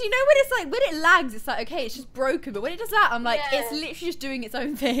you know when it's like, when it lags, it's like, okay, it's just broken. But when it does that, I'm like, Yeah. it's literally just doing its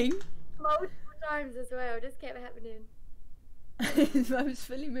own thing. Multiple times as well, it just kept happening. I was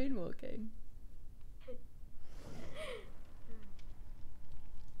fully moonwalking.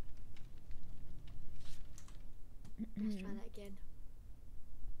 Let's try that again.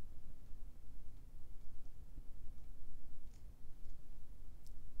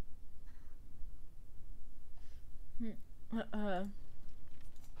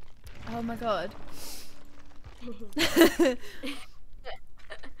 Oh my God.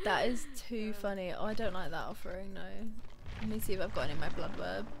 That is too funny. Oh, I don't like that offering, no. Let me see if I've got any in my blood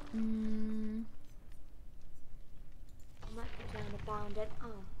web. I might put down a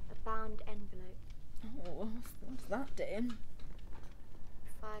bound envelope. Oh, what's that doing?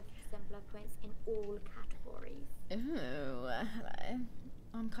 5% blood points in all categories. Ooh, hello.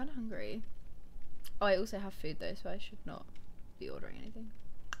 I'm kind of hungry. Oh, I also have food though, so I should not be ordering anything.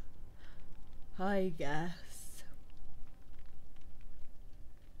 I guess.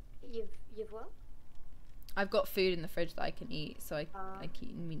 You've what? I've got food in the fridge that I can eat, so I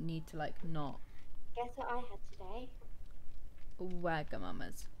need to like not Guess what I had today?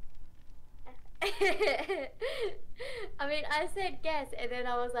 Wagamamas. I mean, I said guess, and then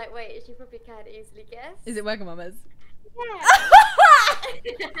I was like, wait, she probably can't easily guess. Is it Wagamamas? Yeah.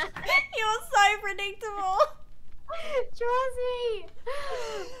 You're so predictable. Trust me.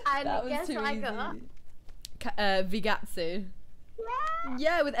 And That was guess too what I easy. got? Vigatsu. Yeah.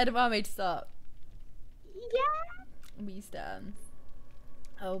 Yeah, with edamame to start. Yeah. Me stands.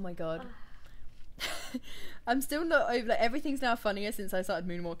 Oh my god. I'm still not over. Like, everything's now funnier since I started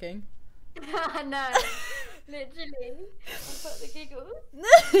moonwalking. I know. Literally. I've got the giggles.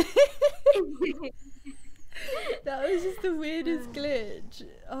 That was just the weirdest glitch.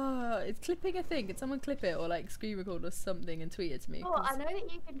 Oh, it's clipping a thing. Can someone clip it or like screen record or something and tweet it to me? Oh, I know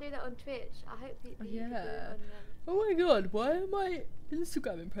that you can do that on Twitch. I hope that you can do it Yeah. on Oh my god, why are my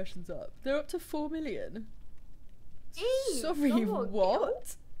Instagram impressions up? They're up to 4 million. Jeez, Sorry, God,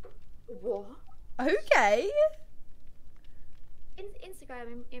 what? What? Okay.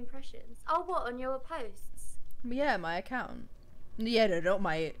 Instagram impressions. Oh, what, on your posts? Yeah, my account. Yeah, no, not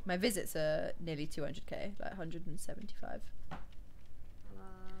my visits are nearly 200k, like 175.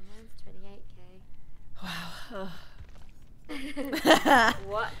 Mine's 28k. Wow.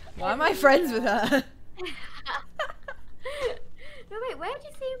 What? Why am I friends with her? No, wait, where do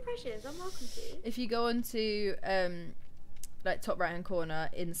you see impressions? I'm all confused. If you go onto like top right hand corner,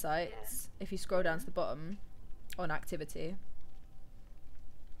 insights, if you scroll down to the bottom on activity,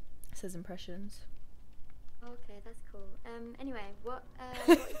 it says impressions. Okay, that's cool. Anyway, what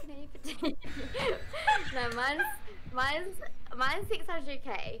you gonna need for tea? No, mine's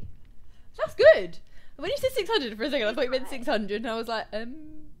 600k. That's good. When you said 600 for a second, I thought you meant 600, and I was like,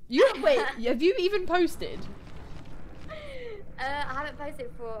 you wait, have you even posted? I haven't posted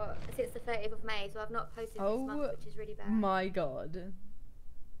since the 30th of May, so I've not posted this month, which is really bad. My god,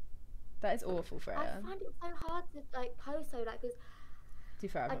 that is awful, Freya. I find it so hard to like post, though, like,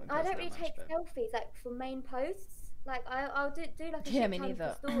 because I don't really take selfies like for main posts. Like I'll do like a shit ton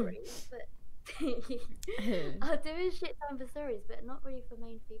for stories, but I'll do a shit ton for stories, but not really for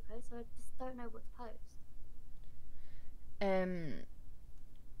main feed posts. So I just don't know what to post.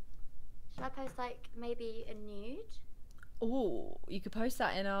 Should I post like maybe a nude? Oh, you could post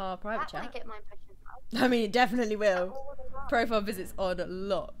that in our private chat. That might get my impressions up. I mean, it definitely will. Profile visits on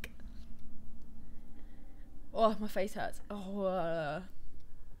lock. Oh, my face hurts. Oh,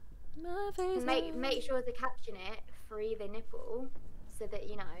 my face hurts. Make sure to caption it "free the nipple" so that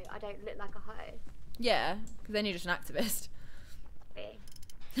you know I don't look like a hoe. Yeah, because then you're just an activist.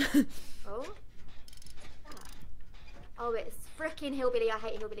 Oh. Oh, it's freaking Hillbilly. I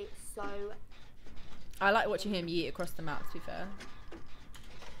hate Hillbilly so. I like watching him yeet across the map, to be fair.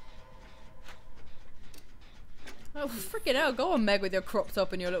 Oh, freaking hell. Go on, Meg, with your crop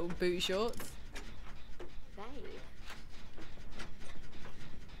top and your little booty shorts. Babe.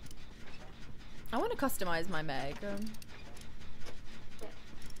 I want to customise my Meg.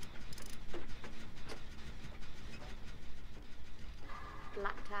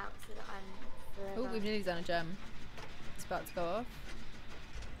 Blacked out so that I'm forever. Oh, we've nearly done a gem. It's about to go off.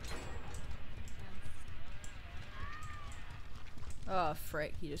 Oh,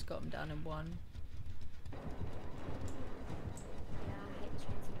 frick. You just got him down in one. Yeah, I hate the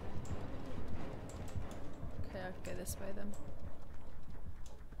trains. Okay, I can go this way then.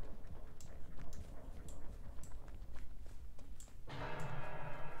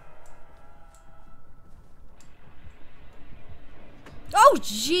 Oh,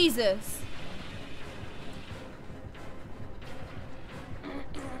 Jesus!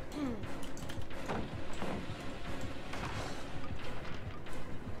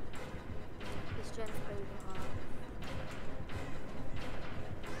 This gem's over half.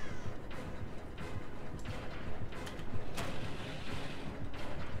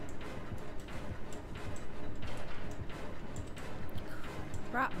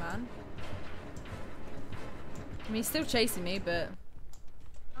 Crap, man. I mean, he's still chasing me, but...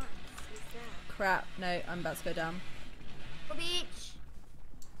 Nice, he's there. Crap. No, I'm about to go down. Go beach!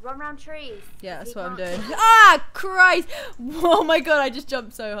 Run round trees. Yeah, that's He what I'm can't doing. see. Ah, Christ! Oh my god, I just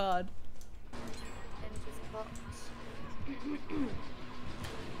jumped so hard. Then just box.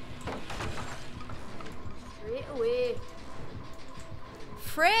 Straight away.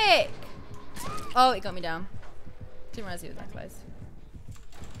 Frick! Oh, it got me down. Didn't realize he was that close.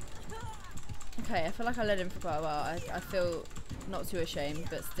 Okay, I feel like I led him for quite a while. I feel not too ashamed,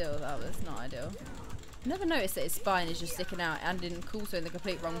 but still, that was not ideal. I never noticed that his spine is just sticking out and also in the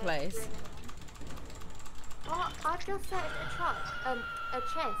complete wrong place. Oh, I've just set a truck, a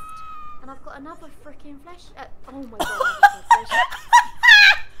chest, and I've got another freaking flesh. Oh my god! I just said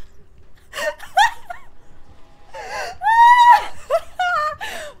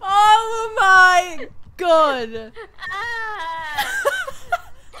Oh my god! Ah!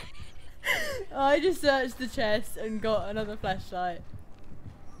 I just searched the chest and got another flashlight.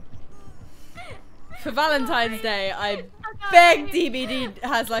 For Valentine's Day, I beg DBD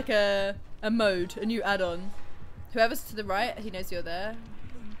has like a mode, a new add-on. Whoever's to the right, he knows you're there.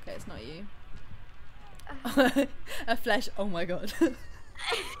 Okay, it's not you. A flash. Oh my god.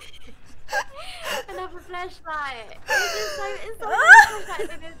 Another flashlight. It's so many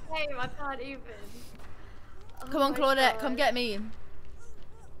flashlights in this game. I can't even. Oh, come on, Claudette, come get me.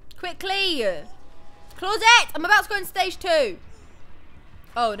 Quickly! Claudette! I'm about to go in stage 2.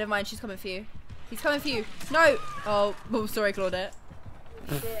 Oh, never mind. She's coming for you. He's coming for you. No! Oh, sorry, Claudette.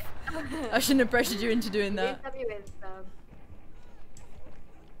 I shouldn't have pressured you into doing that.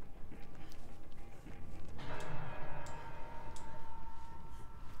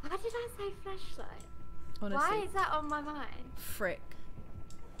 Why did I say flashlight? Honestly. Why is that on my mind? Frick.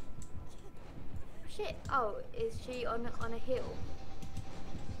 Shit. Oh, is she on a hill?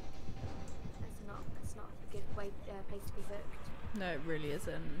 That's not a good place to be hooked. No, it really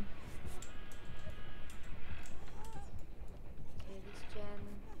isn't. Okay, this gem.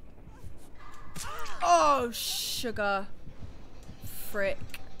 Oh, sugar. Frick.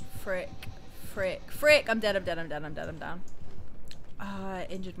 I'm dead, I'm down. Ah, I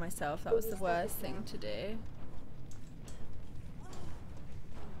injured myself. That was the worst thing to do.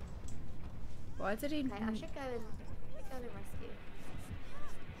 Why did he... Okay, I should go and rescue.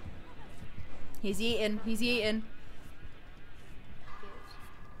 He's eating. Good.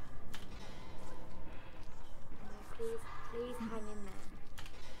 Please hang in there.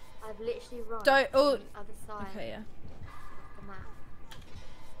 I've literally run Don't... Oh! to the other side. Okay, yeah. Of the map.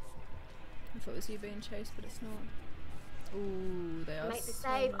 I thought it was you being chased, but it's not. Ooh, they are. Make the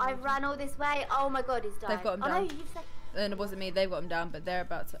save. I ran all this way. Oh my god, he's died. They've got him down. Oh no, you said. And it wasn't me. They've got him down, but they're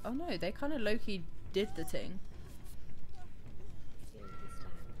about to. Oh no, they kind of low-key did the thing.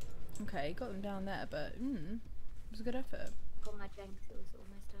 Okay, got them down there, but it was a good effort. Got my gen 'cause it was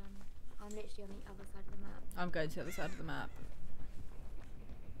almost done. I'm literally on the other side of the map. I'm going to the other side of the map.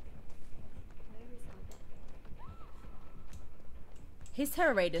 Where is our bed? His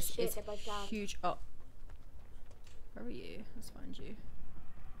terror radius Shit, is they're both down. huge. Oh. Where are you? Let's find you.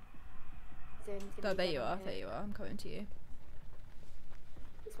 Oh, there you are. There you are. I'm coming to you.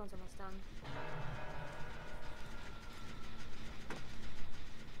 This one's almost done.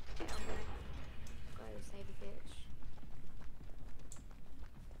 Okay, I'm gonna go save a bitch.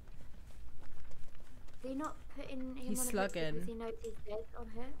 Is he not putting him He's on a slugging. hook because he knows he's dead on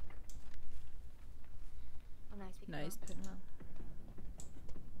hook? Oh no, he's No, he's putting him out.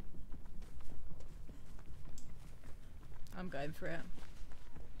 I'm going for it.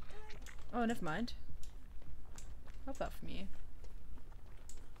 Oh, never mind. Love that from you.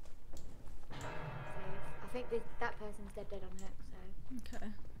 I think that person's dead on hook, so.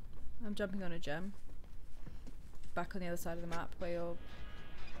 Okay. I'm jumping on a gem. Back on the other side of the map where you're...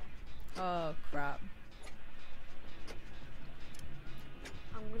 Oh, crap.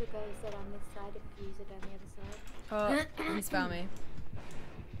 I'm gonna go sit on this side if you sit on the other side. Oh, he's found me.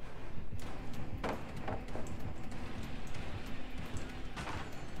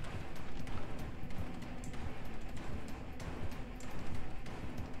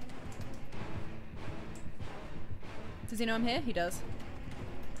 Does he know I'm here? He does.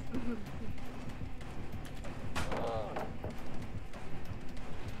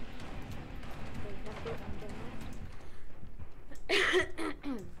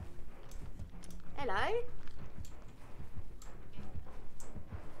 Hello.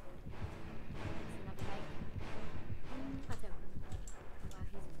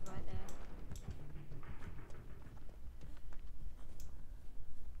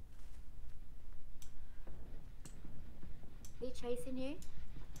 Chasing you?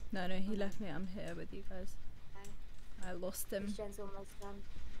 No, he left me. I'm here with you guys. Okay. I lost him. This gen's almost done.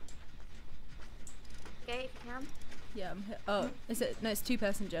 Okay, if you can. Yeah, I'm here. Oh, is it? No, it's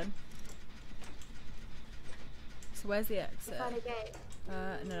 2-person gen. So where's the exit? Find a gate.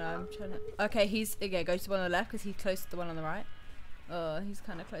 No, I'm trying to... Okay, go to the one on the left because he's close to the one on the right. Oh, he's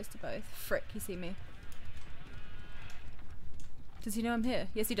kind of close to both. Frick, he see me. Does he know I'm here?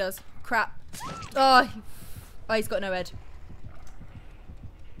 Yes, he does. Crap. Oh, he's got no head.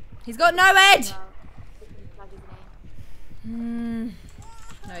 He's got no head! No,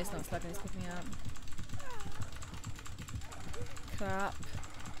 he's not slugging, he's picking me up. Crap.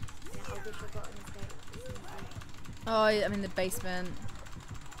 Oh, I'm in the basement.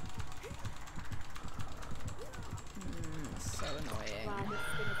 So annoying.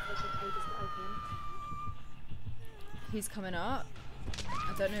 He's coming up.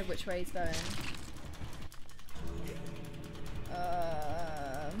 I don't know which way he's going.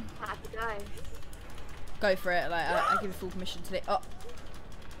 I have to go. Go for it. Like I give you full permission to. Oh.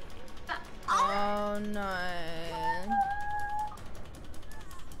 Oh no.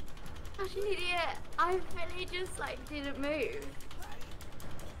 Such an idiot. I really just like didn't move.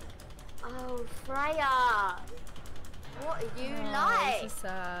 Oh, Freya. What are you like? This is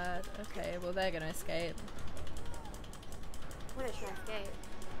sad. Okay, well they're gonna escape. What a try escape.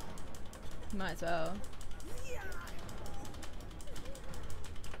 Might as well.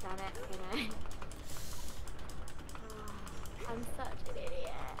 Damn it, okay, no. Oh, I'm such an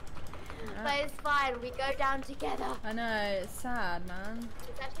idiot. Yeah. But it's fine, we go down together. I know, it's sad, man.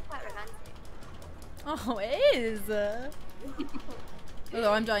 It's actually quite romantic. Oh, it is.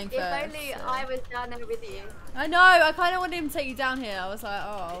 Although I'm dying first. If only I was down there with you. I know, I kind of wanted him to take you down here. I was like,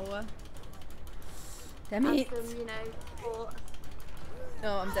 oh. Damn it. Some, you know,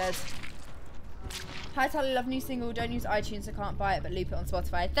 oh, I'm dead. Hi Tally, love new single. Don't use iTunes, so can't buy it, but loop it on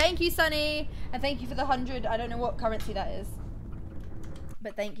Spotify. Thank you, Sunny, and thank you for the 100. I don't know what currency that is,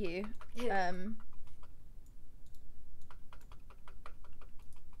 but thank you. Maybe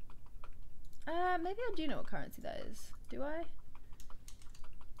I do know what currency that is. Do I?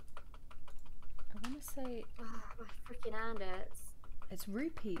 I want to say. Oh, my freaking hand hurts. It's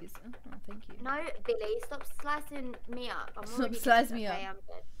rupees. Oh, thank you. No, Billy, stop slicing me up. I'm stop slicing me up.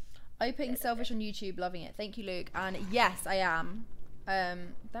 Opening Selfish on YouTube, loving it. Thank you, Luke. And yes, I am.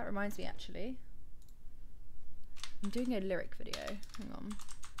 That reminds me, actually. I'm doing a lyric video. Hang on.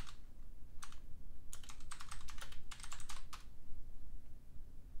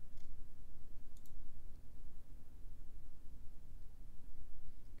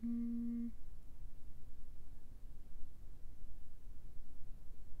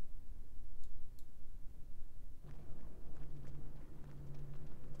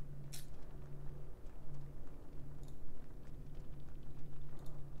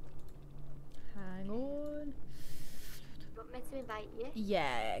 Hang on. Want me to invite you?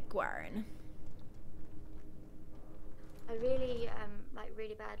 Yeah, Gwarren. I really, like,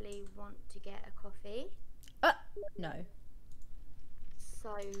 really badly want to get a coffee. No. So,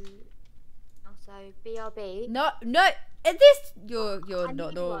 also BRB. No, you're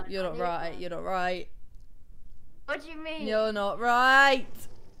not right. You're not right. What do you mean? You're not right.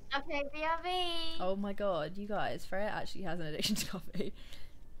 Okay, BRB. Oh my god, you guys, Freya actually has an addiction to coffee.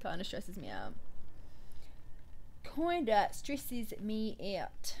 Kinda stresses me out. Kinda stresses me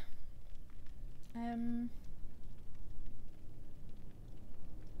out.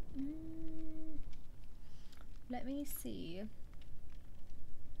 Let me see.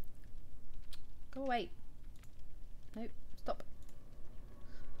 Go away. Nope, stop.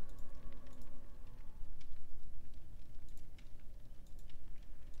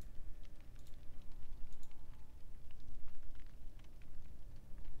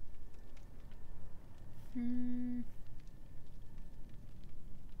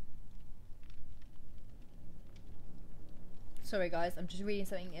 Sorry guys, I'm just reading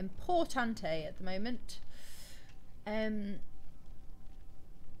something importante at the moment.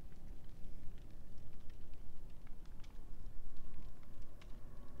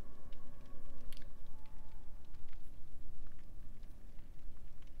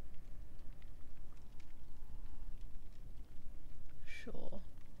 Sure.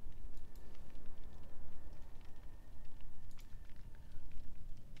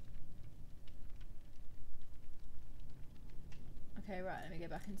 Okay, right, let me go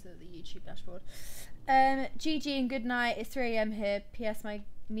back into the YouTube dashboard. GG and good night. It's 3 AM here. PS,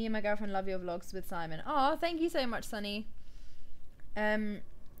 me and my girlfriend love your vlogs with Simon. Oh, thank you so much, Sunny.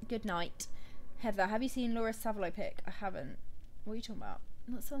 Good night. Heather, have you seen Laura's Savalo pic? I haven't. What are you talking about?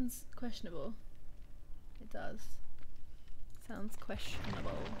 That sounds questionable. It does. Sounds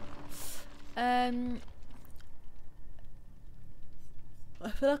questionable. I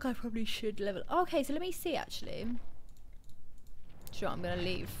feel like I probably should level. Oh, okay, so let me see actually. Sure, I'm gonna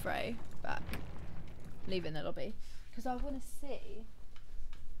leave Frey back. Leave in the lobby. Because I wanna see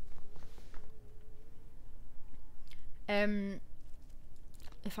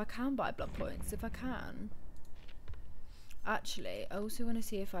if I can buy blood points. If I can. Actually, I also wanna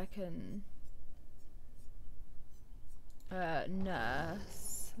see if I can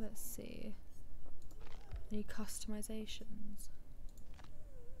nurse. Let's see. Any customizations?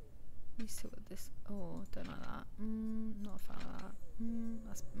 Let me see what this. Oh, don't like that. Not a fan of that.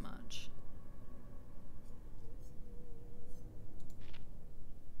 That's much.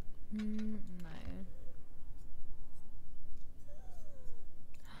 No.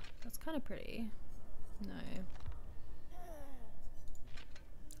 That's kind of pretty. No.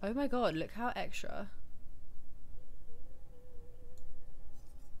 Oh my god, look how extra.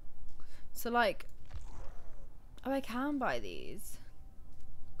 So like, oh, I can buy these.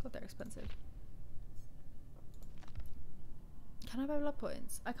 God, they're expensive. Can I buy blood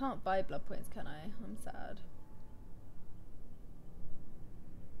points? I can't buy blood points, can I? I'm sad.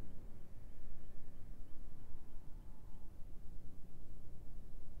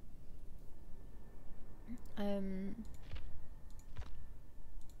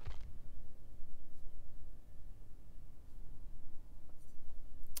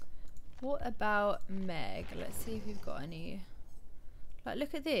 What about Meg? Let's see if we've got any. Like,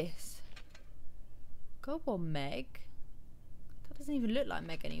 look at this. Go on, Meg. That doesn't even look like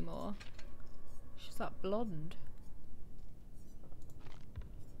Meg anymore. She's like blonde.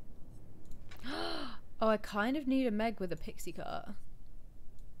 Oh, I kind of need a Meg with a pixie cut.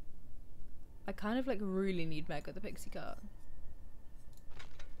 I kind of like really need Meg with a pixie cut.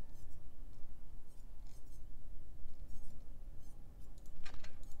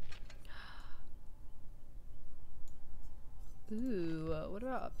 Ooh, what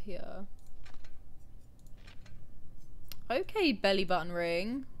about up here? Okay, belly button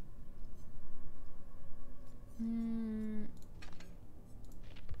ring.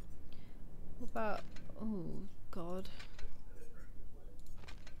 What about... Oh, God.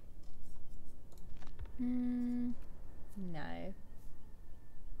 No.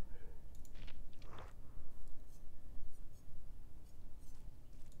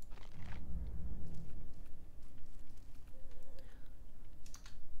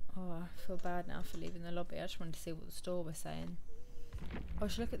 Oh, I feel bad now for leaving the lobby. I just wanted to see what the store was saying. Oh, I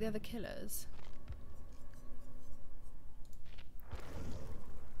should look at the other killers.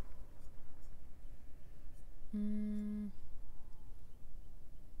 I'm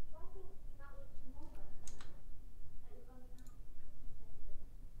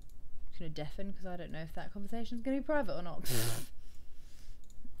gonna deafen because I don't know if that conversation's gonna be private or not.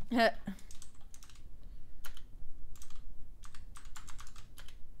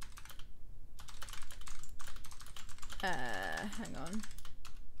 Hang on.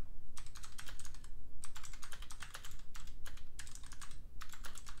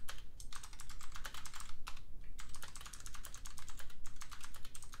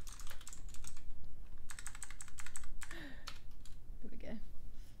 There we go.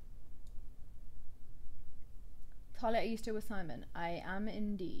 Talia, are you still with Simon? I am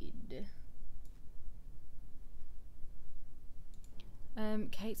indeed.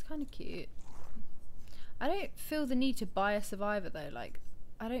 Kate's kind of cute. I don't feel the need to buy a survivor though, like,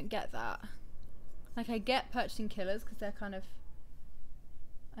 I don't get that. Like, I get purchasing killers because they're kind of,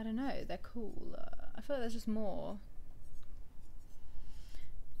 I don't know, they're cool. I feel like there's just more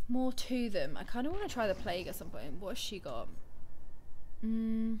to them. I kind of want to try the plague at some point. What has she got?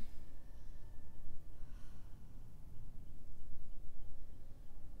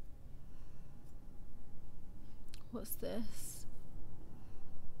 What's this?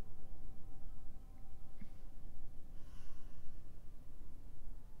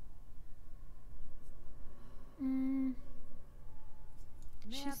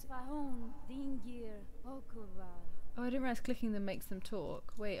 Oh, I didn't realize clicking them makes them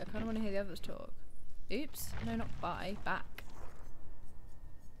talk. Wait, I kind of want to hear the others talk. Oops. No, not bye. Back.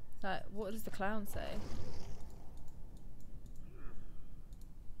 Like, what does the clown say?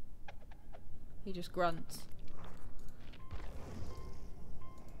 He just grunts.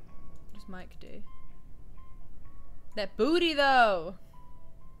 What does Mike do? That booty, though!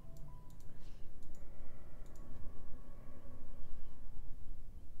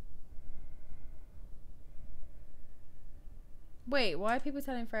 Wait, why are people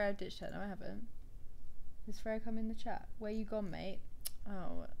telling Freya I've ditched her? No, I haven't. Has Freya come in the chat? Where you gone, mate?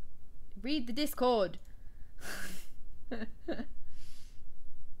 Oh. Read the Discord!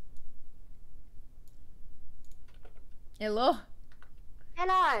 Hello?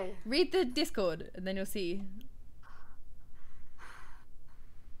 Hello! Read the Discord, and then you'll see.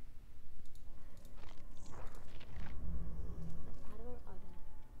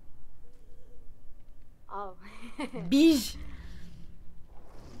 Oh. Bish!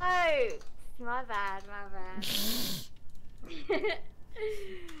 Oh, my bad. No,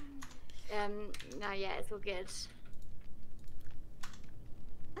 yeah, it's all good.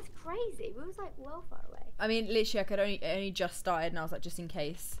 That's crazy. We was like well far away. I mean, literally, I could only just started, and I was like, just in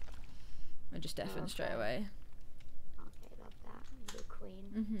case, I just deafened straight away. Okay, love that, you little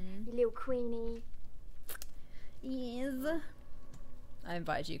queen. You little queenie. Yes. I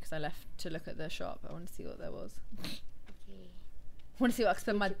invited you because I left to look at the shop. I want to see what there was. Okay. I want to see what I can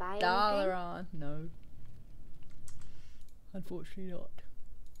spend my dollar on. No. Unfortunately not.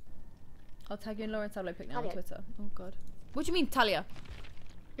 I'll tag you in Lauren Sablo pic now on Twitter. Oh god. What do you mean, Talia?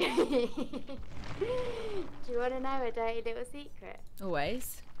 Do you want to know a dirty little secret?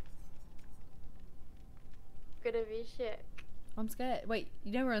 Always. Gonna be shook. I'm scared. Wait,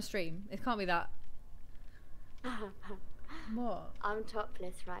 you know we're on a stream. It can't be that. What? I'm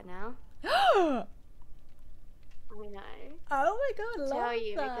topless right now. I know. Oh my god, I love tell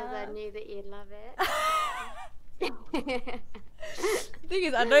you that. Because I knew that you'd love it. The thing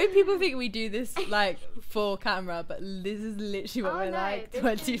is, I know people think we do this like for camera, but this is literally what we're like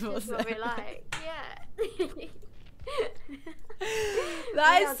 24/7. What we like, yeah.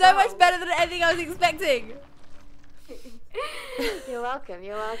 That is so much better than anything I was expecting. You're welcome.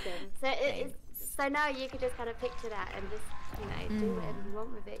 You're welcome. So now you could just kind of picture that and just do whatever you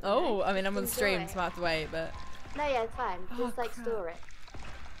want with it. Oh, I mean I'm on stream, so I have to wait, but. No, yeah, it's fine. Just like crap. store it.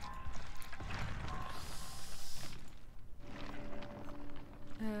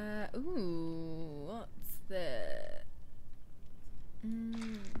 Ooh, what's the? Do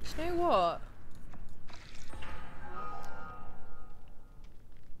you know what?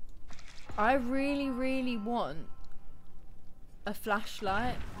 I really, really want a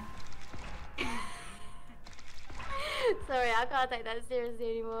flashlight. Sorry, I can't take that seriously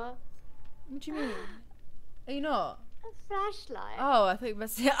anymore. What do you mean? Are you not? A flashlight? Oh, I thought you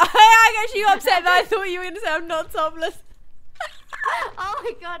must say. I actually got upset that I thought you were going to say I'm not topless. Oh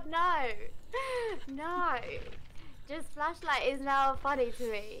my god, no. No. Just flashlight is now funny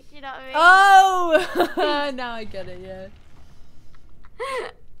to me. Do you know what I mean? Oh! Now I get it, yeah.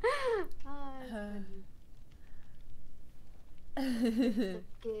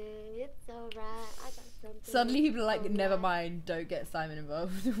 It's alright. I got something. Suddenly people are like, never mind, don't get Simon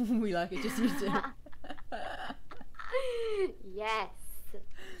involved. We like it, just you two. Yes.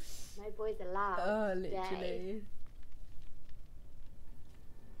 No boys allowed. Oh, literally.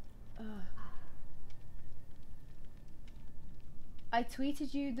 I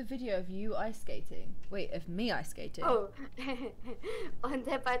tweeted you the video of you ice skating. Wait, of me ice skating? Oh, on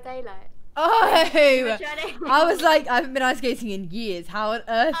Dead by Daylight. Oh! I was like, I haven't been ice skating in years. How on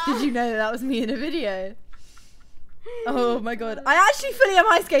earth did you know that was me in a video? Oh my god. I actually fully am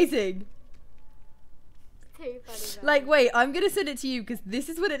ice skating. Too funny though. Like, wait, I'm gonna send it to you because this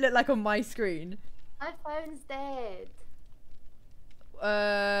is what it looked like on my screen. My phone's dead.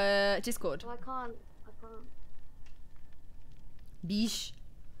 Discord. Oh, I can't. Bish.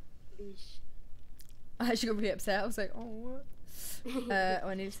 I actually got really upset. I was like, oh, what? Oh,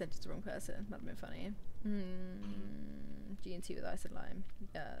 I nearly sent it to the wrong person. That'd have been funny. G&T with ice and lime.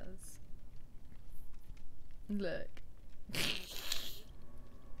 Yes. Look.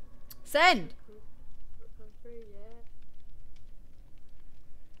 Send!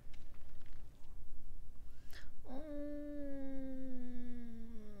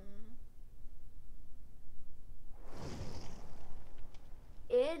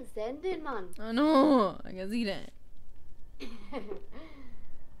 It's sending, man. I know. I can see that.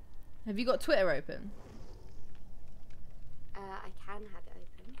 Have you got Twitter open? I can have it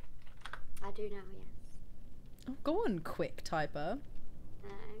open. I do now, yes. Oh, go on, quick typer. No.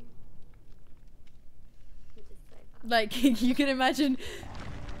 You're just so bad. Like, you can imagine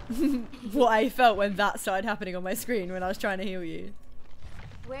what I felt when that started happening on my screen when I was trying to heal you.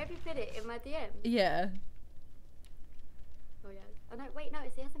 Where have you put it? In my DM? Yeah. Oh, yeah. Oh, no, wait, no,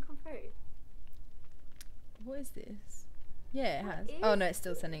 it hasn't come through. What is this? Yeah, it has. Is oh, no, it's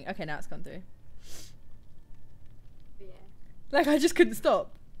still sending. Okay, now it's gone through. Yeah. Like, I just couldn't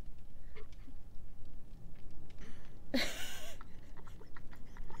stop.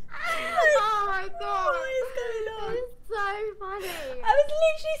 Oh my god! What is going on? It's so funny. I was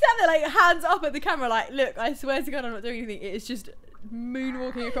literally sat there, like, hands up at the camera, like, look, I swear to God I'm not doing anything. It's just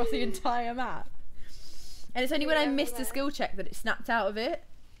moonwalking across the entire map. And it's only when I missed a skill check that it snapped out of it.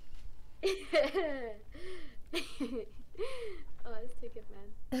 Oh, that's too good,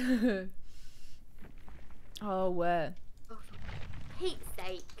 man. Oh, where? Oh, for Pete's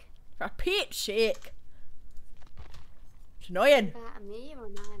sake. For Pete's sake. It's annoying. Invite me or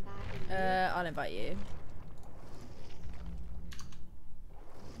not inviting you? I'll invite you.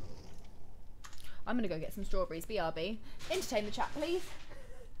 I'm gonna go get some strawberries. BRB. Entertain the chat, please.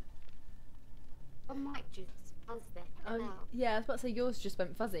 Oh, mic just buzzed it. Oh, yeah, I was about to say yours just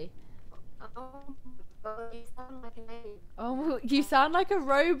went fuzzy. Oh my god, you sound like a lady. Oh, you sound like a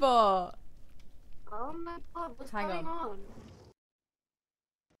robot. Oh my god, what's Hang going on?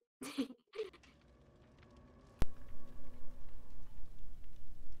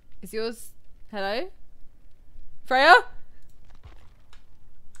 Is yours? Hello? Freya?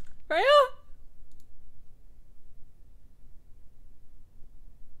 Freya?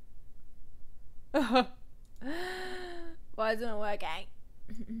 Why isn't it working?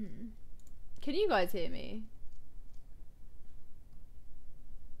 Can you guys hear me?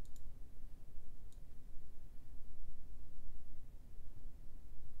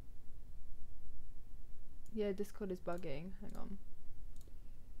 Yeah, Discord is bugging. Hang on.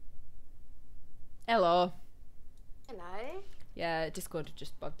 Hello. Hello. Yeah, Discord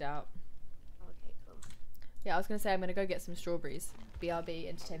just bugged out. Okay, cool. Yeah, I was gonna say I'm gonna go get some strawberries. BRB,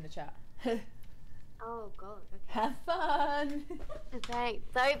 entertain the chat. Oh god. Okay. Have fun. Thanks.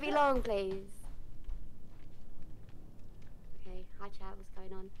 Don't be long, please. Okay. Hi, chat. What's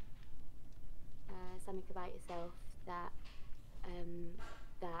going on? Something about yourself that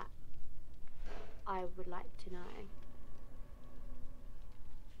that I would like to know.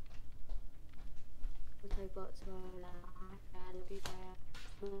 Autobots roll out. I love you,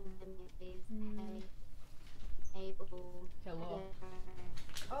 please. Hey. Hello.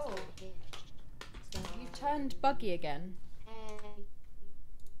 Oh. You turned buggy again. Hey.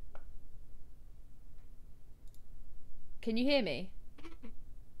 Can you hear me?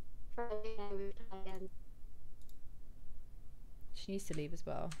 She needs to leave as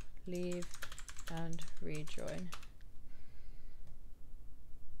well. Leave and rejoin.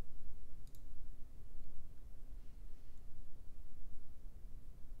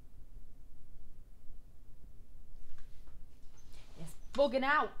 It's bugging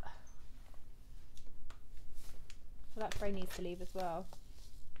out. So that Frey needs to leave as well.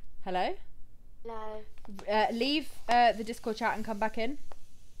 Hello? Hello. Leave the Discord chat and come back in.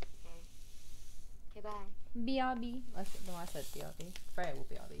 Okay. Okay, bye. BRB. No, I said BRB. Freya will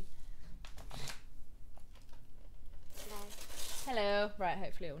BRB. Hello. Hello. Right,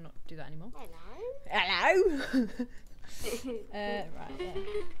 hopefully it will not do that anymore. Hello. Hello. Right. Yeah.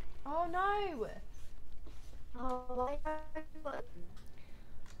 Oh no. Oh,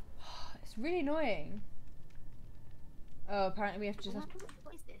 It's really annoying. Oh, apparently we have to just have to,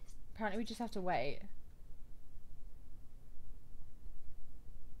 what is this? apparently we just have to wait.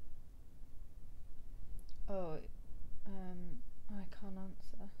 Oh, I can't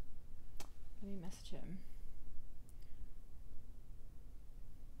answer. Let me message him.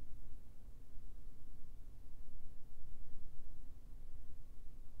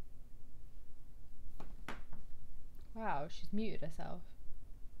 Wow, she's muted herself.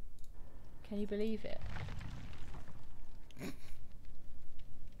 Can you believe it?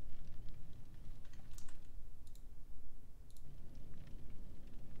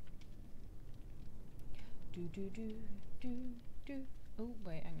 Do do do do do. Oh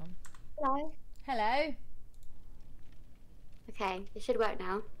wait, hang on. Hello. Hello. Okay, it should work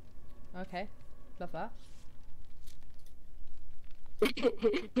now. Okay, love that.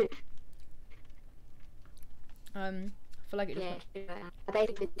 I feel like it just. Yeah, I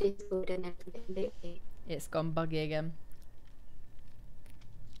basically Discord and everything completely. It's gone buggy again.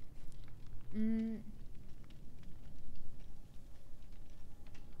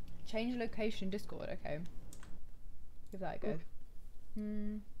 Change location Discord, okay. Give that a go. I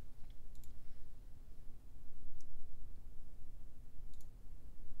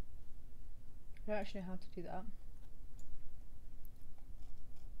don't actually know how to do that.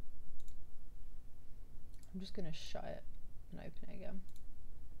 I'm just gonna shut it and open it again.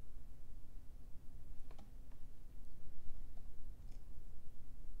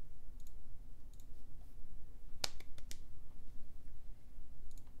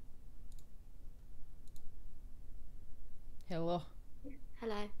 Hello.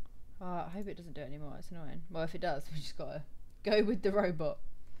 Hello. I hope it doesn't do it anymore, it's annoying. Well, if it does, we just gotta go with the robot.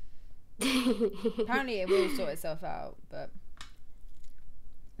 Apparently it will sort itself out, but...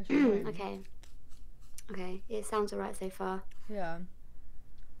 Okay. Okay, it sounds alright so far. Yeah.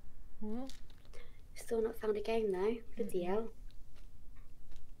 Well, Still not found a game though. Bloody hell.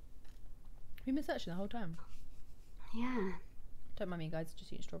 We've been searching the whole time. Yeah. Don't mind me, guys,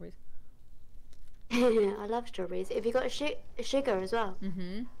 just eating strawberries. I love strawberries. Have you got a sugar as well?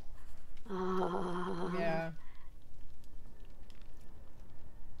 Mm-hmm. Oh. Yeah.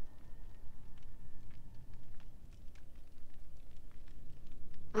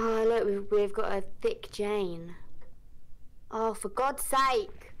 Oh, look, we've got a thick Jane. Oh, for God's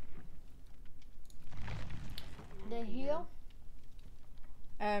sake. They're here.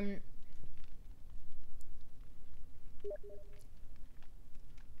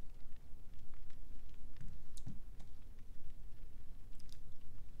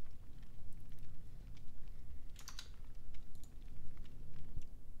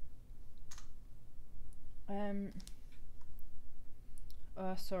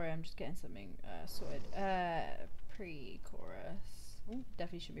 Sorry, I'm just getting something sorted. Pre-chorus. Ooh,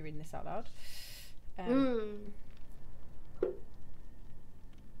 definitely should be reading this out loud.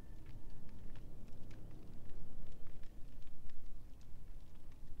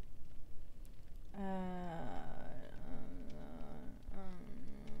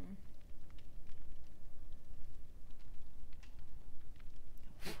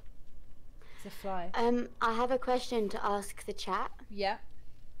 fly. I have a question to ask the chat. Yeah.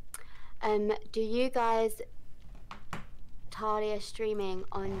 Do you guys Talia streaming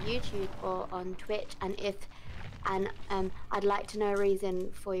on YouTube or on Twitch? And I'd like to know a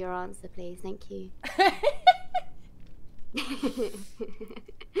reason for your answer, please. Thank you.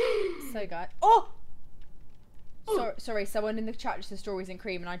 So good. Oh! Sorry, someone in the chat just said strawberries and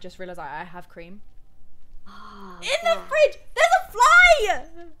cream, and I just realised I have cream. Oh, in the fridge! There's a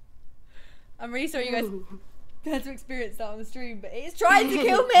fly! I'm really sorry you guys had to experience that on the stream, but it's trying to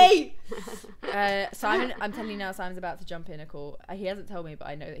kill me! Simon, I'm telling you now, Simon's about to jump in a call. He hasn't told me, but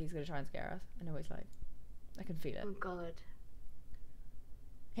I know that he's going to try and scare us. I know what he's like. I can feel it. Oh, God.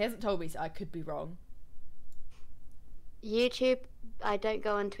 He hasn't told me, so I could be wrong. YouTube, I don't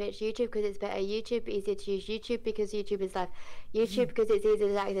go on Twitch. YouTube because it's better. YouTube, easier to use. YouTube because YouTube is live. YouTube because it's easier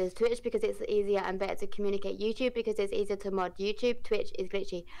to access. Twitch because it's easier and better to communicate. YouTube because it's easier to mod. YouTube, Twitch is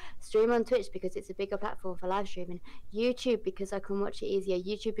glitchy. Stream on Twitch because it's a bigger platform for live streaming. YouTube because I can watch it easier.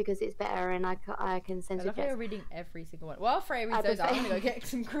 YouTube because it's better and I can send I love how you're reading every single one. Well, Freya reads those out. I'm going to go get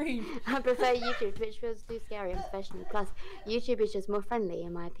some cream. I prefer YouTube. Twitch feels too scary and professional. Plus, YouTube is just more friendly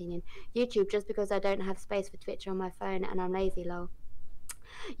in my opinion. YouTube just because I don't have space for Twitch on my phone and I'm lazy, lol.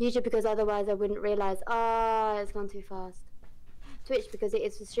 YouTube because otherwise I wouldn't realise, it's gone too fast. Twitch because it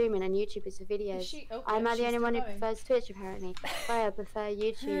is for streaming and YouTube is for videos. I'm the only one who prefers Twitch apparently. I prefer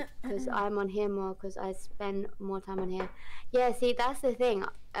YouTube because I'm on here more because I spend more time on here. Yeah, see, that's the thing.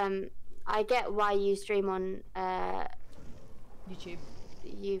 I get why you stream on YouTube.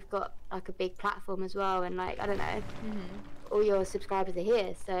 You've got like a big platform as well and like, I don't know. All your subscribers are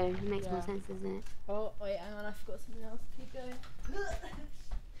here, so it makes more sense, doesn't it? Oh, wait, hang on, I forgot something else. Keep going.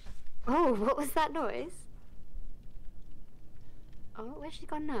 Oh, what was that noise? Oh, where's she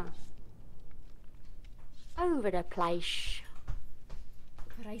gone now? Over the place.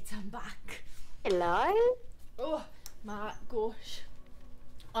 Right, I'm back. Hello? Oh my gosh.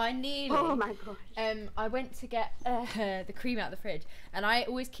 I nearly... Oh my gosh. I went to get the cream out of the fridge, and I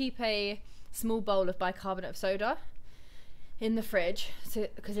always keep a small bowl of bicarbonate of soda in the fridge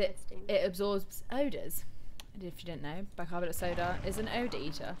because it absorbs odours. And if you didn't know, bicarbonate soda is an odour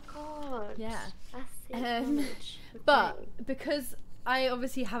eater. God. Yeah. That's but because I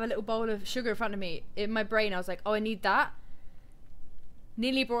obviously have a little bowl of sugar in front of me, in my brain I was like, oh, I need that.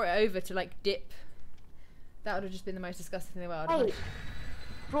 Nearly brought it over to like dip. That would have just been the most disgusting thing in the world. Wait,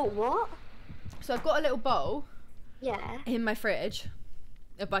 brought what? So I've got a little bowl. Yeah. In my fridge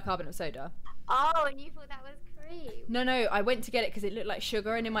of bicarbonate of soda. Oh, and you thought that was cream? No, I went to get it because it looked like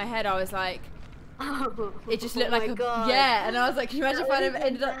sugar, and in my head I was like, oh, it just looked like God. Yeah, and I was like, can you imagine if I'd have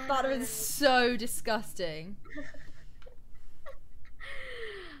ended up, that would have been so disgusting.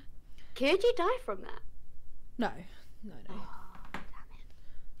 Could you die from that? No. Oh, damn it.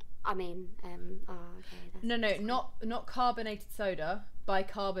 I mean, okay. No, not carbonated soda,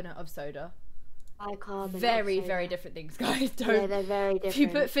 bicarbonate of soda. Bicarbonate very, of soda. very different things, guys. Don't. Yeah, they're very different. If you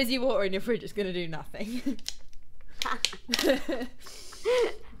put fizzy water in your fridge, it's gonna do nothing.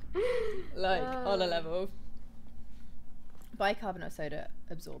 Like on a level. Bicarbonate soda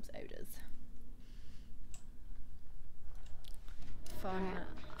absorbs odors. Fun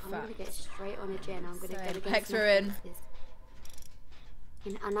I'm gonna get straight on a gin. I'm gonna go against Hex we're in.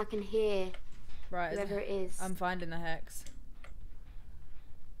 And I can hear whoever it is. I'm finding the hex.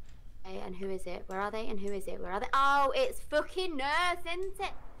 Okay, and who is it? Where are they? And who is it? Where are they? Oh, it's fucking Nurse, isn't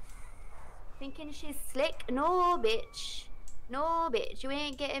it? Thinking she's slick? No, bitch. No, bitch. You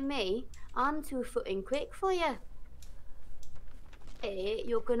ain't getting me. I'm 2 footing quick for you. Hey,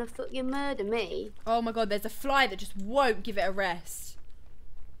 you're gonna fucking murder me. Oh my god, there's a fly that just won't give it a rest.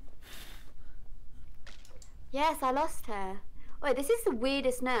 Yes, I lost her. Wait, this is the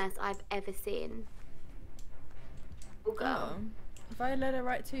weirdest nurse I've ever seen. Oh, girl. Have I let her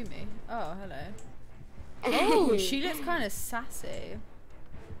right to me? Oh, hello. Oh, she looks kind of sassy.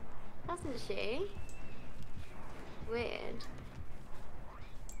 Doesn't she? Weird.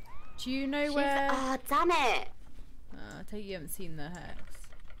 Do you know where... Oh, damn it! I take it you haven't seen the hex.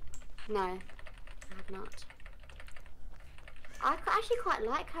 No, I have not. I actually quite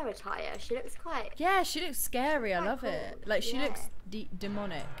like her attire. She looks quite... Yeah, she looks scary. I love it. Like, she looks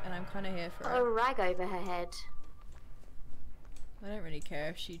demonic, and I'm kind of here for it. A rag over her head. I don't really care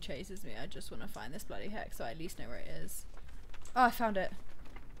if she chases me. I just want to find this bloody hex so I at least know where it is. Oh, I found it.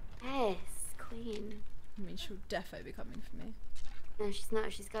 Yes, queen. I mean, she'll defo be coming for me. No, she's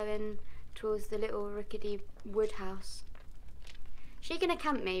not. She's going towards the little rickety wood house. She gonna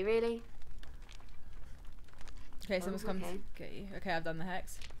camp me, really? Okay, someone's come to get you. Okay, I've done the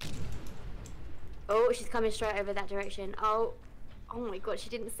hex. Oh, she's coming straight over that direction. Oh, Oh my god, she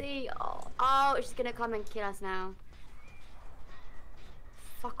didn't see. Oh, she's gonna come and kill us now.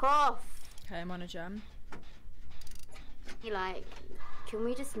 Fuck off. Okay, I'm on a gem. You like, can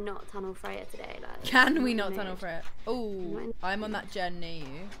we just not tunnel Freya today? Like, can we not tunnel Freya? Oh, I'm on that gen near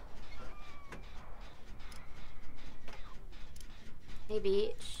you. Hey,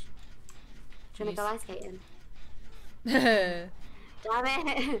 beach. Do you wanna go ice skating? Damn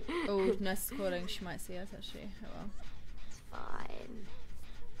it. Oh, Ness is calling. She might see us actually. Oh well. It's fine.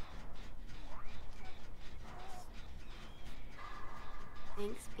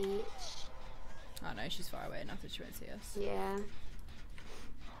 Thanks, beach. Oh no, she's far away enough that she won't see us. Yeah.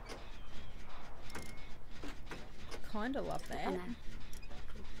 Kinda love that.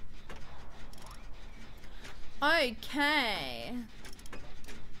 Oh, okay.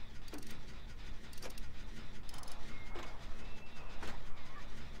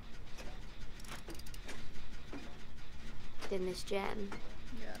 In this gen.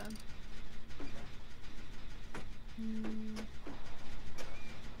 Yeah.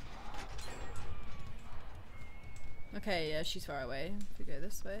 Okay, yeah, she's far away. If we go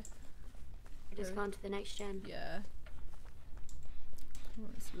this way. We just gone to the next gen. Yeah. Oh,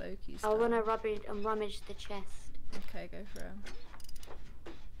 it's Loki's. I wanna rummage the chest. Okay, go for it.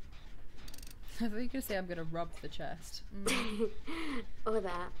 I thought you were gonna say I'm gonna rub the chest. Or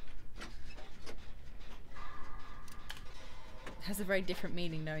that. Has a very different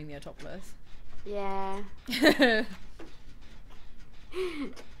meaning knowing they're topless. Yeah.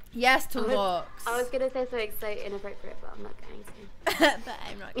 Yes, toolbox. I was gonna say something so inappropriate, but I'm not going to. But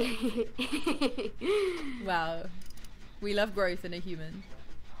I'm not going to. Wow. We love growth in a human.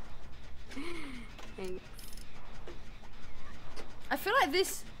 Thanks. I feel like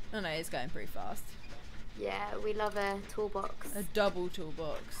this... Oh no, it's going pretty fast. Yeah, we love a toolbox. A double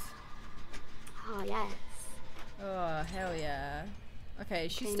toolbox. Oh, yes. Oh, hell yeah. Okay,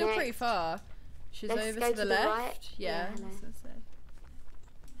 she's still pretty far. She's over to the left. Right. Yeah.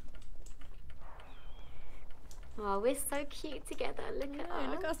 Oh, we're so cute together. Look at us.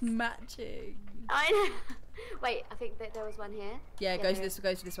 Look at us matching. I know. Wait, I think that there was one here. Yeah, go to this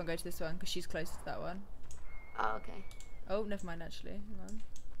one, because she's closest to that one. Oh, okay. Oh, never mind actually. Hang on.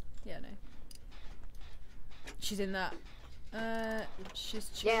 Yeah, no. She's in that.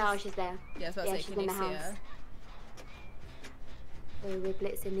 She's yeah, oh, she's there. Yeah, I was about to say, can you see her? Oh, we're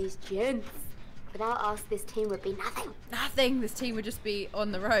blitzing these gens. Without us, this team would be nothing. Nothing. This team would just be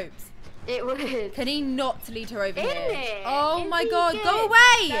on the ropes. It would. Can he not lead her over here? It? Oh my god, good? go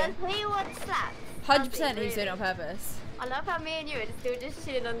away! Does he want slaps? 100% he's doing it on purpose. I love how me and you are still just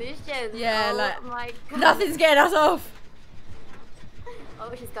chilling on these gens. Yeah, oh like, my god. Nothing's getting us off.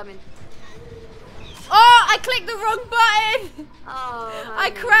 Oh, she's coming. Oh, I clicked the wrong button. Oh, honey.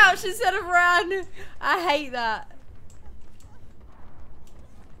 I crouched instead of ran. I hate that.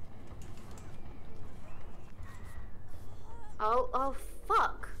 Oh,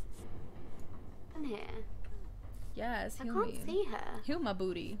 fuck. In here. Yes, I can't see her. Heal my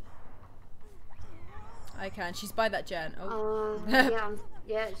booty. I can. She's by that gen. Oh,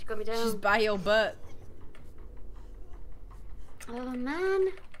 yeah, she got me down. She's by your butt. Oh man.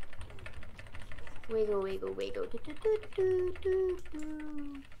 Wiggle, wiggle, wiggle. Do, do, do, do, do,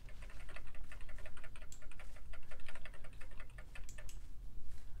 do.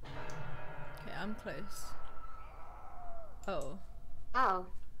 Okay, I'm close. Oh. Oh,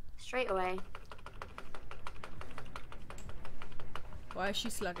 straight away. Why is she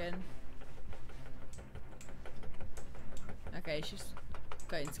slugging? Okay, she's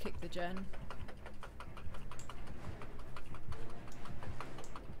going to kick the gen.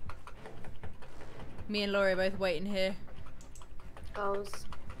 Me and Laurie are both waiting here. Goals.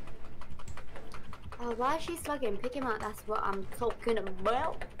 Oh, why is she slugging? Pick him up, that's what I'm talking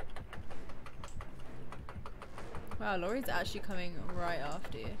about. Wow, Laurie's actually coming right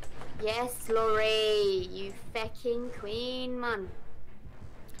after you. Yes, Laurie, you fecking queen, man.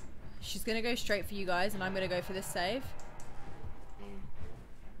 She's gonna go straight for you guys, and I'm gonna go for this save. Okay.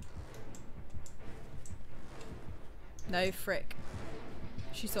 No, frick.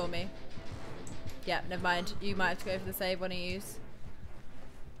 She saw me. Yeah, never mind. You might have to go for the save, one of yous.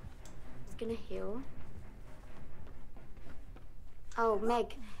 It's gonna heal. Oh,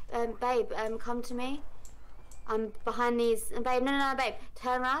 Meg. Babe, come to me. I'm behind these. Babe, no, babe.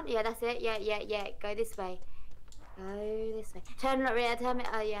 Turn around. Yeah, that's it. Yeah. Go this way. Go this way. Turn around. Yeah, turn me.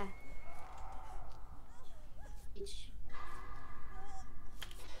 Oh, yeah.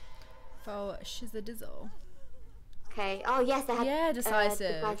 Oh, she's a dizzle. Okay. Oh, yes, I had. Yeah,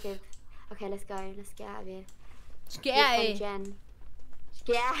 decisive. Decisive. Okay, let's go. Let's get out of here. Get out of here. Jen.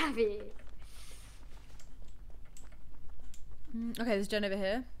 Get out of here. Okay, there's Jen over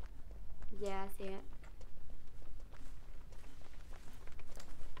here. Yeah, I see it.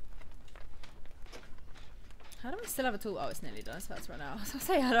 How do I still have a tool? Oh, it's nearly done. So that's right now. I was going to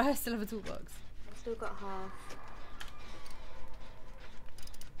say, how do I still have a toolbox? I've still got half.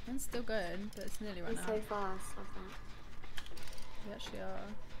 It's still going, but it's nearly right now. So fast, love that. We actually are.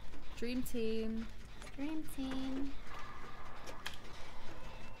 Dream team. Dream team.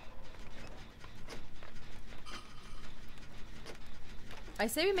 I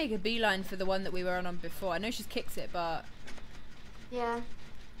say we make a beeline for the one that we were on before. I know she's kicked it, but... Yeah.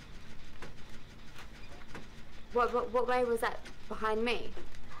 What way was that? Behind me?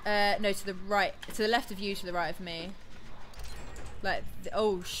 No, to the right. To the left of you, to the right of me. Like,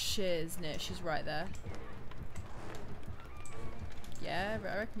 oh, shiznit. She's right there. Yeah,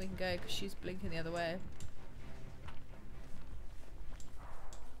 I reckon we can go because she's blinking the other way.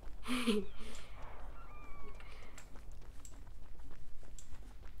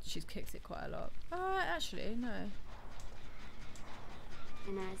 She's kicked it quite a lot. Actually, no.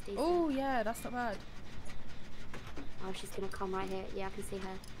 I know, it's decent. Oh, yeah, that's not bad. Oh, she's gonna come right here. Yeah, I can see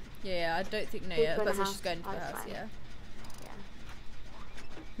her. Yeah, I don't think, no, yeah, that's why she's going to the house, yeah. Yeah.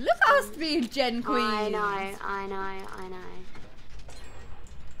 Look at us being Gen Queens! I know.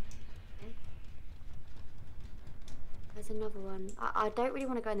 There's another one. I don't really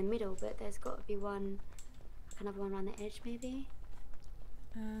want to go in the middle, but there's got to be one, like another one around the edge, maybe?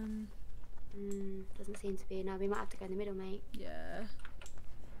 Doesn't seem to be. No, we might have to go in the middle, mate. Yeah.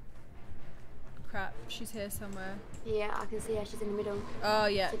 Crap, she's here somewhere. Yeah, I can see her. She's in the middle. Oh,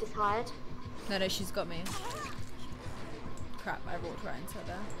 yeah. She just hide. No, she's got me. Crap, I walked right into her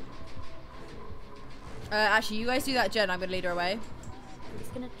there. Actually, you guys do that, Jen. I'm going to lead her away. I'm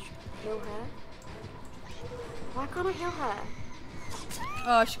just going to heal her. Why can't I heal her?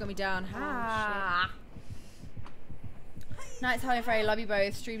 Oh, she got me down. Oh, shit. Nights, Holly and Frey, love you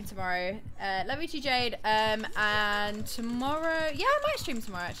both. Stream tomorrow. Love you too, Jade. And tomorrow, yeah, I might stream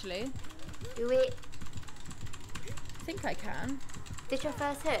tomorrow actually. Do it. I think I can. Did your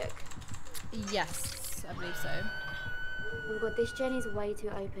first hook? Yes, I believe so. Oh my god, this Jenny's way too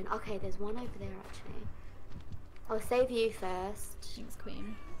open. Okay, there's one over there actually. I'll save you first. Thanks,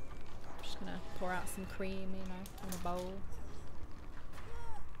 Queen. I'm just gonna pour out some cream, you know, in a bowl.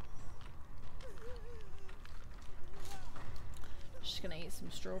 Just gonna eat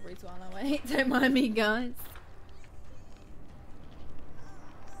some strawberries while I wait. Don't mind me, guys.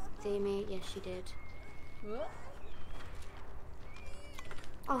 See me? Yes, she did.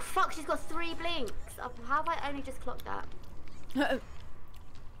 Oh fuck! She's got 3 blinks. How have I only just clocked that?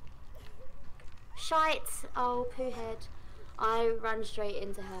 Shite! Oh, poo head. I ran straight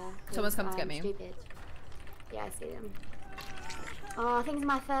into her. Someone's come to get me. Stupid. Yeah, I see them. Oh, I think it's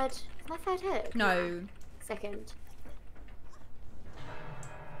my third. My third hook. No. Second.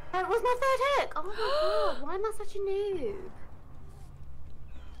 Oh, it was my third hook. Oh my god! Why am I such a noob?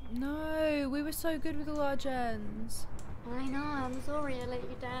 No, we were so good with all our gens. I know, I'm sorry I let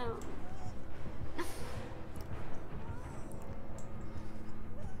you down.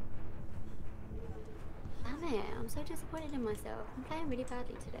 Damn it, I'm so disappointed in myself. I'm playing really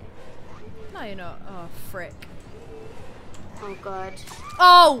badly today. No, you're not. Oh, frick. Oh god.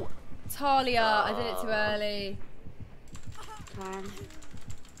 Oh! Talia, I did it too early. Time.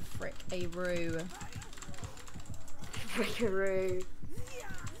 Frick-a-roo. Frick-a-roo.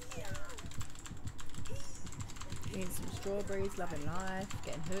 Eating some strawberries, loving life,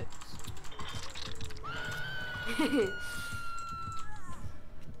 getting hooked.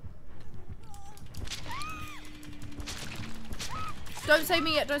 Don't save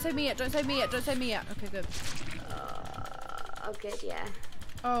me yet, don't save me yet, don't save me yet, don't save me yet. Okay, good. Oh, good, yeah.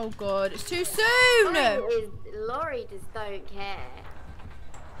 Oh, God, it's too soon! Laurie just don't care.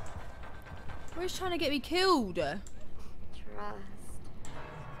 Where's trying to get me killed? Trust.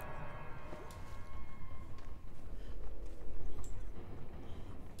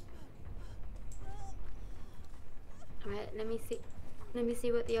 Alright, let me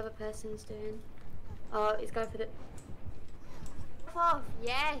see what the other person's doing. Oh, he's going for the... Oh,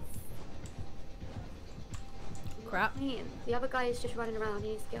 yes! Crap. The other guy is just running around. He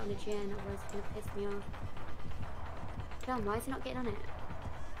needs to get on a gen, otherwise he's going to piss me off. Damn, why is he not getting on it?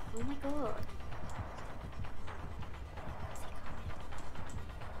 Oh my god.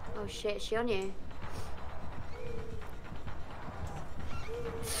 Oh shit, is she on you?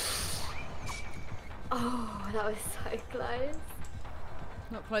 Oh, that was so close.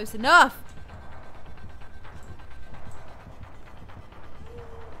 Not close enough.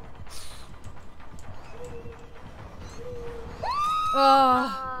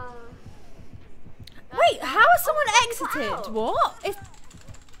 Oh. Wait, how has someone exited? What?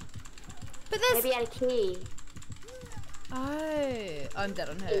 But there's... Maybe he had a key. Oh, I'm dead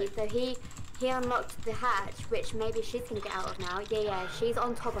on her. So he unlocked the hatch, which maybe she's gonna get out of now. Yeah, she's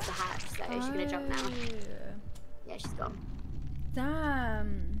on top of the hatch, so she's gonna jump now. Yeah, she's gone.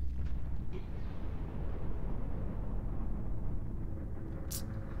 Damn.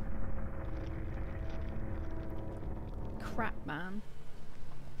 Crap, man.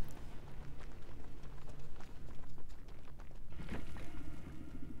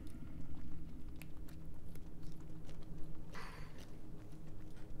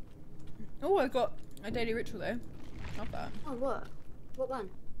 Oh, I got a daily ritual though. Not bad. Oh, what? What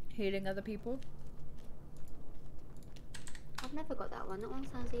one? Healing other people. I've never got that one. That one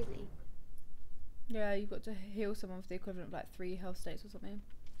sounds easy. Yeah, you've got to heal someone with the equivalent of like 3 health states or something.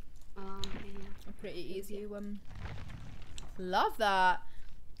 Oh, yeah. Pretty easy. Love that.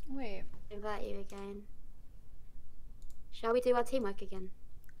 Wait. Invite you again. Shall we do our teamwork again?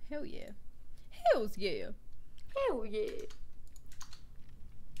 Hell yeah. Hells yeah. Hell yeah.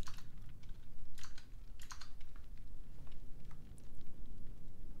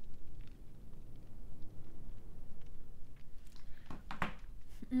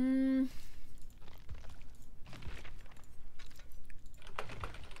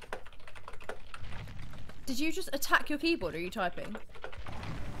 Did you just attack your keyboard or are you typing?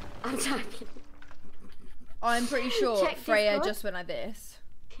 I'm typing. I'm pretty sure Freya just went like this.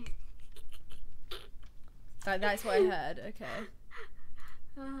 Like, that's what I heard. Okay.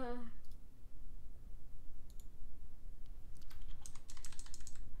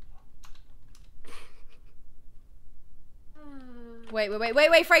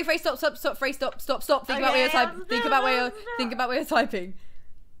 Wait, Frey, stop, Frey, stop. Think about where you're typing. Think about where you're typing.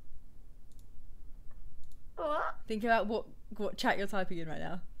 What? Think about what chat you're typing in right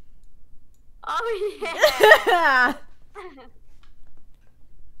now. Oh yeah.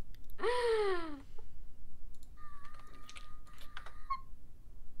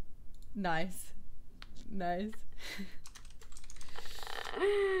 Nice.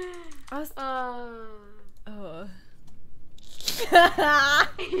 Oh. I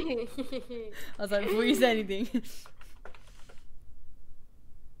was like, before you say anything.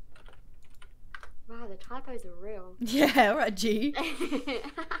 Wow, the typos are real. Yeah, alright, G.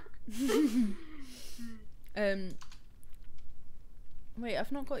 Wait,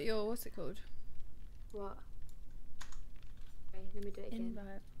 I've not got your, what's it called? What? Wait, let me do it again.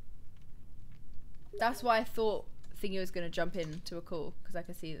 Invite. That's why I thought Thingy was going to jump into a call, because I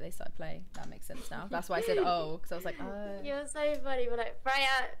could see that they started playing. That makes sense now. That's why I said, oh, because I was like, oh. You're so funny. We're like,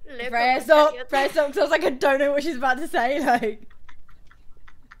 Freya, stop, because I was like, I don't know what she's about to say, like.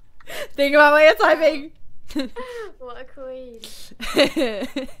 Think about what you're typing. What a queen.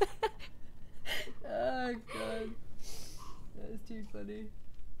 Oh, God. That is too funny.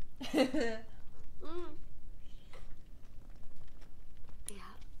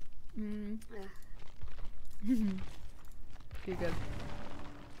 Too good.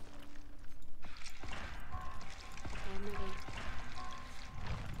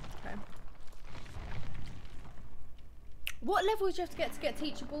 Okay. What level did you have to get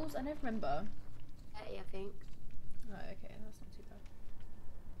teachables? I never remember. 30, I think. Oh, okay, that's not too bad.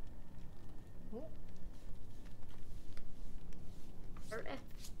 What? 30.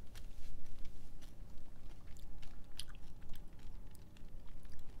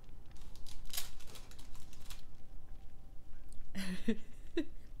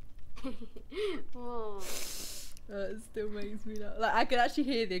 Oh. It still makes me laugh. Like, I can actually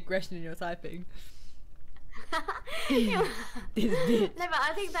hear the aggression in your typing. This bitch. No, but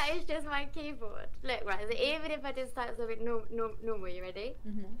I think that is just my keyboard. Look, right, so even if I just type something normal, you ready?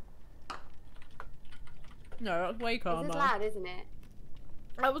 No, that's way calmer. This is loud, isn't it?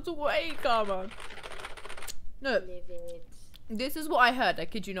 That was way calmer. No, Livid. This is what I heard, I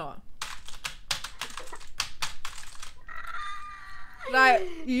kid you not. Like,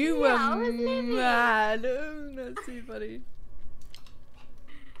 you were mad. Oh, that's too funny.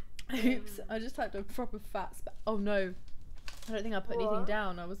 Oops, I just typed a proper fat oh no. I don't think I put anything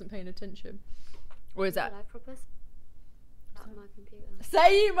down. I wasn't paying attention. Or is that? My computer.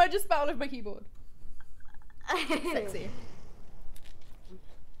 Same! I just spat all over my keyboard. Sexy.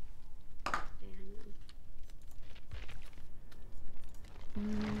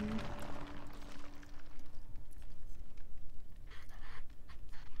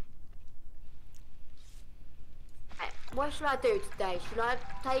 What should I do today? Should I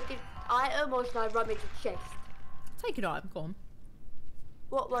take an item or should I rummage a chest? Take an item, go on.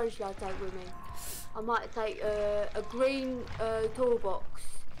 What one should I take with me? I might take a green toolbox.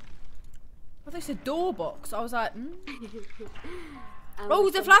 I thought it said door box. I was like, oh,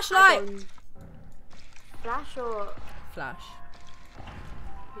 the flashlight! Flash or? Flash.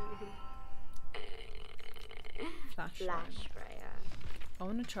 Flash, Freya. I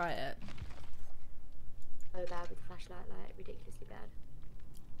want to try it. So bad with the flashlight, like ridiculously bad.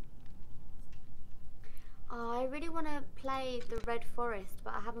 Oh, I really want to play the Red Forest,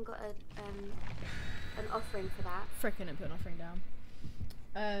 but I haven't got an offering for that. Frickin' and put an offering down.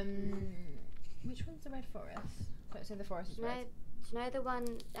 Which one's the Red Forest? Don't say the forest is red. Do you know the one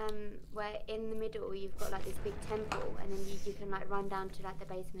where in the middle you've got like this big temple, and then you can like run down to like the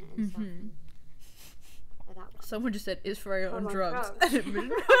basement and stuff. And, that one. Someone just said, "Is Freya on drugs?" I'm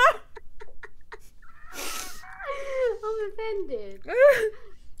offended.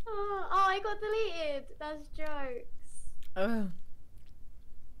 Oh, I got deleted. That's jokes. Oh.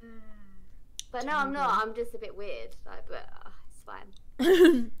 But no, I'm not. I'm just a bit weird. Like, but it's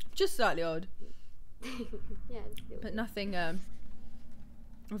fine. Just slightly odd. Yeah. But nothing of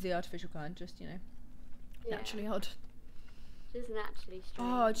the artificial kind. Just naturally odd. Just naturally strange.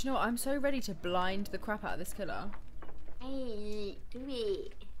 Oh, do you know what? I'm so ready to blind the crap out of this killer. Hey, do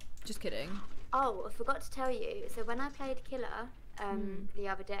it. Just kidding. Oh, I forgot to tell you. So when I played Killer the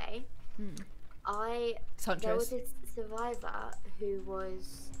other day, there was this survivor who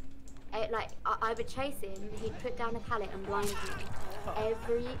was I would chase him. He'd put down a pallet and blind me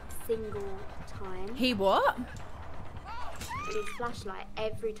every single time. He what? With his flashlight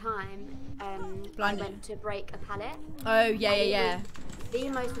every time I went to break a pallet. Oh yeah. The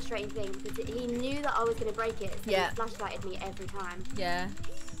most frustrating thing because he knew that I was going to break it, so he flashlighted me every time. Yeah,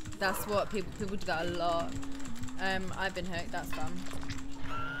 that's what people do that a lot. I've been hooked. That's fun.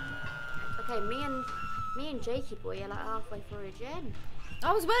 Okay, me and Jakey boy are like halfway through a gen.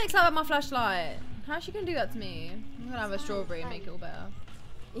 I was really excited about my flashlight. How's she gonna do that to me? I'm gonna have a strawberry and make it all better.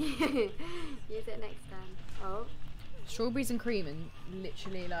 Use it next time. Oh. Strawberries and cream and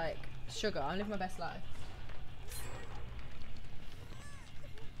literally like sugar. I'm living my best life.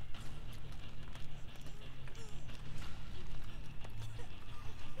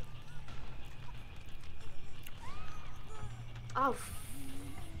 Oh.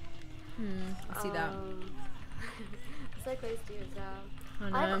 I see that. So close to you as well.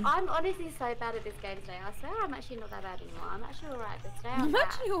 I know. I'm honestly so bad at this game today. I swear I'm actually not that bad anymore. I'm actually alright, but today I'm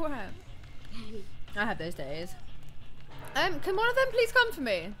actually alright. I have those days. Can one of them please come for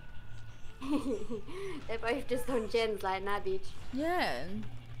me? They're both just on gens like Nabbage. Yeah.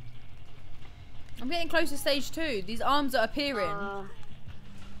 I'm getting close to stage 2. These arms are appearing. I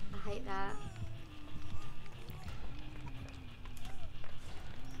hate that.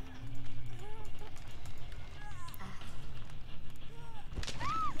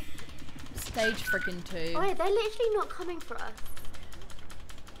 Stage freaking 2. Oh, they're literally not coming for us.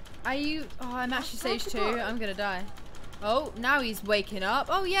 Are you? Oh, I'm actually stage 2. I'm gonna die. Oh, now he's waking up.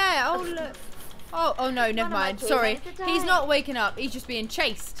 Oh yeah. Oh look. Oh no, never mind. Sorry, he's not waking up. He's just being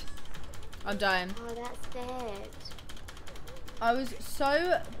chased. I'm dying. Oh, that's dead. I was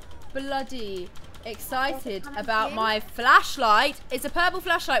so bloody excited about my flashlight. It's a purple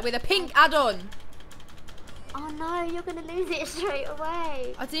flashlight with a pink add-on. Oh no, you're gonna lose it straight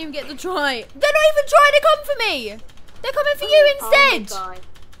away. I didn't even get to try. They're not even trying to come for me. They're coming for you instead. Oh my God.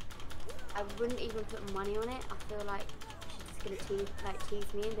 I wouldn't even put money on it. I feel like she's just gonna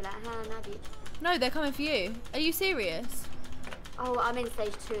tease me and be like, "Ha, Nabbage." No, they're coming for you. Are you serious? Oh, I'm in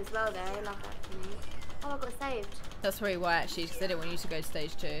stage 2 as well. There, I love that for me. Oh, I got saved. That's probably why actually, because I didn't want you to go to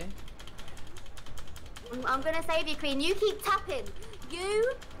stage 2. I'm gonna save you, Queen. You keep tapping.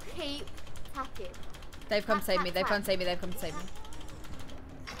 You keep tapping. They've come to save me. They've come to save me. They've come to save me.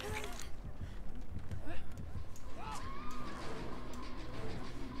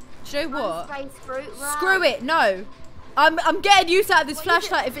 Do you know what? Screw it. No. I'm getting used out of this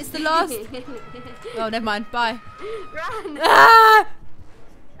flashlight if it's the last. Oh, never mind. Bye. Run. Ah!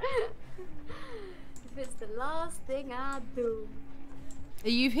 If it's the last thing I do. Are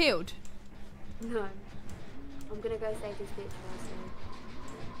you healed? No. I'm gonna go save this bitch first.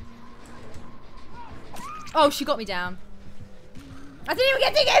 Oh, she got me down. I didn't even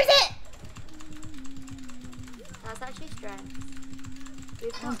get to use it! That's actually stress.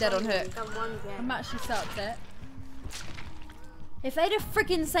 I'm dead on hook. I'm actually so upset. If they'd have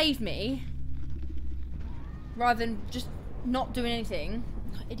freaking saved me, rather than just not doing anything.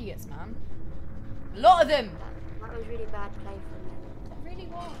 Idiots, man. A lot of them! That was really bad play from them. It really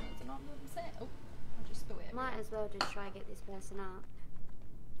was. And I'm upset. Oh, I just spilled it. Might as well just try and get this person up.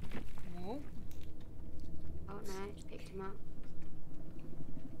 Whoa. Oh no, just picked him up.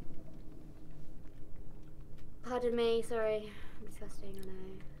 Pardon me, sorry. I'm disgusting, I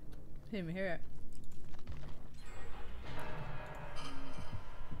know. Didn't even hear it.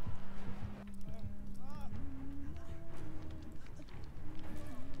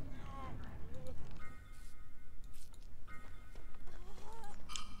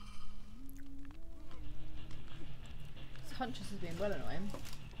 This Huntress has been well annoying.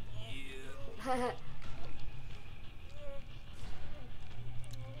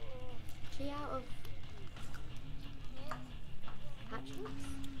 She out of hatches?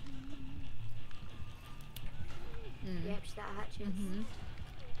 Yep, she's out of hatches.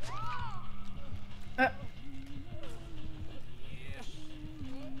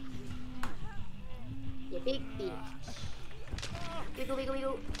 You big bitch. Wiggle, wiggle,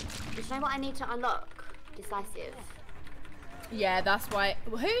 wiggle. Do you know what I need to unlock? Decisive. Yeah, that's why.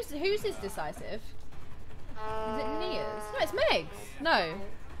 Who's is decisive? Is it Nia's? No, it's Meg's. No.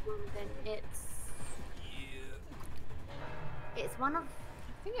 It's one of.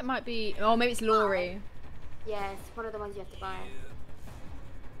 I think it might be. Oh, maybe it's Laurie. Yeah, it's one of the ones you have to buy.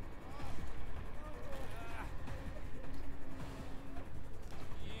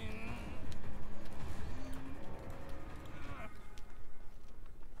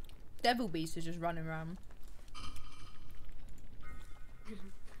 Devil Beast is just running around.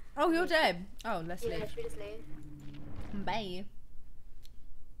 Oh, you're dead. Oh, let's leave. Yeah, should we just leave? Bye.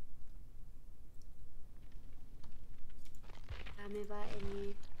 I'm inviting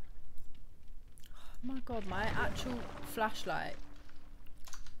you. Oh my god, my actual flashlight.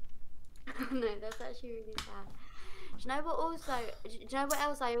 No, that's actually really sad. Do you know what also? Do you know what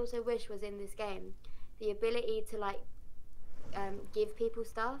else I also wish was in this game? The ability to like give people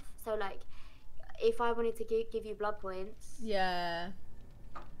stuff. So like, if I wanted to give you blood points. Yeah.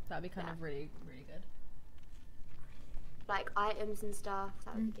 That'd be kind of really, really good. Like items and stuff,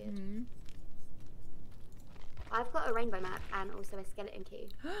 that would be good. I've got a rainbow map and also a skeleton key.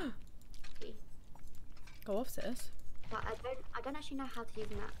 Go off, sis. But I don't actually know how to use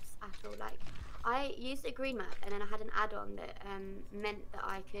maps at all. Like, I used a green map and then I had an add-on that meant that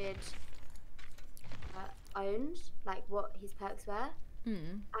I could own like what his perks were,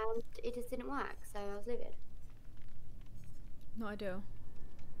 and it just didn't work. So I was livid. Not ideal.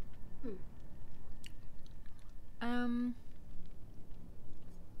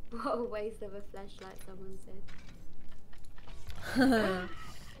 What a waste of a flashlight, someone said.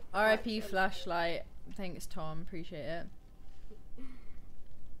 R.I.P. flashlight. Thanks, Tom. Appreciate it.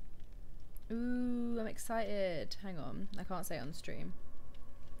 Ooh, I'm excited. Hang on. I can't say it on the stream.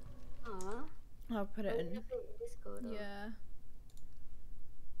 Aww. I'll put it in Discord. Or? Yeah.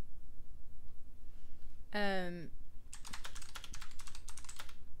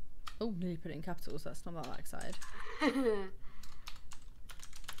 Oh, nearly put it in capitals. That's not that excited.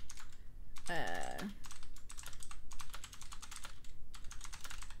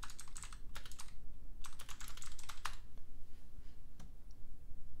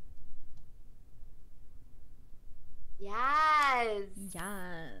 Yes.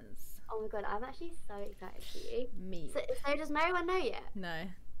 Yes. Oh my god, I'm actually so excited for you. Me. So does Merryone know yet? No.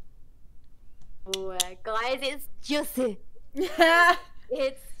 Oh, guys, it's juicy. Yeah.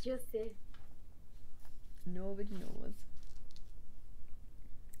 It's juicy. Nobody knows.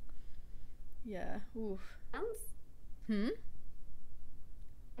 Yeah. Oof. Announce? Do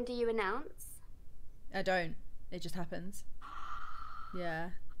you announce? I don't. It just happens. Yeah.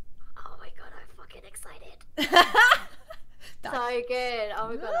 Oh my god, I'm fucking excited. So good. Oh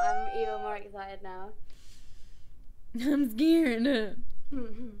my god, I'm even more excited now. I'm scared. It's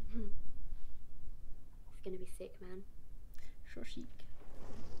gonna be sick, man. So chic.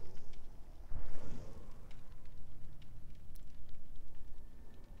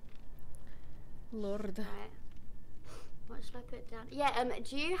 Lord. Right. What should I put down? Yeah,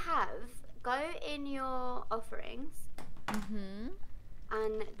 do you have, go in your offerings, and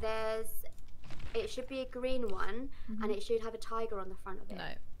it should be a green one, and it should have a tiger on the front of it.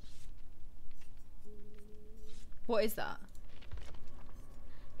 No. What is that?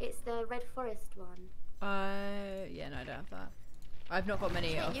 It's the Red Forest one. Yeah, no, I don't have that. I've not got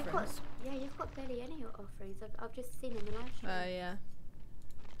many offerings. You've got barely any offerings. I've just seen them in live stream. Oh, yeah.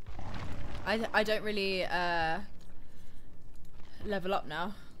 I don't really level up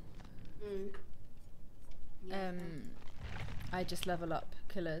now. Yeah, I just level up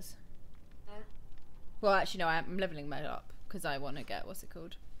killers. Yeah. Well, actually, no, I'm leveling mine up because I want to get, what's it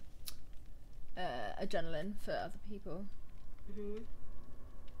called? Adrenaline for other people.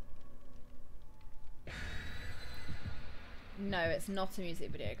 No, it's not a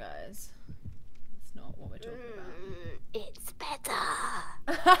music video, guys. It's not what we're talking about. It's better.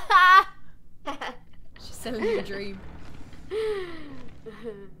 She's selling me a dream.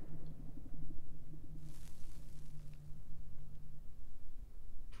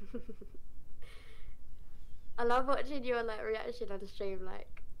 I love watching your like reaction on the stream.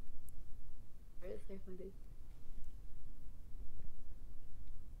 Like, it's so funny.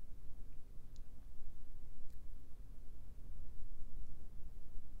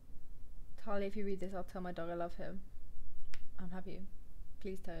 Carly, if you read this, I'll tell my dog I love him. I'm happy.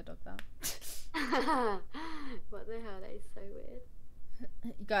 Please tell your dog that. What the hell? That is so weird.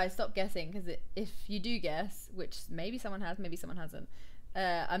 You guys, stop guessing, because if you do guess, which maybe someone has, maybe someone hasn't,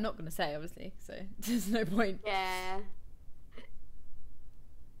 I'm not going to say, obviously, so there's no point. Yeah.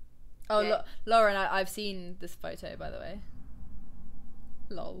 Oh, yeah. Lauren, I've seen this photo, by the way.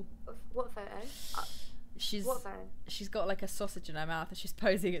 Lol. What photo? What photo? She's got like a sausage in her mouth and she's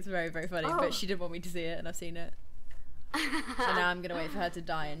posing. It's very, very funny, but she didn't want me to see it, and I've seen it. So now I'm going to wait for her to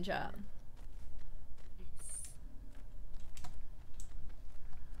die in chat.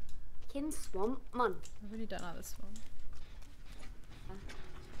 Kin swamp, man. I really don't like this one.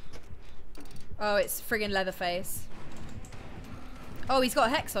 Oh, it's friggin' Leatherface. Oh, he's got a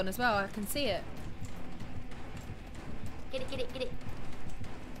hex on as well. I can see it. Get it, get it, get it.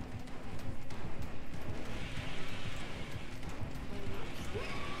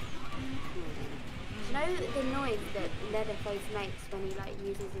 Do you know the noise that Leatherface makes when he like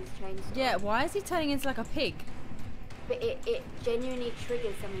uses his chainsaw? Yeah, why is he turning into like a pig? But it genuinely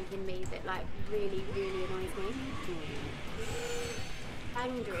triggers something in me that like really, really annoys me.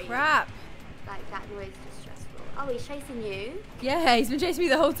 Angry. Crap. Like that noise is stressful. Oh, he's chasing you? Yeah, he's been chasing me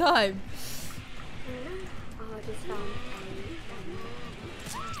the whole time. Oh, I just found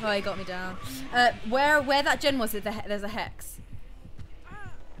oh, he got me down. Where that gen was, there's a hex.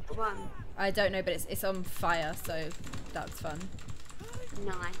 One. I don't know, but it's on fire, so that's fun.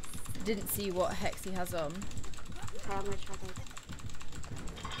 Nice. Didn't see what hex he has on. Okay, I'm gonna try those.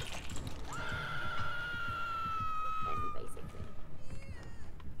 Then basically.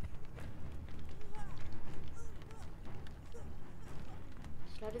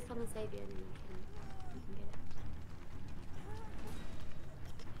 Should I just come and save you and then you can get it?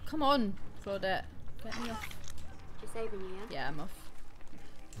 Come on, Claudette. Get me off. Just saving you, yeah? Yeah, I'm off.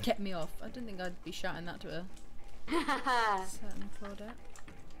 Get me off. I didn't think I'd be shouting that to a certain Claudette.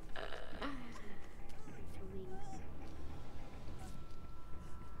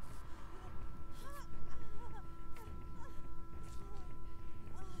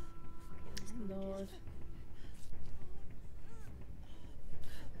 Lord.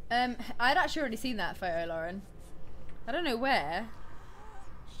 I'd actually already seen that photo, Lauren. I don't know where.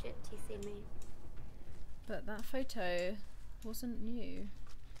 Shit, he's seen me. But that photo wasn't new.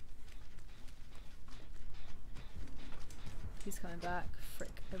 He's coming back.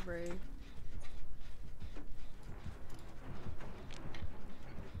 Frick a brew.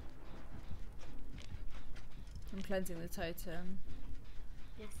 I'm cleansing the totem.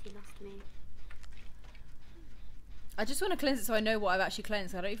 Yes, he lost me. I just want to cleanse it so I know what I've actually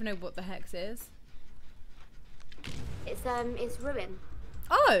cleansed. I don't even know what the hex is. It's ruin.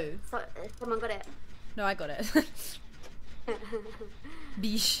 Oh! So, someone got it. No, I got it.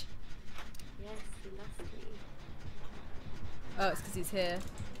 Bish. Yes, he lost me. Oh, it's because he's here.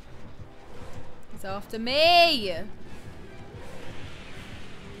 He's after me!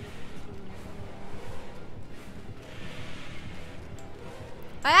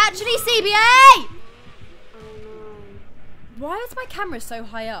 I actually CBA! Why is my camera so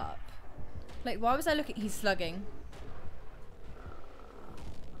high up? Like, why was I looking? He's slugging.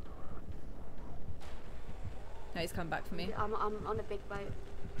 No, he's coming back for me. I'm on a big boat.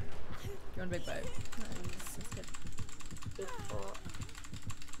 You're on a big boat. No, that's good. Big boat.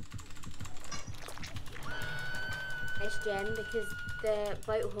 It's Jen because the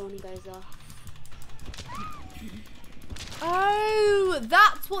boat horn goes off. Oh,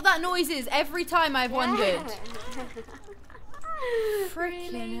 that's what that noise is every time I've wondered.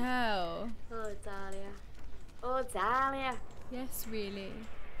 Freaking really? Hell. Oh, Dahlia. Oh, Dahlia. Yes, really.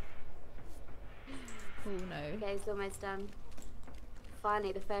 Oh, no. Okay, it's almost done.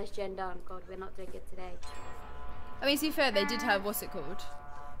 Finally, the first gen done. God, we're not doing good today. I mean, to be fair, they did have, what's it called?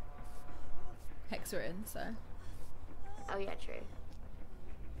 Hexerin, so. Oh, yeah, true.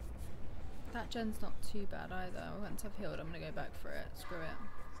 That gen's not too bad either. Once I've healed, I'm going to go back for it. Screw it.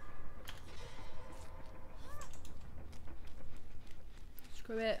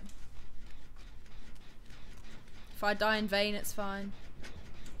 Screw it. If I die in vain, it's fine.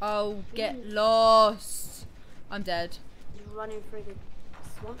 Oh, get lost. I'm dead. You're running through the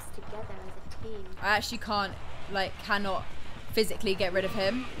swamps together as a team. I actually can't, like, cannot physically get rid of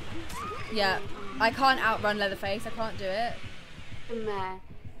him. Yeah, I can't outrun Leatherface. I can't do it. Meh.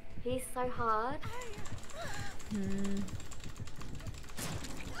 He's so hard.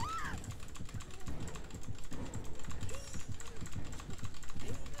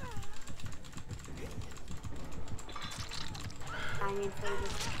 dying in favor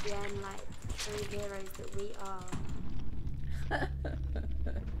again, like true heroes that we are.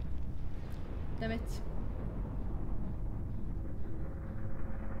 Damn it.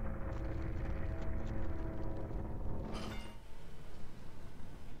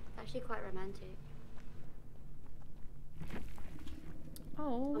 Actually quite romantic.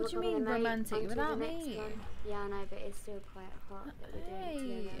 Oh, what do you mean romantic without me? Yeah, I know, but it's still quite hot that we're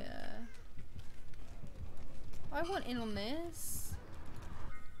doing it together. I want in on this.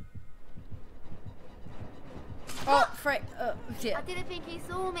 Oh, frick. Yeah. I didn't think he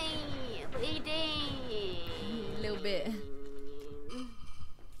saw me, but he did. A little bit.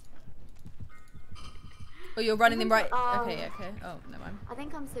 Oh, you're running them right. Okay. Oh, never mind. I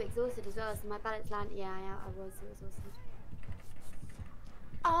think I'm so exhausted as well, so my balance land. Yeah, I was so exhausted.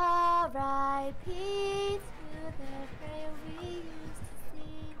 R.I.P. to the prayer we used to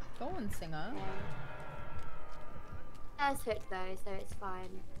sing. Go on, singer. That's hooked though, so it's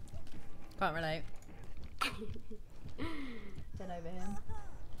fine. Can't relate. Turn over him.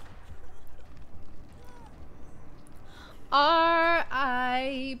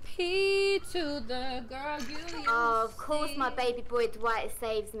 R.I.P. to the girl you used to of course, my baby boy Dwight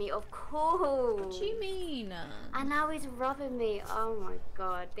saves me. Of course. What do you mean? And now he's robbing me. Oh my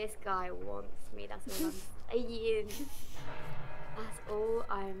god, this guy wants me. That's all I'm saying. That's all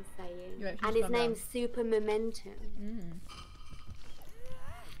I'm saying. And his name's Super Momentum.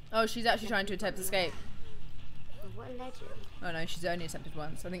 Oh, she's actually trying to attempt to escape. Oh, what a legend. Oh no, she's only attempted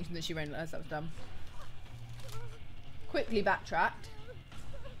once. I think that she realised that was dumb. Quickly backtracked.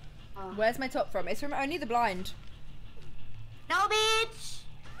 Oh. Where's my top from? It's from Only the Blind. No, bitch!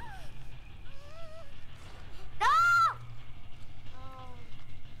 No! Oh.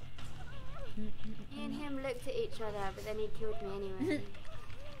 Me and him looked at each other, but then he killed me anyway.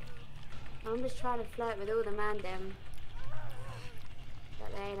 I'm just trying to flirt with all the man-dem.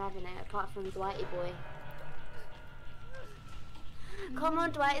 But they ain't having it, apart from Dwighty boy. Come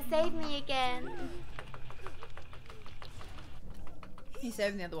on, Dwight, save me again. He's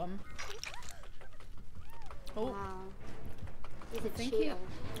saving the other one. Oh. Wow. He's a cheater.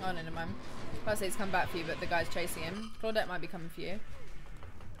 Oh, no, never mind. I was say he's come back for you, but the guy's chasing him. Claudette might be coming for you.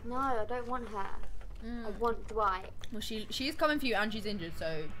 No, I don't want her. I want Dwight. Well, she's coming for you and she's injured,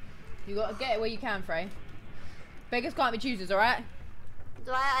 so you got to get it where you can, Frey. Beggars can't be choosers, alright?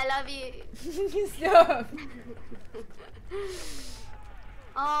 Dwight, I love you. Stop.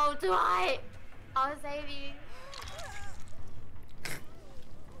 Oh, Dwight. I'll save you.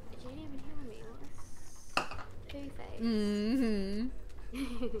 Did you even hear me? Two-Face.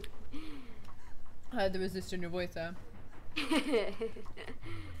 I heard the resist in your voice there.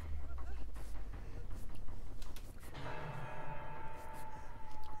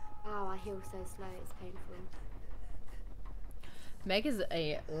 Wow, I heal so slow, it's painful. Meg is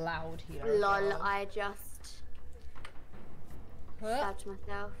a loud healer. Lol, I just stabbed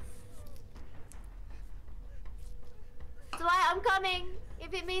myself. Dwight, I'm coming!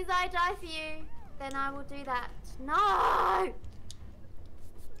 If it means I die for you, then I will do that. No!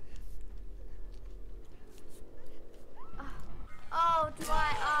 Oh,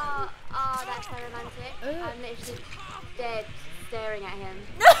 Dwight, oh, that's so romantic. I'm literally dead staring at him.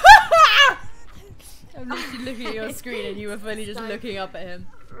 I'm literally looking at your screen and you were fully just looking up at him.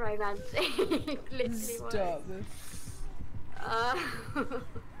 Romantic. Literally. Stop this.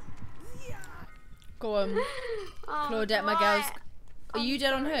 Go on. Oh, Claudette, my girls. Are you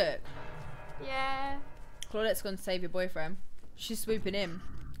dead on hook? Yeah. Claudette's gone to save your boyfriend. She's swooping in.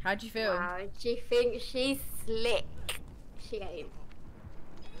 How do you feel? Wow, she thinks she's slick. She ain't.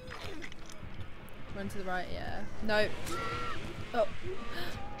 Run to the right, yeah. No. Oh.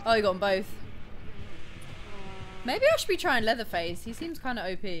 Oh, you got them both. Maybe I should be trying Leatherface. He seems kind of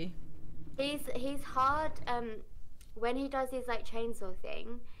OP. He's hard. When he does his like chainsaw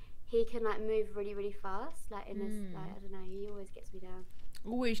thing, he can like move really really fast. Like in this, like I don't know. He always gets me down.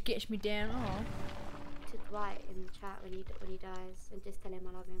 Always gets me down. Oh. To Dwight in the chat when he dies, and just tell him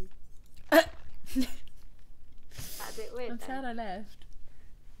I love him. That's a bit weird. I'm sad I left.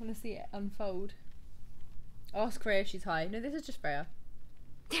 I want to see it unfold. Ask Freya if she's high. No, this is just Freya.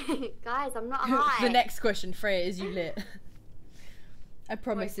 Guys, I'm not high. The next question, Freya, is you lit? I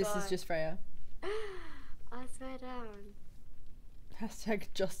promise this is just Freya. I swear down.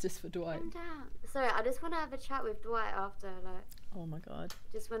 Hashtag justice for Dwight. Calm down. Sorry, I just want to have a chat with Dwight after, like. Oh my god.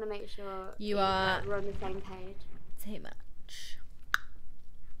 Just want to make sure you are. We're on the same page. Too much.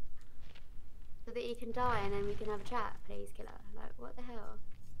 So that you can die and then we can have a chat, please, killer. Like, what the hell?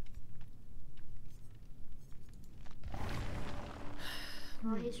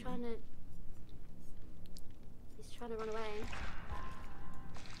 Oh, he's trying to run away.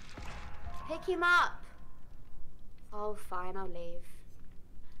 Pick him up. Oh, fine, I'll leave.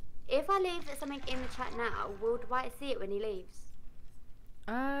 If I leave something in the chat now, will Dwight see it when he leaves?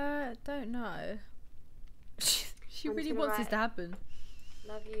 Don't know. She really wants this to happen.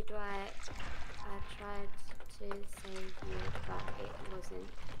 Love you, Dwight. I tried to save you, but it wasn't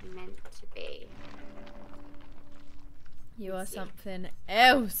meant to be. You are something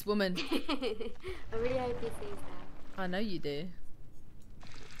else, woman. I really hope he sees that. I know you do.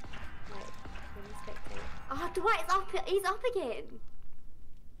 Oh, Dwight's up. He's up again.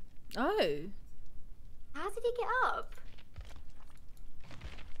 Oh. How did he get up?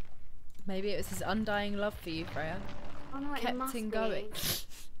 Maybe it was his undying love for you, Freya. Oh no, it must him be. Going.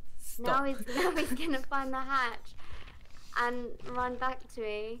 Now he's gonna find the hatch and run back to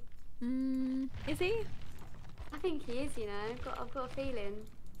me. Is he? I think he is. You know, I've got a feeling.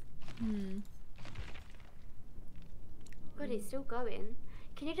 God, he's still going.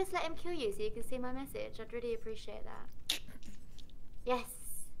 Can you just let him kill you so you can see my message? I'd really appreciate that. Yes.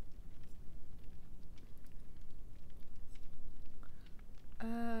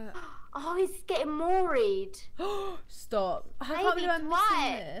 Oh, he's getting worried. Stop. I can't believe I'm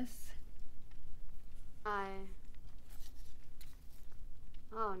missing this.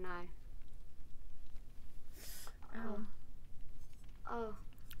 Oh no. Ow. Oh,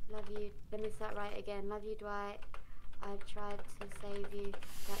 love you. Let me start right again. Love you, Dwight. I tried to save you,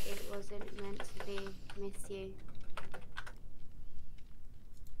 but it wasn't meant to be. Miss you.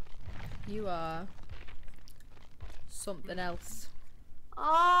 You are something else.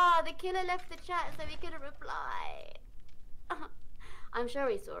 Oh, the killer left the chat so he couldn't reply. I'm sure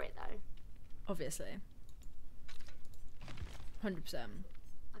he saw it though. Obviously. 100%.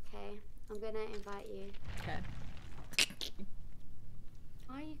 Okay, I'm gonna invite you. Okay.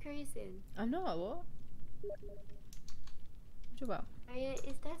 Why are you crazy? I'm not, what? About?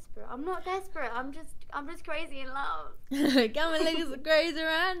 It's desperate. I'm not desperate. I'm just crazy in love. Come and look at crazy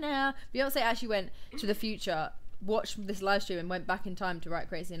right now. Beyonce actually went to the future, watched this live stream, and went back in time to write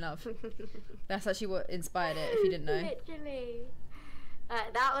 "Crazy in Love." That's actually what inspired it. If you didn't know. Literally,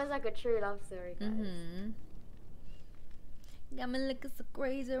 that was like a true love story, guys. Got me looking so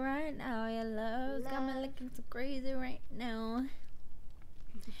crazy right now, your love. Got me looking so crazy right now.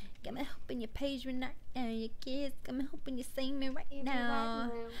 Got me hoping you page me right now, your kids. Got me hoping you see me right now.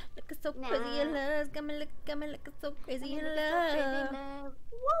 Looking so crazy, your love. Got me looking so crazy, your love.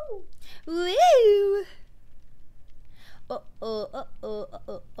 Woo! Woo! Oh oh oh oh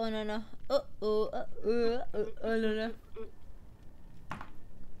oh oh no no. Oh oh oh oh oh no no.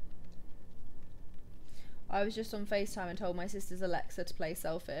 I was just on FaceTime and told my sister's Alexa to play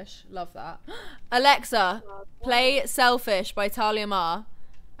Selfish. Love that. Alexa, play Selfish by Talia Ma.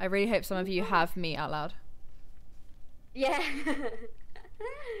 I really hope some of you have me out loud. Yeah.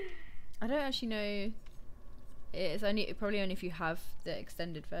 I don't actually know. It's probably only if you have the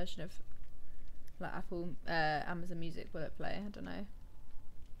extended version of like Apple, Amazon Music will it play. I don't know.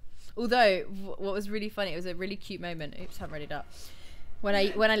 Although what was really funny, it was a really cute moment. Oops, I haven't read it up. When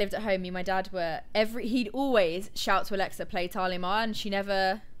I lived at home, me and my dad were he'd always shout to Alexa, play Talia Ma, and she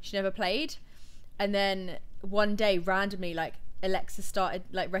never played. And then one day randomly, like, Alexa started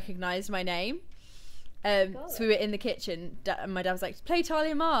like recognized my name. So we were in the kitchen and my dad was like, play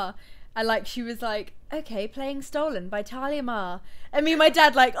Talia Ma, and like she was like, okay, playing Stolen by Talia Ma, and me and my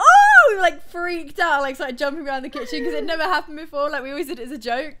dad like, oh, like freaked out, like started jumping around the kitchen because it never happened before. Like we always did it as a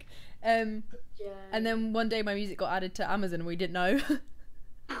joke. And then one day my music got added to Amazon and we didn't know.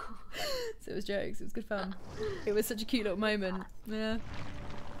 So it was jokes. It was good fun. It was such a cute little moment. Yeah.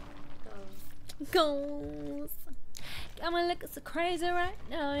 Goals. Got my liquor so crazy right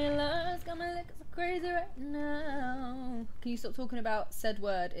now, your loves. Got my liquor so crazy right now. Can you stop talking about said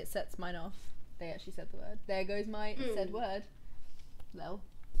word? It sets mine off. They actually said the word. There goes my said word. Lel.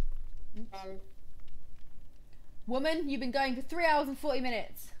 Woman, you've been going for 3 hours and 40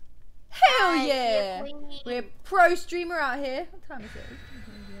 minutes. Hell yeah! We're a pro streamer out here. What time is it?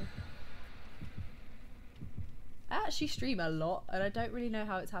 I actually stream a lot and I don't really know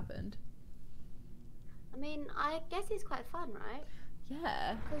how it's happened. I mean, I guess it's quite fun, right?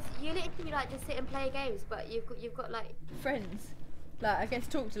 Yeah. Because you literally like just sit and play games, but you've got like friends. Like I guess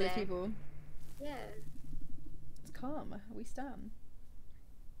talk to those people. Yeah. It's calm. We stand.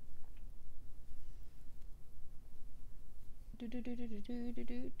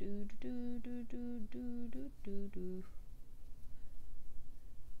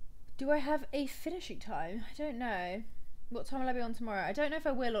 Do I have a finishing time? I don't know. What time will I be on tomorrow? I don't know if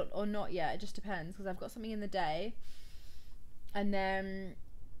I will or not yet. It just depends because I've got something in the day. And then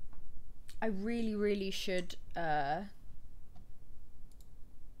I really should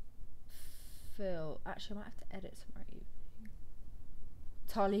feel... Actually, I might have to edit tomorrow evening.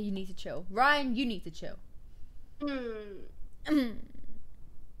 Talia, you need to chill. Ryan, you need to chill. I've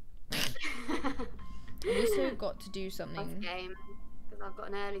also got to do something. Game, because I've got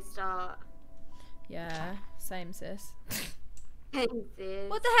an early start. Yeah, same sis. Same sis.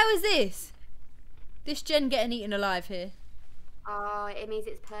 What the hell is this? This Jen getting eaten alive here. Oh, it means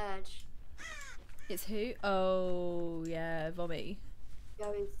it's Purge. It's who? Oh, yeah, Vommy.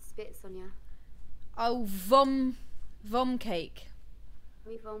 Going spits on you. Oh, Vom cake.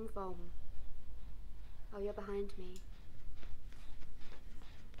 Me Vom. Oh, you're behind me.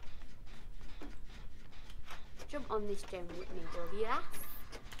 Jump on this Jen with me, will you?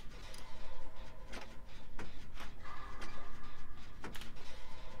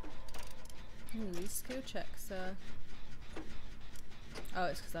 Ooh, these skill checks are... Oh,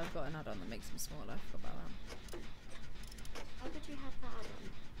 it's because I've got an add-on that makes them smaller. I forgot about that. Why would you have that add-on?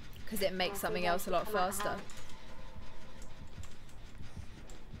 Because it makes something else a lot faster.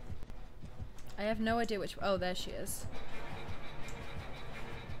 I have no idea which... Oh, there she is.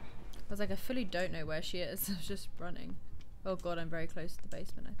 I was like, I fully don't know where she is. I was just running. Oh god, I'm very close to the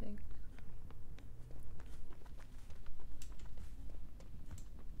basement, I think.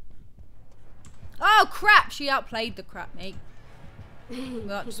 Oh crap! She outplayed the crap, mate. Well,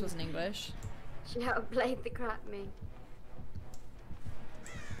 that just wasn't English. She outplayed the crap, me.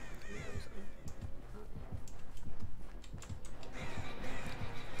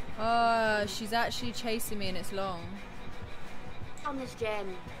 Oh, she's actually chasing me and it's long. On this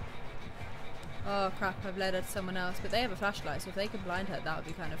Jen. Oh crap, I've led her to someone else. But they have a flashlight, so if they could blind her, that would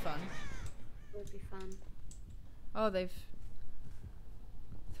be kind of fun. It would be fun. Oh, they've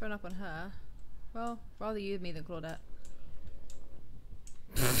thrown up on her. Well, rather you than me than Claudette.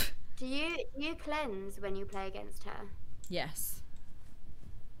 Do you cleanse when you play against her? Yes.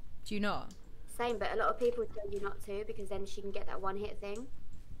 Do you not? Same, but a lot of people tell you not to because then she can get that one hit thing.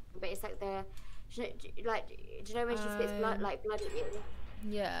 But it's like do you know when she spits blood at you?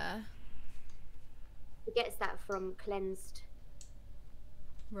 Yeah. She gets that from cleansed.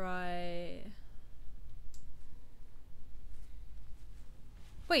 Right.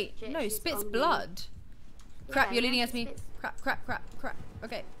 Wait, no, spits blood. Crap, Yeah, you're leading us me. Crap.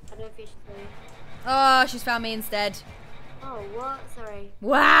 Okay. I don't know if you should say. Oh, she's found me instead. Oh, what? Sorry.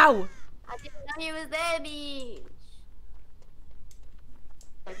 Wow! I didn't know he was there, bitch.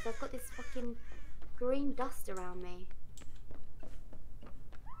 Because I've got this fucking green dust around me.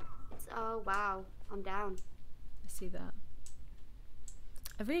 Oh, wow. I'm down. I see that.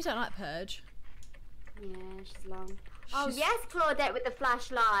 I really don't like Purge. Yeah, she's long. Oh, yes, Claudette with the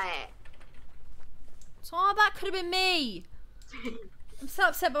flashlight. So that could have been me. I'm so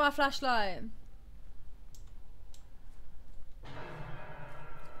upset by my flashlight.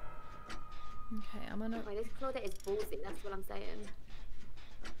 Okay, I'm gonna... Wait, this Claudette is ballsy, that's what I'm saying.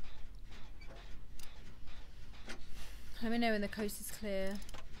 Let me know when the coast is clear.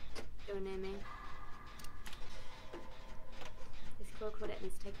 Go near me. This Claudette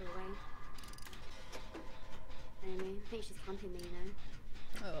needs to take her away. Amy, I think she's camping me, you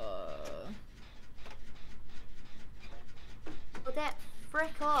know. Claudette,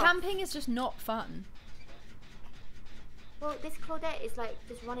 frick off. Camping is just not fun. Well, this Claudette is like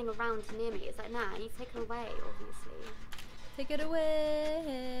just running around near me. It's like, nah, you take her away, obviously. Take it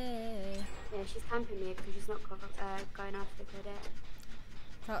away. Yeah, she's camping me because she's not going after Claudette.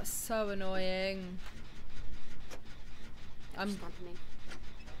 That's so annoying. She's camping me.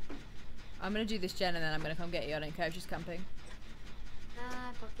 I'm gonna do this Jen and then I'm gonna come get you. I don't care if she's camping.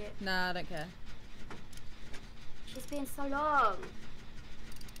 Nah, fuck it. Nah, I don't care. She's been so long.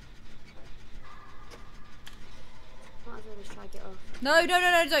 Might as well just try to get off. No,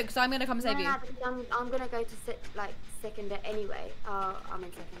 don't, because I'm gonna come save you. Because I'm gonna go to second anyway. Oh, I'm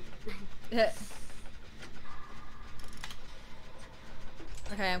in second.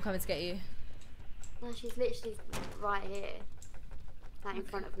 Okay, I'm coming to get you. No, she's literally right here. Like in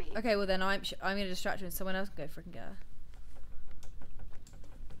front of me. Okay, well then I'm gonna distract her and someone else can go freaking get her.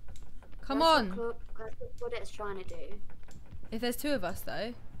 Come on! That's what it's trying to do. If there's two of us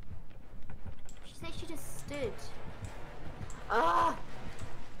though. She said she just stood. Ah!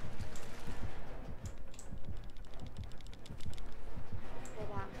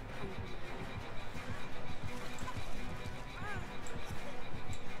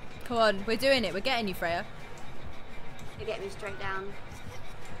 Come on, we're doing it. We're getting you, Freya. You get me straight down.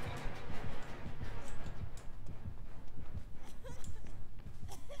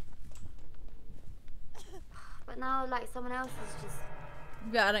 But now, like, someone else is just...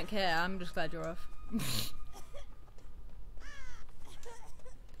 Yeah, I don't care. I'm just glad you're off.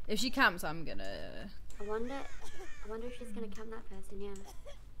 If she camps, I'm gonna... I wonder if she's gonna camp that person, yeah.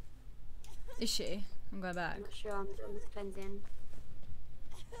 Is she? I'm going back. I'm not sure, I'm cleansing.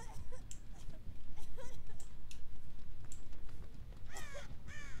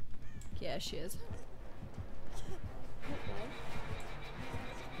 Yeah, she is. Okay.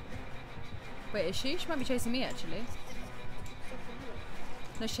 Wait, is she? She might be chasing me, actually.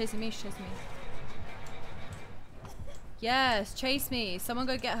 No, she's chasing me, she's chasing me. Yes, chase me. Someone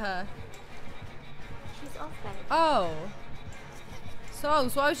go get her. She's off then. Oh. So I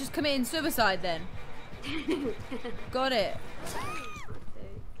was just committing suicide then. Got it.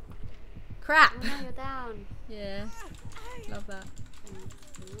 Crap. Oh, no, you're down. Yeah. Love that.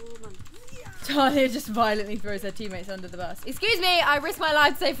 Talia just violently throws her teammates under the bus. Excuse me, I risked my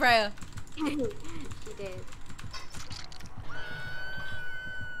life to save Freya. She did.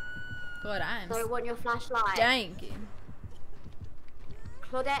 God, So I want your flashlight. Thank you.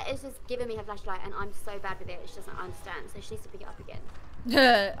 Claudette is just giving me her flashlight and I'm so bad with it, she doesn't understand, so she needs to pick it up again.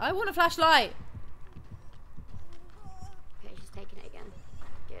 I want a flashlight. Okay, she's taking it again.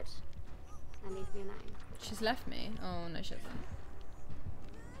 Good. Now leave me alone. She's left me. Oh, no, she hasn't.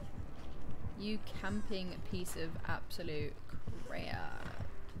 You camping piece of absolute crap.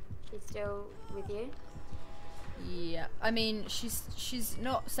 She's still with you? Yeah. I mean, she's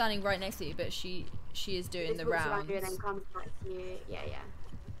not standing right next to you, but she is doing the rounds. Around you and then comes back to you. Yeah.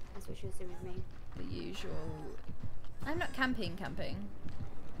 That's what she was doing with me. The usual. I'm not camping.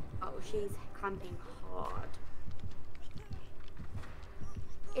 Oh, she's camping hard.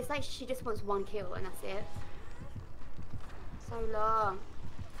 It's like she just wants one kill and that's it. So long.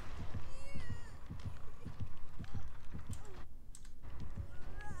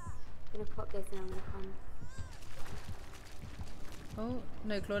 I'm gonna pop this and I'm gonna come. Oh,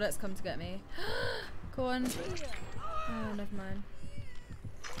 no, Claudette's come to get me. Go on. Oh, never mind.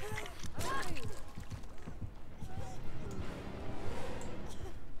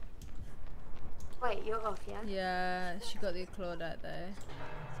 Wait, you're off, yeah? Yeah, she got the Claudette though.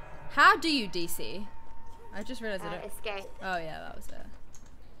 How do you DC? I just realised I don't... Escape. Oh yeah, that was it.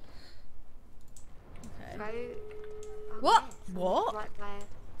 Okay. Go... Oh, what? Yes. What?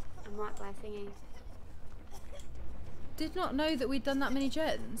 I'm right by a thingy. Did not know that we'd done that many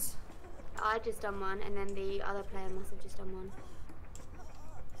gens. I just done one, and then the other player must have just done one.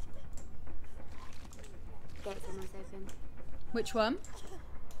 Gates almost open. Which one?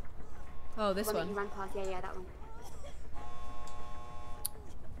 Oh, this one. one. That you ran past. Yeah, that one.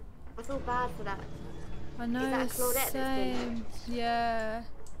 I feel bad for that. I know. Is that Claudette same. Yeah.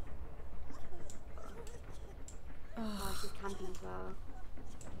 Oh, she's camping as well.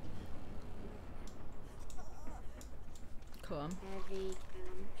 Come on. Heavy.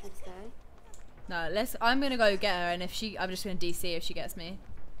 Should we go? No, I'm gonna go get her, and if I'm just gonna DC if she gets me.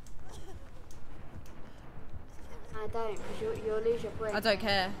 I don't, because you'll lose your point. I don't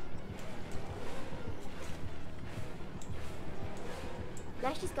care.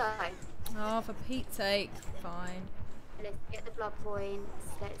 Let's just go. Oh, for Pete's sake, fine. Let's get the blood points.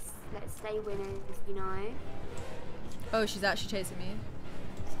 Let's stay winners, you know. Oh, she's actually chasing me.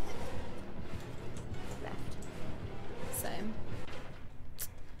 Left. Same.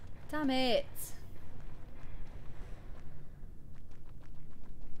 Damn it.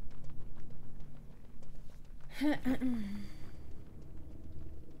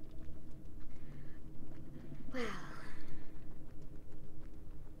 Wow.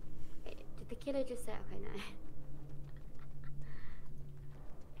 Wait, did the killer just say, okay, no.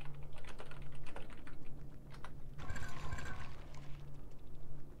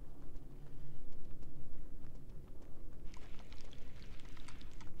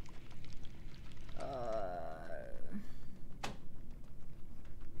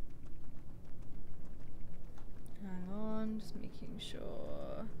 Hang on, just making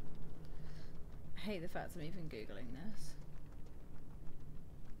sure. I hate the fact I'm even Googling this.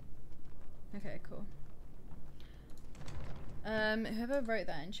 Okay, cool. Whoever wrote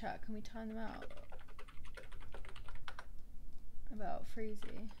that in chat, can we time them out? About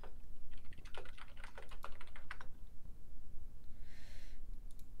Freezy.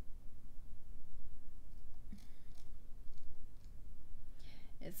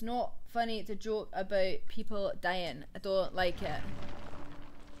 It's not funny to joke about people dying. I don't like it.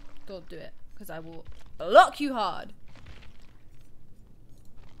 Don't do it, because I will block you hard.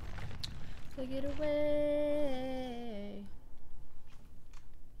 Take it away.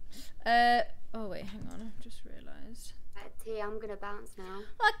 Oh wait, hang on. I've just realised. T, I'm gonna bounce now.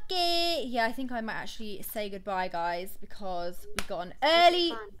 Okay. Yeah, I think I might actually say goodbye, guys, because we got an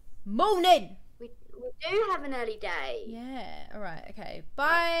early morning. We do have an early day. Yeah. All right. Okay.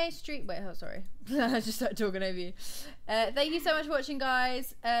 Bye. Street. Wait. Oh, sorry. I just started talking over you. Thank you so much for watching,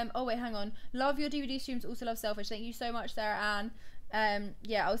 guys. Oh wait, hang on. Love your DVD streams. Also love Selfish. Thank you so much, Sarah Ann.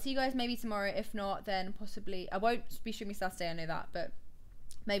 Yeah, I'll see you guys maybe tomorrow. If not, then possibly I won't be streaming Saturday. I know that, but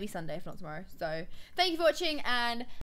maybe Sunday if not tomorrow. So thank you for watching and